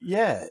too.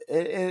 Yeah,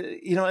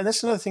 and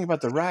that's another thing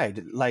about the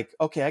ride. Like,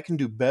 okay, I can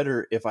do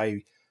better if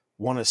I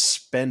want to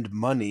spend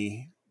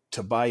money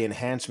to buy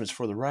enhancements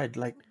for the ride.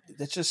 Like,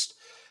 that's just,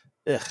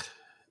 ugh.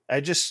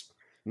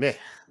 Meh.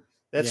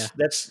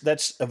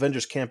 That's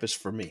Avengers Campus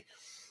for me.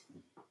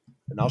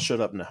 And I'll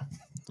shut up now.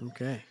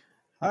 Okay.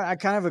 I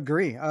kind of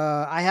agree.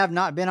 I have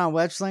not been on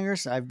Web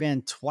Slingers. I've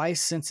been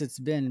twice since it's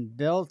been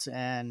built,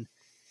 and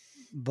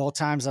both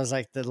times I was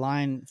like, the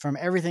line, from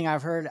everything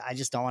I've heard, I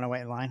just don't want to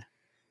wait in line.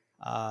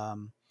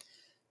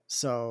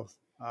 So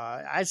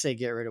I'd say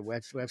get rid of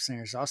web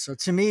slingers. Also,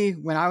 to me,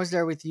 when I was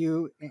there with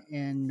you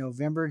in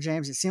November,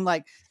 James, it seemed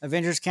like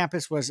Avengers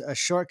Campus was a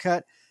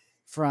shortcut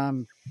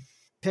from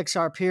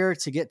Pixar Pier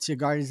to get to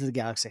Guardians of the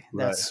Galaxy.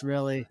 Right. That's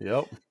really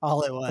Yep.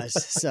 all it was.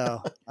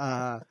 So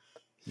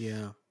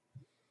Yeah.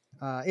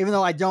 even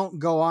though I don't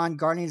go on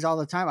Guardians all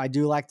the time, I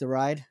do like the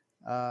ride.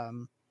 I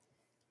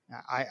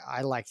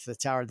liked the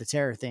Tower of the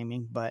Terror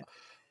theming, but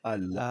I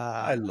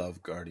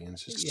love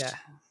Guardians.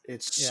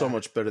 It's so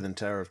much better than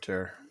Tower of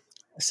Terror.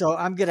 so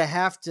I'm gonna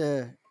have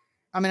to.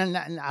 I mean,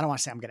 I don't want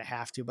to say I'm gonna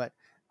have to, but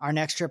our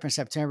next trip in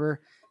September,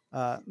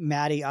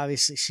 Maddie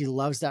obviously she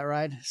loves that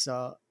ride,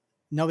 so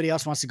nobody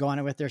else wants to go on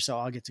it with her, so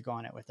I'll get to go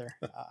on it with her.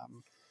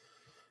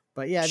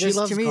 But yeah, She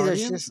loves to me, there's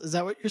Guardians? just Is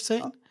that what you're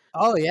saying?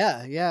 oh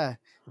yeah.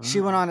 She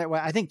Wow. went on it.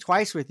 I think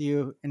twice with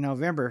you in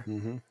November,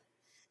 Mm-hmm.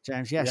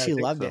 James. Yeah, I she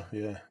think loved so, it.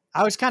 Yeah.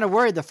 I was kind of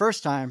worried the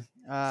first time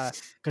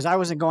because I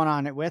wasn't going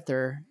on it with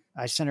her.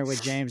 I sent her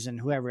with James and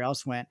whoever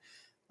else went.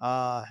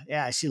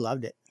 Yeah, she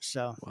loved it.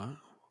 So Wow.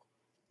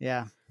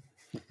 yeah,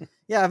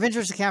 yeah.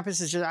 Avengers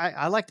Campus is just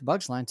I liked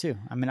Bugs Line too.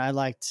 I mean, I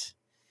liked.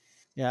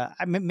 Yeah,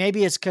 I mean,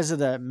 maybe it's because of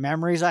the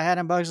memories I had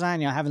in Bugs Line.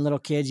 You know, having little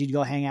kids, you'd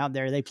go hang out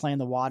there. They play in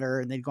the water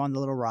and they'd go on the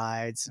little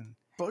rides and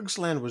Bugs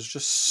Land was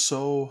just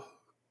so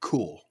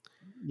cool.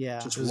 yeah.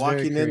 Just it was very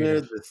walking in there,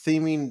 creative. the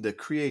theming, the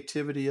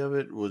creativity of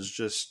it was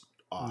just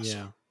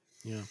awesome.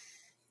 Yeah.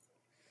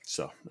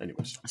 So,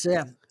 anyways, So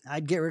yeah,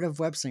 I'd get rid of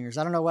Web Slingers.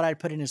 I don't know what I'd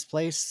put in his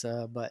place,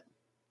 but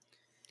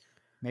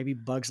maybe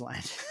Bugs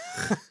Line.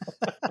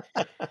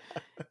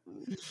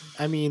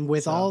 I mean,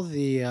 with So- all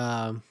the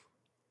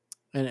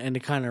and to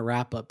kind of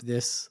wrap up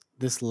this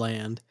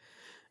land,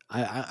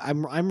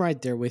 I'm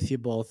right there with you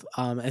both.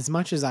 As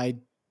much as I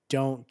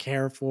don't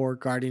care for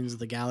Guardians of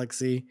the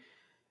Galaxy,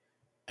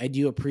 I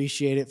do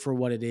appreciate it for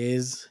what it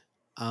is.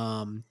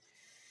 And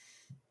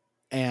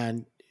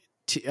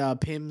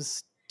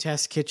Pym's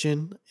Test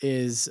Kitchen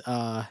is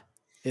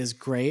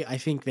great. I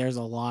think there's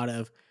a lot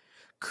of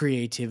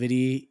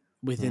creativity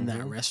within that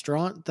Mhm.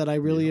 restaurant that I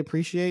really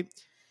appreciate.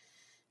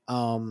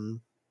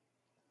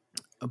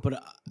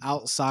 But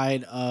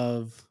outside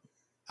of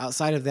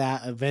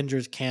that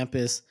Avengers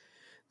Campus,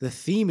 the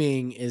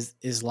theming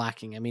is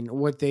lacking. I mean,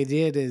 what they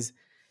did is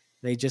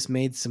they just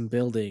made some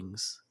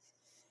buildings,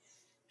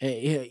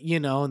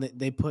 and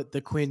they put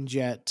the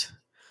Quinjet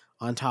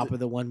on top of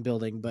the one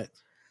building, but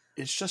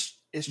it's just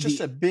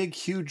a big,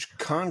 huge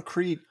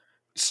concrete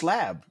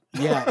slab.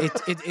 yeah,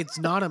 it's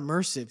not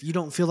immersive. You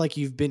don't feel like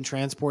you've been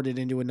transported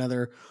into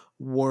another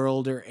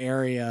world or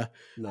area.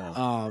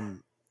 No.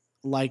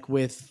 Like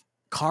with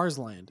Cars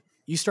Land,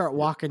 you start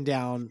walking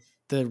down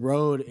the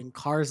road in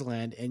Cars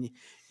Land and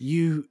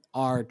you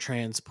are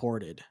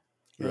transported.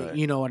 Right.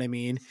 You know what I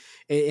mean?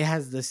 It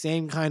has the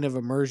same kind of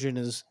immersion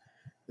as,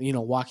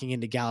 walking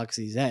into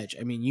Galaxy's Edge.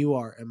 I mean, you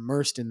are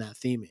immersed in that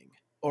theming.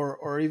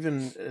 Or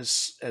even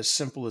as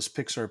simple as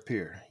Pixar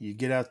Pier. You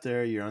get out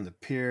there, you're on the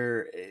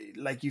pier,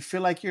 like you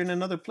feel like you're in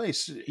another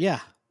place. Yeah.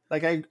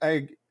 Like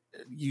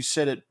you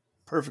said it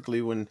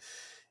perfectly when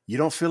you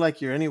don't feel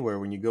like you're anywhere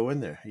when you go in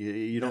there.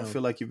 You don't No.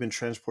 feel like you've been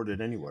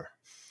transported anywhere.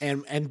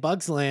 And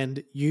Bugs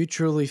Land, you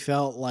truly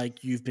felt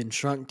like you've been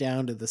shrunk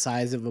down to the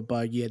size of a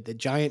bug. You had the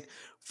giant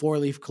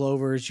 4-leaf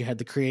clovers. You had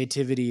the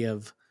creativity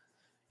of,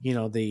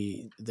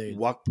 the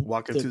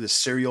Walking through the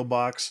cereal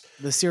box.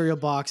 cereal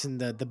box, and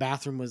the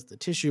bathroom was the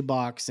tissue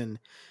box, and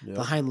Yep.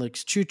 the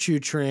Heinleich's choo-choo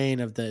train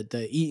of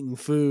the eating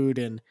food,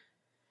 and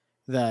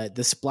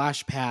the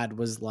splash pad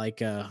was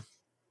like a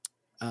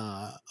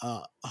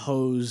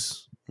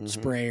hose Mhm.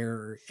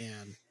 sprayer,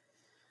 and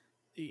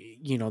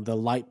the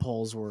light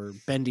poles were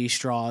bendy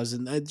straws,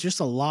 and just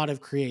a lot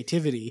of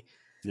creativity.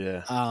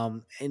 Yeah.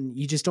 And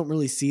you just don't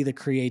really see the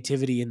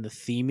creativity in the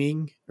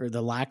theming, or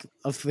the lack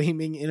of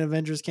theming in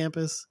Avengers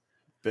Campus.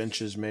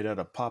 Benches made out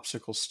of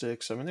popsicle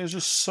sticks. I mean, there's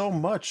just so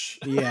much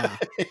Yeah.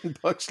 in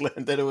Bugs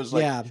Land that it was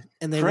like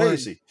And they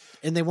crazy.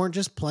 weren't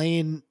just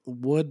plain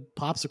wood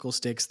popsicle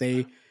sticks.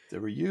 They They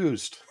were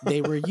used.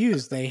 They were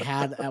used. They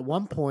had at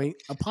one point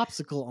a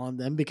popsicle on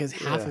them because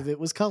half Yeah. of it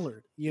was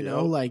colored. You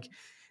know, Yep. like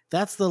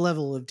that's the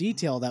level of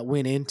detail that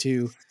went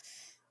into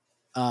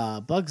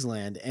Bugs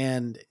Land,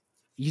 and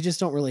you just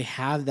don't really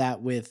have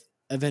that with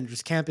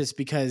Avengers Campus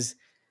because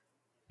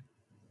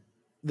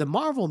the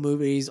Marvel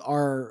movies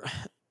are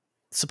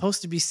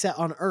supposed to be set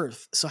on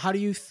Earth. So how do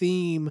you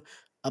theme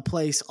a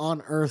place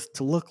on Earth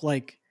to look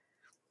like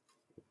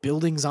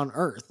buildings on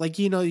Earth? Like,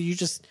 you know,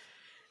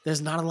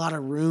 there's not a lot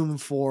of room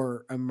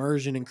for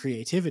immersion and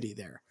creativity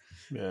there.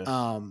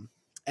 Yeah.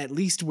 At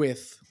least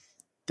with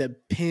the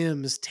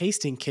Pim's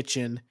tasting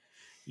kitchen,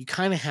 you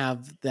kind of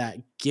have that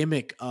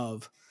gimmick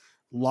of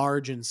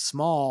large and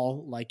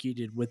small, like you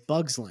did with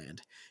Bugs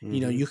Land.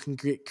 You know, Mhm. you can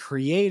get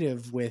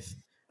creative with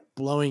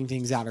blowing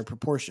things out of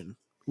proportion,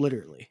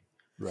 literally.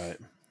 Right.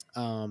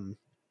 And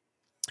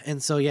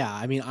so, yeah,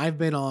 I mean,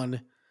 I've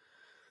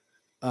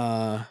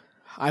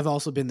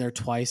also been there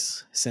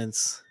twice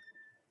since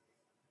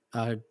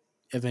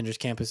Avengers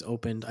Campus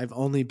opened. I've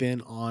only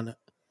been on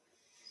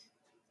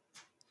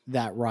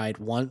that ride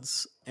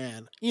once,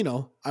 and you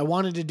know, I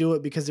wanted to do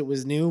it because it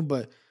was new,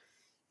 but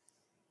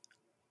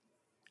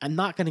I'm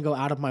not going to go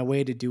out of my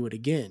way to do it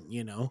again,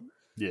 you know.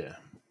 Yeah.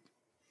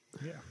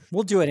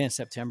 We'll do it in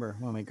September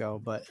when we go,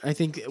 but I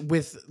think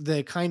with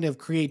the kind of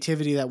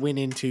creativity that went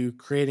into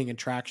creating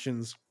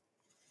attractions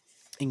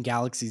in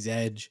Galaxy's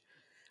Edge,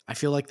 I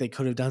feel like they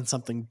could have done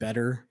something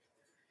better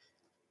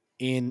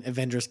in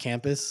Avengers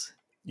Campus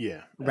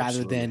Yeah. rather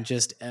absolutely. than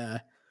just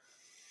an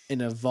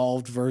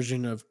evolved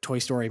version of Toy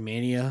Story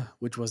Mania,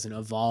 which was an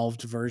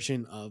evolved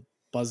version of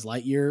Buzz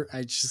Lightyear.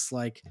 I just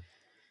like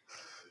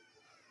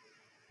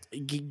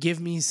give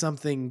me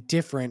something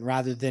different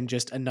rather than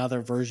just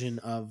another version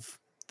of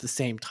the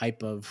same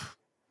type of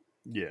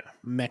Yeah.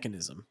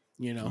 mechanism,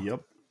 you know?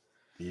 Yep.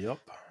 Yep.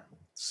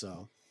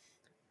 So,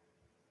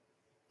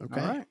 okay.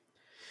 all right.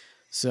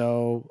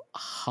 So,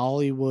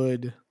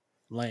 Hollywood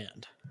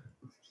Land,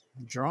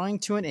 Drawing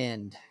to an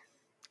end.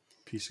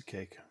 Piece of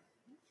cake.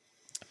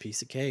 a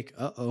piece of cake.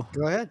 Uh-oh.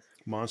 Go ahead.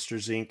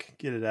 Monsters Inc.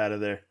 Get it out of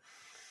there.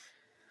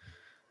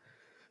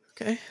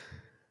 Okay.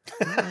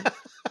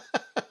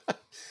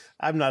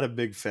 I'm not a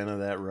big fan of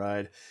that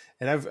ride,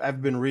 and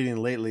I've been reading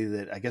lately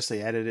that I guess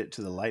they added it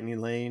to the Lightning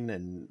Lane,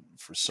 and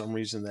for some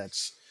reason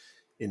that's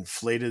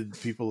inflated.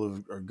 People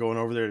are going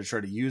over there to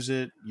try to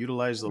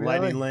utilize the Really?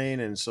 Lightning Lane,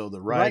 and so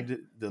the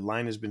the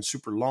line has been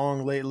super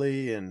long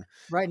lately, and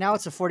Right now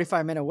it's a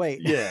 45-minute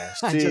wait. yeah,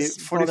 I see,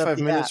 just pulled up 45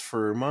 the minutes app.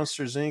 for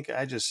Monsters Inc.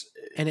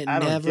 And it I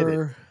don't get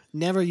it.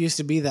 never used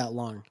to be that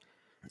long.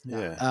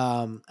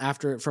 Yeah,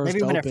 After it first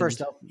Maybe opened. when it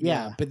first opened,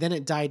 Yeah, yeah. but then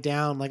it died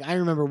down. Like I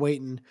remember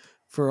waiting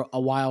for a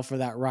while for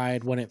that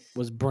ride when it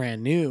was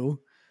brand new.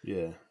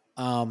 yeah,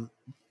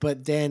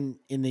 But then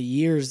in the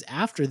years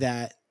after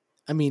that,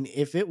 I mean,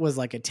 if it was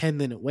like a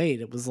 10-minute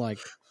wait, it was like,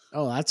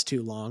 oh, that's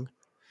too long.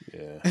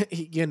 yeah,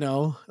 You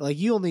know, like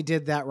you only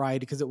did that ride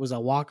because it was a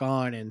walk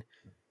on and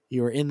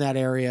you were in that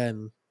area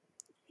and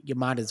you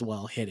might as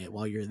well hit it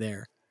while you're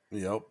there.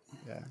 yep,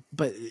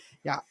 But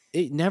Yeah.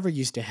 it never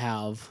used to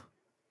have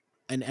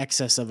an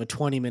excess of a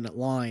 20-minute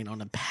line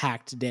on a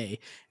packed day.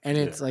 And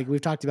it's Yeah. like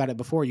we've talked about it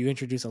before. You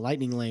introduce a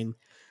lightning lane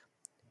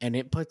and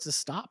it puts a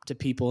stop to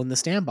people in the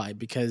standby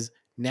because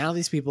now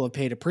these people have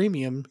paid a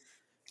premium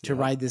to Yep.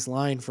 ride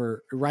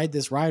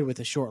this ride with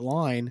a short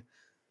line.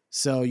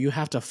 So you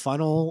have to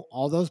funnel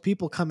all those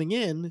people coming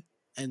in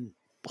and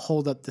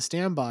hold up the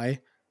standby.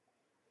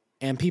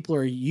 And people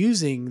are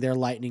using their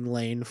lightning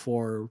lane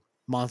for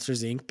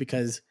Monsters Inc.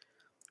 because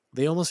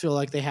they almost feel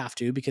like they have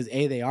to because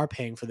they are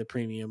paying for the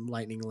premium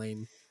lightning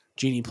lane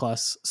Genie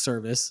Plus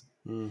service.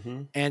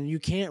 mm-hmm. And you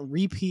can't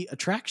repeat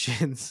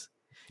attractions.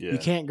 Yeah, You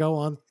can't go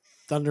on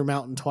Thunder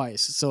Mountain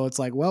twice. So it's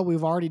like, well,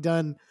 we've already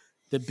done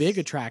the big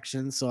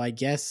attractions, so I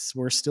guess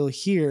we're still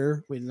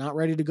here. We're not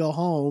ready to go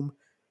home.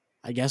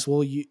 I guess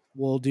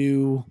we'll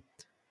do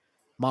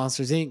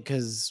Monsters Inc.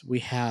 because we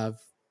have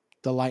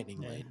the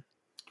lightning lane.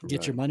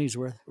 Get your money's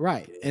worth.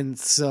 Right. And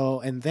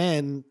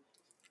then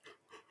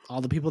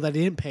all the people that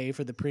didn't pay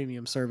for the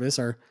premium service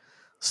are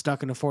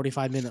stuck in a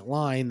 45-minute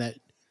line that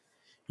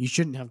you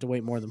shouldn't have to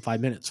wait more than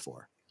 5 minutes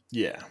for.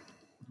 yeah,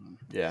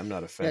 yeah. I'm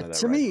not a fan Yeah, of that.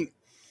 to ride. me,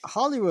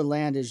 Hollywood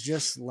Land is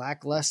just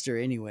lackluster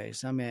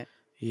anyways. I mean,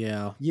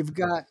 Yeah. you've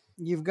got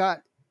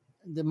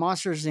the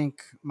Monsters Inc.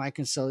 Mike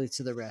and Sully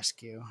to the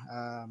rescue.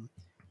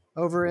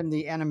 Over in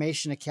the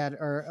Animation Academy,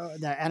 or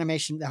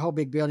the whole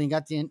big building, you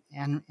got the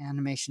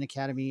Animation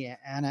Academy,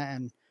 Anna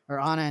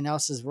and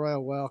Elsa's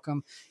Royal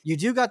Welcome. You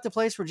do got the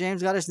place where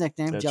James got his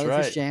nickname, That's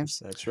Jellyfish right. James.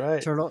 That's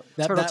right. Turtle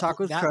That Talk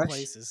with that Crush.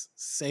 place is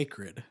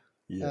sacred.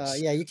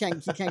 Yes. Yeah, you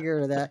can't get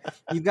rid of that.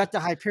 You've got the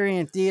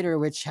Hyperion Theater,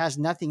 which has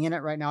nothing in it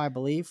right now, I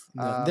believe.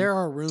 There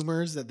are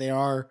rumors that they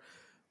are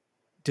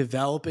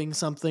developing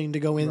something to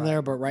go in Right.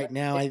 there, but right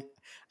now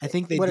I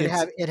think they what did did it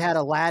have? It had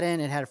Aladdin,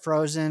 it had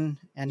Frozen,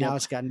 and now Yep.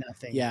 it's got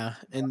nothing. Yeah,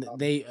 and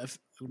they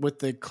with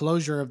the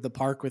closure of the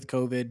park with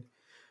COVID,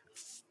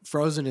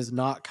 Frozen is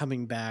not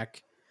coming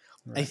back.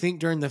 I Right. think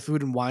during the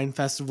Food and Wine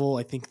Festival,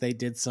 I think they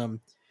did some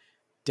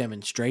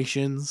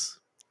demonstrations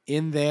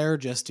in there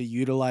just to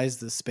utilize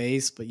the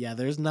space. But yeah,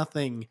 there's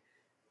nothing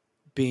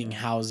being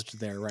housed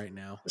there right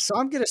now. So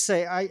I'm gonna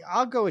say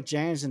I'll go with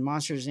James and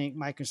Monsters Inc.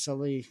 Mike and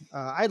Sully.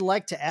 I'd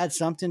like to add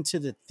something to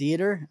the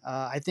theater.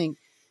 I think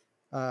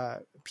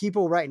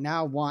people right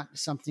now want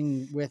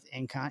something with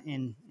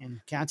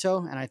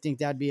Encanto, and I think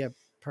that'd be a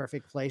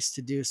perfect place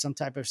to do some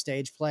type of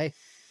stage play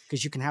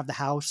because you can have the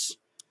house,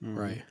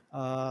 Right.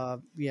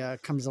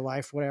 it comes to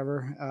life,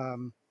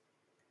 whatever.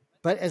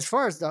 But as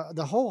far as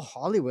the whole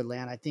Hollywood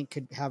land, I think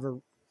could have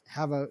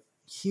a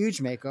huge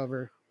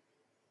makeover.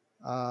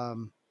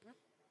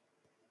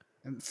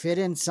 And fit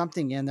in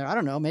something in there. I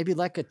don't know, maybe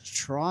like a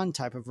Tron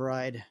type of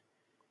ride.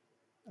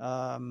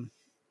 I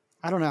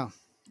don't know.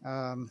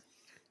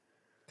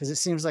 Because it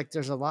seems like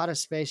there's a lot of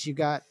space. You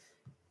got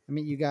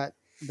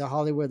the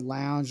Hollywood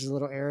Lounge, the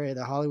little area,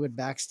 the Hollywood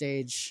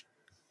backstage,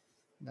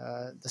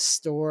 the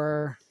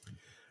store,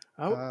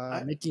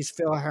 Mickey's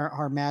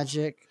Philhar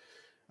Magic,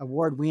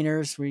 Award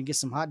Wieners where you get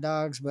some hot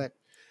dogs. But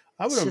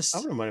I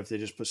wouldn't mind if they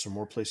just put some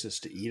more places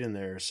to eat in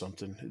there or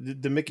something.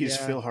 The Mickey's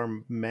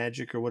Philhar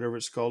Magic or whatever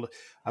it's called.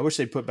 I wish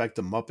they'd put back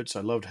the Muppets.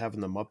 I loved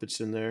having the Muppets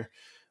in there.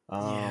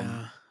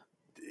 I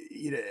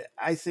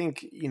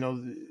think,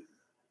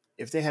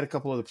 if they had a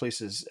couple other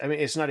places, I mean,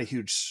 it's not a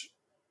huge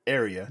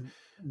area,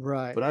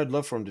 right? But I'd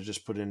love for them to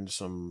just put in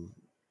some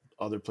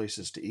other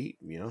places to eat,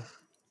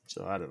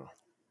 So I don't know.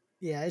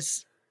 Yeah,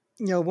 it's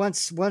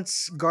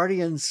once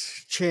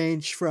Guardians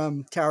changed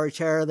from Tower of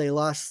Terror, they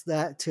lost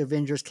that to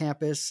Avengers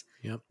Campus.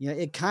 Yep.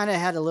 It kind of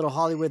had a little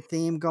Hollywood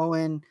theme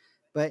going,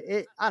 but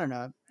I don't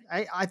know.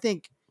 I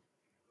think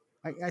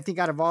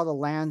out of all the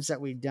lands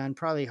that we've done,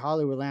 probably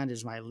Hollywood Land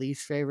is my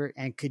least favorite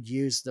and could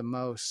use the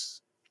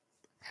most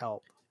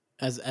help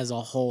As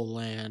a whole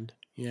land.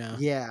 Yeah.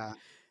 Yeah.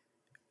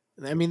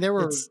 I mean,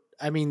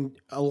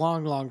 a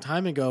long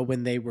time ago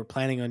when they were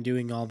planning on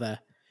doing all that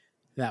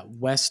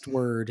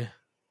westward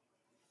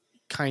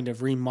kind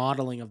of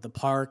remodeling of the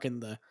park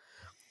and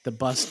the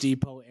bus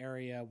depot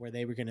area where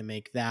they were going to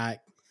make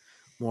that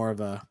more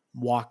of a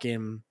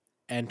walk-in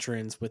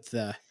entrance with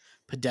the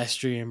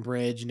pedestrian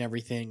bridge and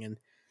everything. And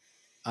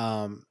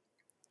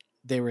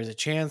there was a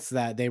chance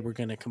that they were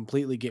going to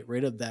completely get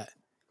rid of that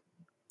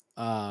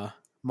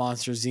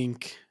Monsters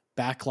Inc.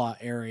 backlot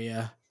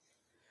area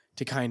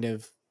to kind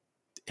of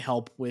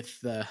help with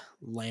the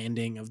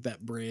landing of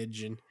that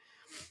bridge and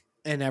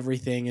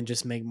everything and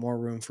just make more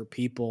room for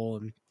people.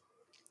 And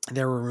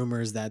there were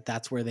rumors that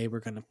that's where they were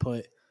going to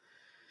put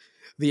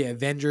the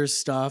Avengers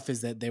stuff,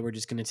 is that they were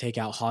just going to take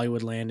out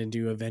Hollywood Land and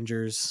do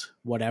Avengers,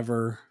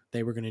 whatever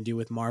they were going to do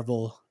with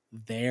Marvel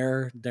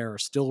there. There are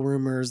still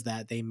rumors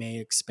that they may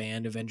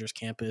expand Avengers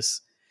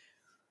Campus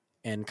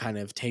and kind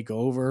of take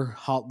over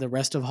the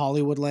rest of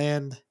Hollywood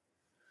Land.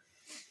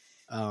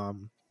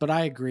 But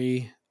I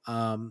agree.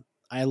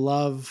 I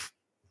love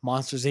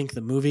Monsters Inc.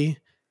 the movie.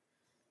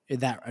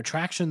 That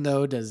attraction,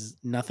 though, does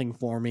nothing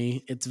for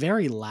me. It's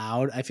very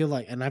loud. I feel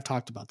like, and I've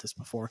talked about this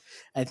before,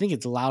 I think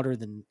it's louder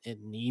than it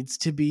needs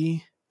to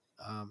be.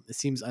 It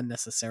seems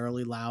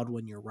unnecessarily loud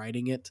when you're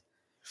writing it.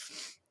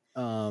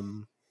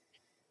 But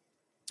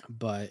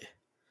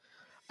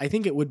I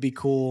think it would be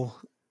cool.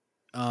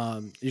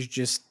 Is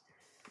just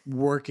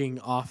working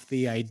off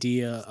the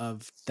idea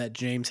of that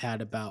James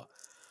had about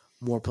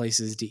more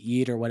places to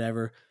eat or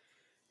whatever,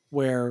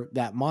 where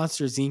that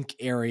Monsters Inc.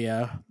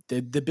 area,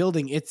 the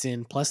building it's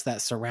in, plus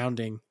that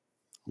surrounding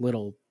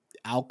little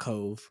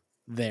alcove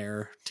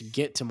there to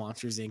get to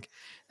Monsters Inc.,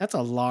 that's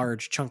a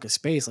large chunk of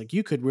space. Like,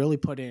 you could really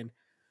put in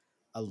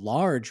a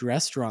large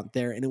restaurant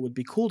there, and it would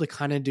be cool to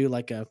kind of do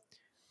like a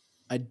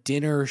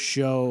dinner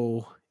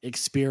show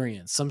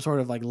experience, some sort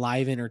of like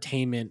live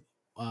entertainment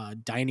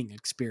dining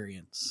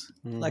experience.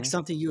 Like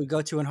something you would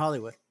go to in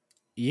Hollywood.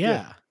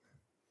 Yeah.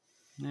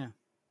 There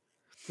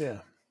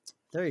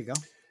you go.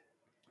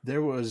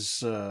 There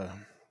was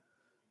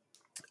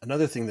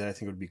another thing that I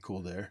think would be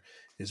cool there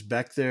is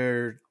back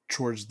there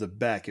towards the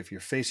back. If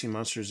you're facing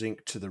Monsters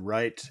Inc. to the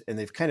right, and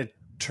they've kind of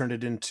turned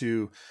it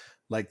into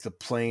like the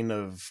plane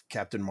of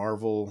Captain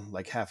Marvel,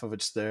 like half of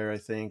it's there, I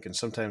think, and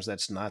sometimes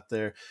that's not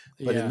there.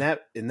 But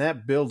in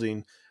that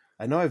building,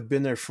 I know I've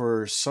been there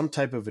for some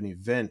type of an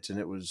event, and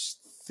it was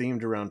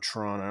themed around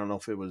Tron. I don't know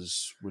if it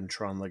was when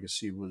Tron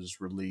Legacy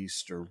was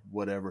released or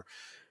whatever,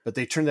 but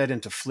they turned that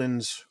into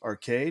Flynn's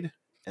Arcade.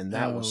 And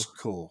that was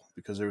cool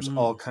because there was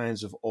all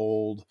kinds of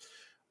old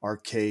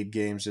arcade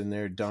games in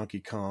there. Donkey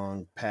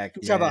Kong,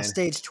 Pac-Man. You talk about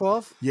Stage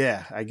 12?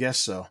 Yeah, I guess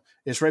so.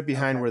 It's right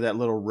behind where that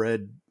little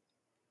red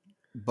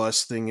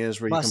bus thing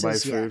is where you can buy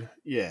food.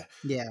 Yeah.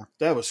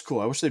 That was cool.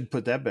 I wish they'd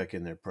put that back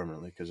in there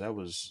permanently because that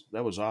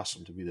was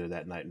awesome to be there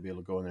that night and be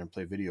able to go in there and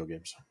play video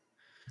games.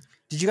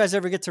 Did you guys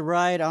ever get to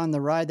ride on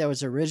the ride that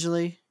was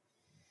originally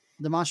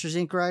the Monsters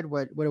Inc. ride?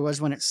 What it was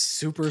when it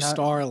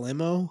Superstar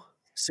Limo?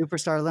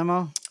 Superstar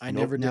Limo? I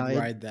never did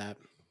ride that.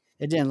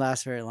 It didn't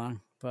last very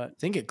long, but I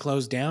think it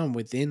closed down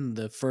within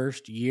the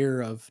first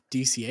year of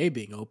DCA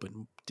being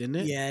open, didn't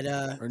it?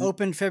 Yeah, it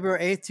opened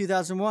February 8th,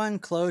 2001,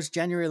 closed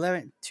January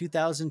 11th,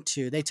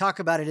 2002. They talk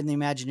about it in the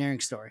Imagineering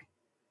story.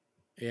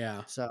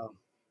 Yeah. So,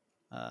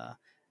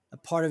 A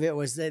part of it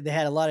was that they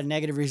had a lot of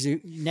negative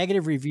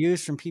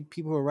reviews from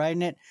people who were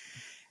writing it.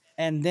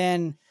 And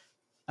then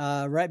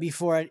right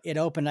before it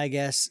opened, I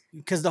guess,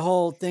 because the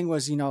whole thing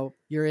was,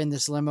 you're in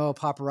this limo,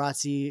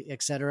 paparazzi,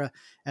 etc.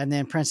 And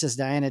then Princess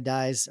Diana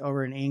dies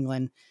over in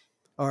England,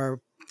 or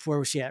where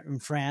was she at? In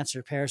France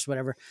or Paris,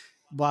 whatever,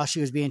 while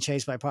she was being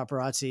chased by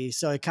paparazzi.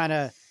 So it kind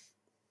of,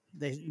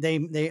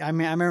 I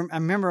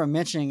remember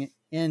mentioning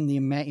in the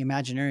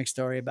Imagineering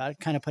story about it,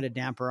 kind of put a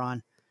damper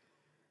on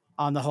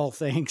the whole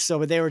thing. So,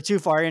 but they were too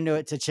far into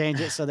it to change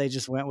it. So they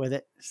just went with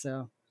it.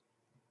 So,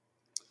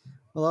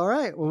 well, all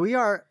right. Well, we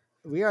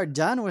are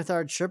done with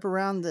our trip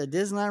around the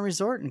Disneyland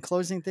Resort and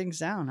closing things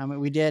down. I mean,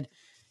 we did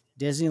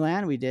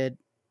Disneyland, we did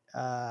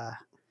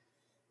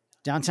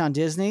Downtown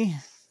Disney,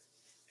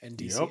 And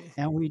DCA. Yep.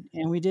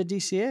 and we did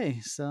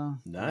DCA. So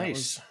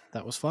Nice.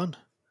 That was fun.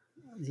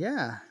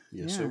 yeah,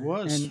 Yes, yeah. it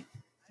was. And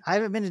I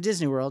haven't been to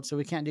Disney World, so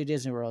we can't do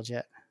Disney World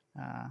yet.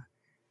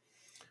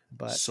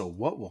 But So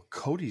what will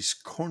Cody's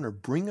Corner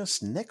bring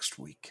us next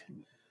week?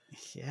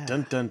 yeah,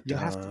 Dun dun You'll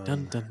dun. have to-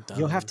 Dun, dun, dun.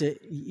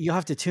 you'll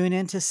have to tune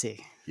in to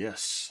see.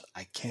 Yes,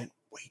 I can't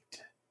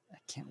wait. I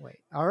can't wait.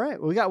 All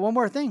right, we got one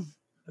more thing.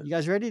 You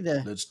guys ready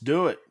to Let's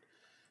do it.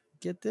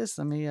 get this?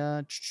 Let me.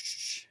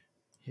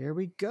 Here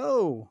we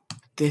go.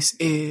 This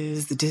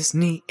is the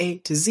Disney A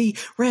to Z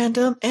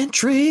random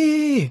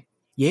entry.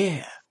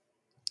 Yeah.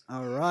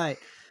 All right.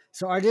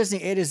 So our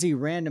Disney A to Z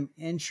random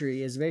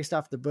entry is based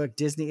off the book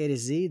Disney A to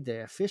Z,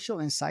 the official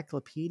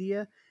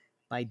encyclopedia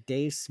by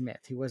Dave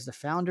Smith. He was the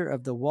founder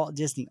of the Walt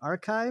Disney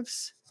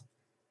Archives.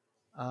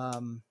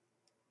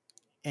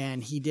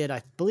 And he did,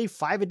 I believe,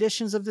 5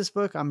 editions of this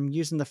book. I'm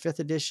using the 5th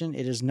edition.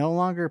 It is no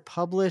longer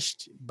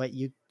published,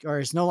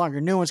 it's no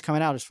longer new ones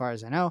coming out as far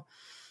as I know.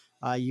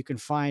 You can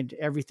find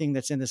everything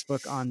that's in this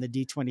book on the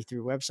D23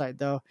 website,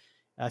 though.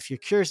 If you're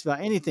curious about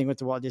anything with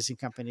the Walt Disney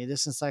Company,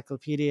 this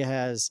encyclopedia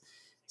has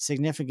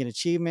significant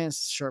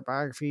achievements, short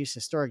biographies,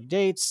 historic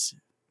dates,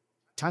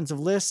 tons of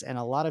lists, and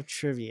a lot of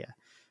trivia.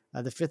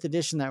 The 5th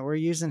edition that we're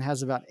using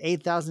has about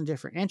 8,000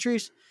 different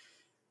entries.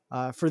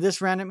 For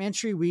this random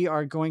entry, we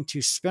are going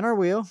to spin our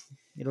wheel.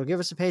 It'll give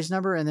us a page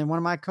number, and then one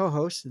of my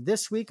co-hosts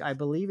this week, I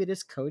believe it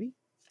is Cody.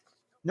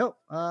 Nope,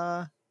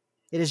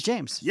 it is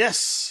James.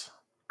 Yes.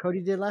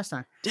 Cody did last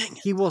time. Dang it.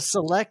 He will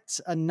select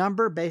a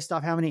number based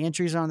off how many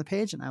entries are on the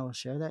page, and I will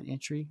share that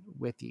entry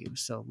with you.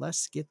 So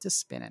let's get to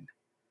spinning.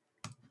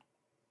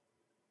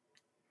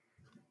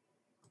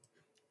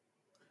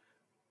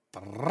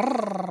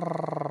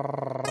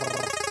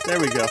 There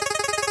we go.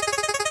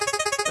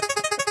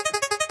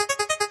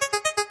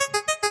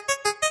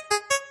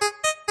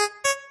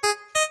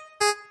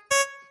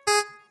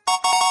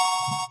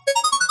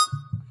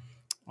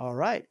 All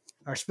right.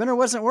 Our spinner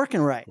wasn't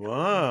working right.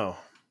 Wow.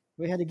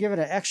 We had to give it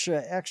an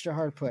extra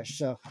hard push.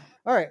 So,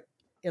 all right.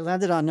 It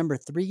landed on number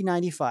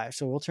 395.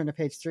 So we'll turn to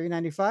page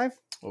 395.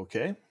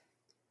 Okay.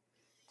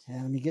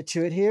 And let me get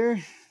to it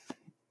here.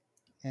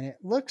 And it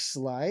looks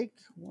like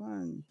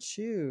 1,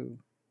 2,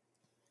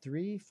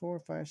 3, 4,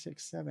 5,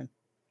 6, 7.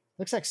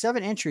 Looks like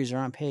 7 entries are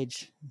on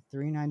page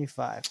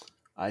 395.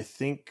 I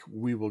think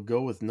we will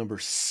go with number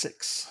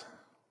 6.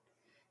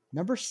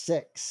 Number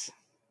 6.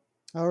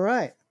 All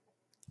right.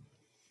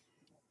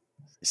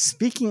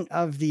 Speaking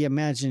of the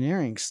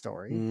Imagineering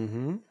story,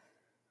 Mm-hmm.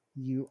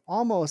 you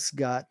almost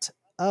got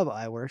Ub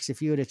Iwerks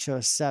if you would have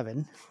chose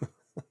 7,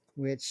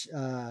 which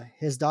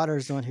his daughter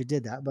is the one who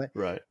did that. But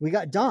Right. we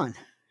got Don,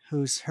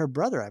 who's her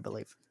brother, I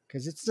believe,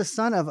 because it's the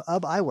son of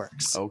Ub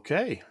Iwerks.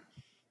 Okay.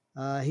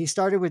 He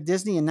started with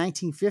Disney in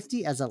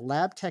 1950 as a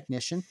lab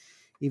technician,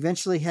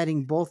 eventually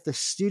heading both the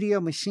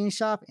studio machine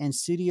shop and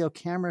studio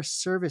camera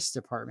service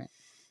department.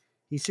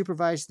 He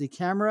supervised the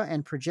camera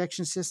and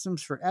projection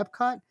systems for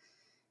Epcot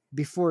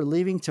before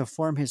leaving to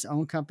form his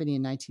own company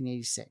in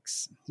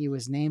 1986. He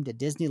was named a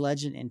Disney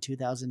legend in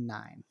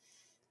 2009.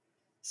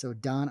 So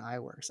Don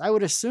Iwerks. I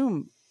would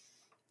assume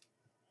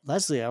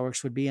Leslie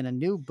Iwerks would be in a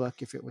new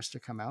book if it was to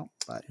come out,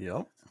 but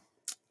Yep.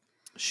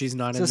 She's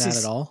not So in that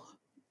she's- at all.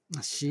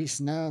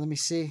 let me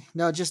see.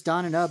 No, just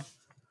Don and Ub.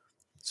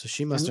 So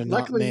she must have And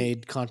not luckily-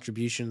 made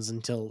contributions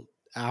until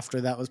after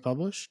that was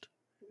published.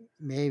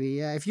 Maybe,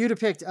 yeah. If you'd have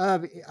picked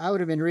Ub, I would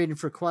have been reading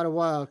for quite a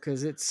while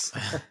because it's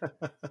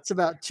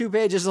about 2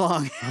 pages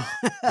long.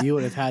 You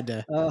would have had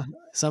to Uh,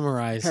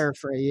 summarize.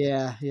 Paraphrase,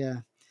 yeah.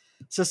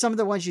 So some of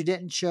the ones you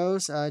didn't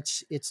chose,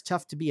 it's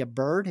Tough to Be a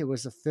Bird. It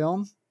was a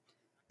film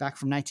back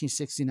from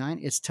 1969.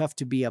 It's Tough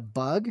to Be a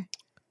Bug.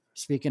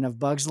 Speaking of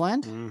Bugs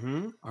Land,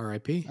 Mm-hmm.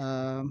 R.I.P.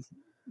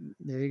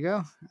 there you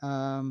go.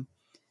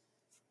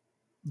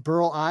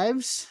 Burl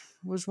Ives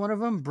was one of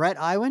them. Brett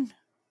Iwan,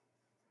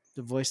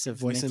 the voice of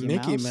Voice of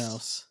Mickey Mickey Mouse.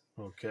 Mouse.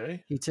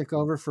 Okay. He took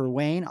over for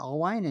Wayne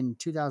Allwine in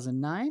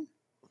 2009.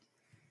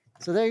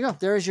 So there you go.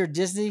 There is your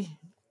Disney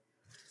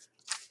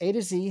A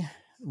to Z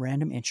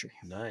random entry.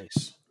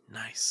 Nice.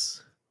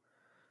 Nice.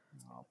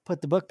 I'll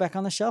put the book back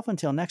on the shelf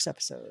until next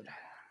episode.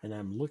 And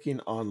I'm looking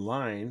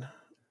online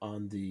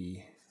on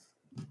the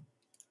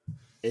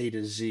A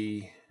to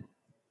Z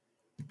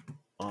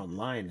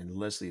online, and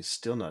Leslie is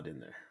still not in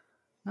there.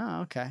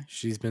 Oh, okay.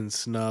 She's been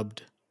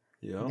snubbed.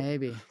 Yeah.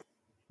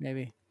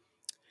 Maybe.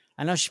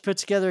 I know she put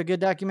together a good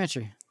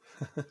documentary,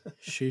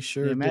 She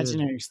sure The did.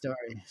 Imaginary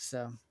Story.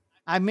 So,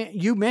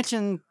 you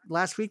mentioned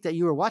last week that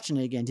you were watching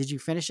it again. Did you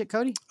finish it,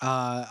 Cody?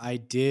 I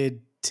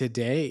did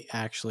today,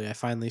 actually. I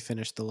finally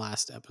finished the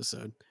last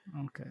episode.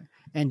 Okay.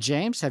 And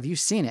James, have you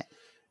seen it?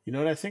 You know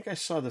what? I think I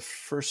saw the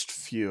first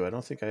few. I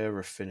don't think I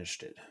ever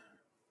finished it.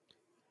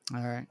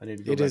 All right. I need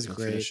to go It back is and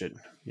great. finish it.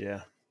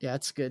 Yeah. Yeah,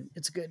 it's good.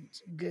 It's a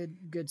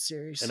good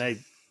series. And I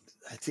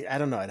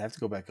don't know. I'd have to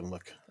go back and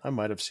look. I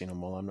might have seen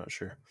them all. I'm not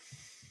sure.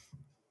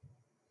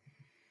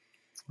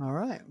 All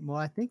right. Well,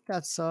 I think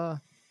that's all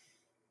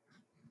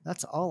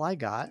I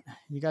got.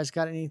 You guys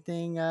got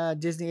anything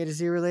Disney A to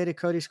Z related?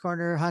 Cody's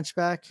Corner,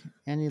 Hunchback?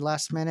 Any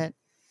last minute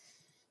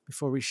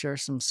before we share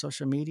some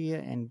social media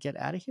and get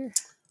out of here?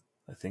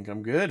 I think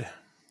I'm good.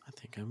 I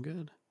think I'm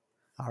good.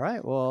 All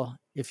right. Well,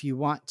 if you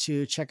want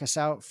to check us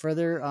out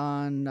further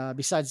on,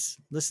 besides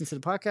listen to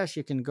the podcast,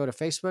 you can go to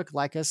Facebook,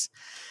 like us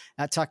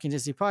at Talking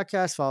Disney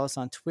Podcast, follow us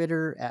on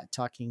Twitter at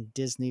Talking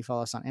Disney,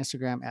 follow us on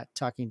Instagram at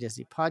Talking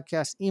Disney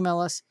Podcast, email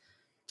us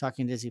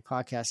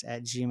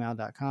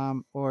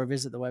talkingdisneypodcast@gmail.com, or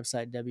visit the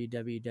website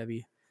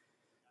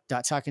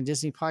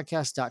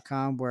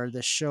www.talkingdisneypodcast.com, where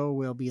the show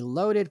will be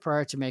loaded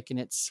prior to making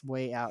its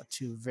way out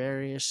to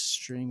various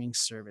streaming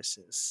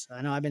services.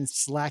 I know I've been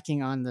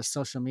slacking on the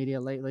social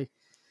media lately.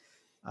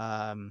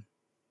 I've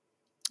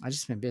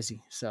just been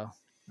busy, so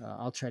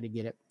I'll try to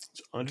get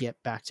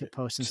back to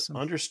posting It's some.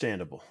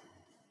 understandable.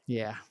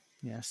 Yeah.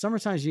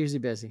 Summertime's usually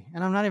busy,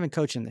 and I'm not even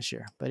coaching this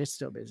year, but it's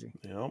still busy.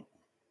 Yep.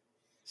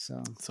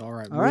 So It's all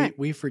right. All right.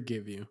 We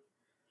forgive you.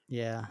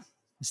 yeah,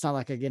 it's not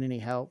like I get any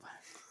help.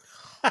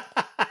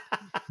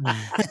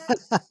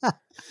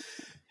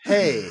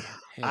 Hey,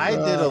 Hey, I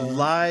did a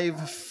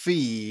live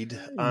feed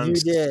You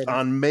did.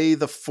 on May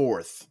the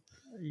 4th.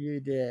 You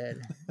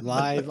did.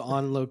 live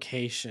on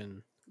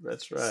location.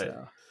 That's right.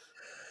 So.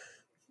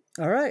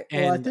 All right.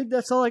 Well, I And think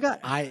that's all I got.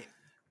 I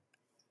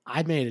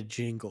made a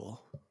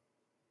jingle.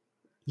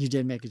 You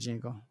did make a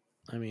jingle.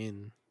 I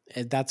mean,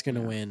 that's going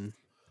to win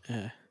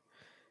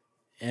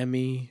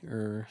Emmy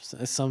or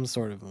some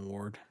sort of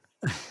award.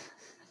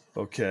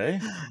 Okay.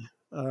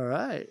 All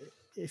right.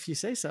 If you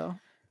say so.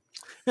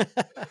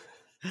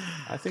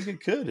 I think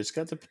it could. It's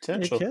got the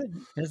potential. It could.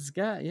 It's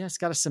got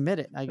to submit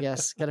it, I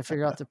guess. Got to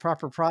figure out the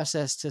proper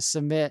process to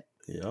submit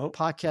Yep.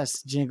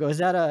 podcast jingle. Is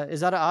that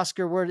an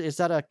Oscar word? Is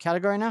that a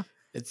category now?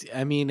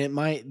 I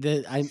might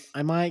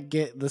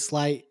get the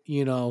slight,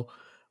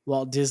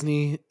 Walt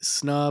Disney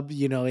snub.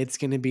 It's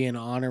going to be an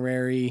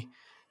honorary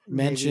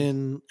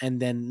mention,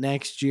 and then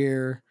next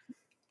year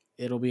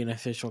it'll be an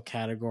official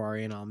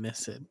category, and I'll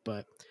miss it.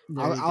 But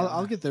There you go.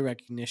 I'll get the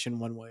recognition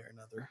one way or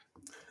another.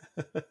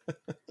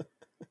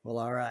 Well,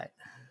 all right.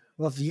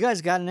 Well, if you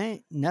guys got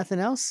nothing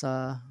else,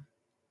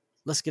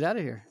 let's get out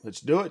of here.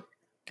 Let's do it.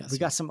 We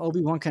got some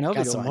Obi-Wan Kenobi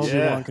got to some watch.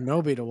 Obi-Wan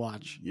Kenobi to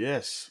watch.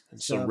 Yes.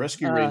 And So, some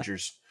Rescue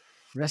Rangers.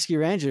 Rescue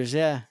Rangers,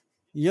 yeah.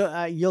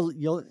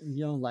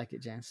 You'll like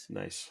it, James.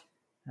 Nice.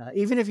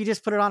 Even if you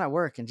just put it on at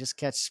work and just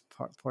catch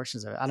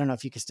portions of it. I don't know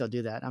if you can still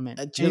do that. I mean,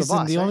 you're Jason,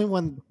 boss, the right?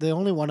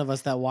 only one of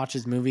us that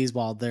watches movies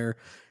while they're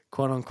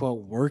quote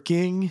unquote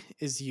working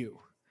is you.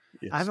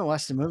 Yes. I haven't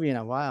watched a movie in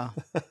a while.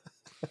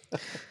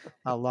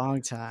 A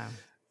long time.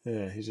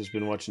 Yeah, he's just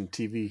been watching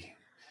TV.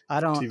 I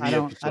don't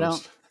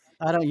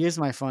use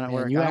my phone at Man,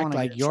 work. you I don't act wanna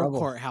like get in your trouble.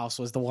 courthouse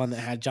was the one that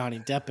had Johnny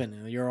Depp in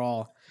it. You're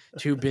all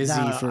too busy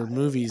No, for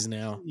movies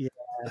now.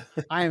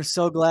 I am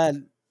so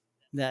glad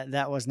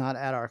that was not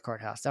at our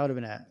courthouse. That would have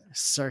been a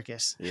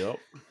circus. Yep.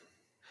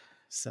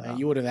 So Man,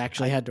 you would have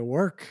actually had to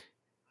work.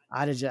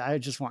 I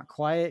just want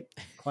quiet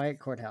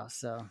courthouse.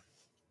 So,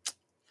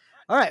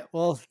 all right.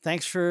 Well,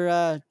 thanks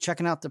for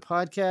checking out the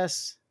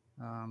podcast.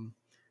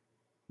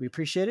 We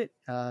appreciate it.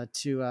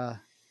 Let's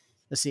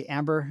see,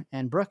 Amber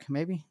and Brooke,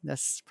 maybe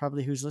that's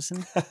probably who's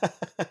listening.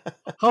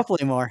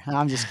 Hopefully more.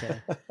 I'm just kidding.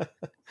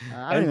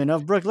 I don't even know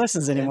if Brooke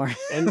listens anymore.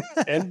 And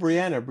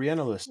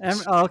Brianna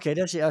listens. Okay,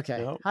 does she?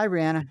 Okay. Yep. Hi,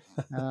 Brianna.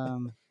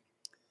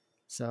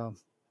 So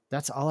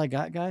that's all I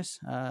got, guys.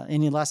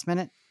 Any last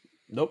minute?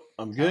 Nope,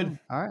 I'm good.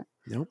 All right.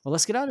 Nope. Well,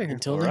 let's get out of here.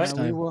 Until All next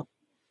right. time.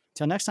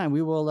 Till next time,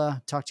 we will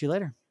talk to you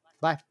later.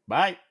 Bye.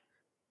 Bye.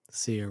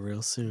 See you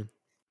real soon.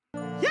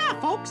 Yeah,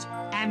 folks,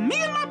 and me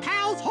and my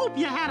pals hope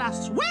you had a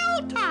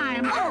swell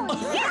time. Yeah.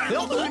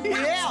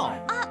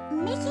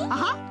 Mickey?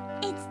 Uh-huh.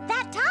 It's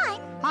that time.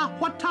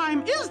 What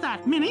time is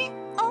that, Minnie?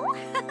 Oh,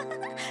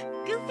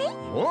 Goofy?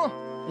 Huh?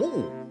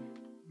 Oh,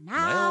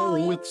 Now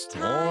it's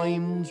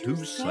time to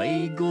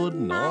say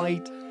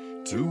goodnight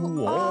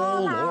to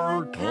all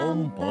our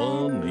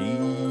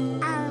company.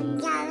 Oh,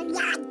 you're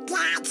not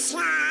that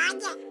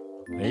sad.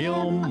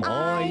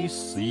 M-I-C-K-E-Y.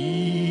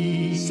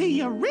 See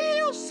you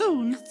real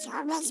soon. It's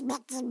always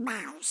Mickey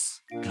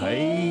Mouse.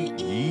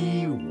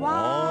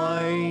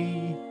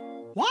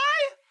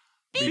 Why?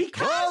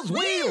 Because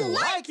we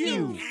like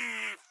you.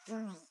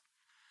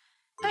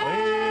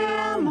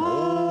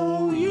 M-O-U-S-E.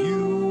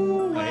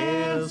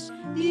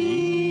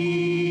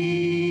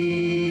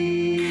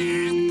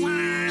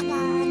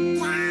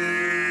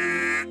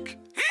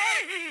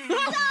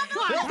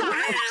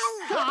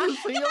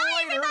 See you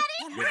later.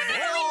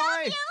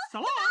 Goodbye. So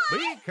long.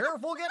 Be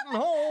careful getting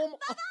home.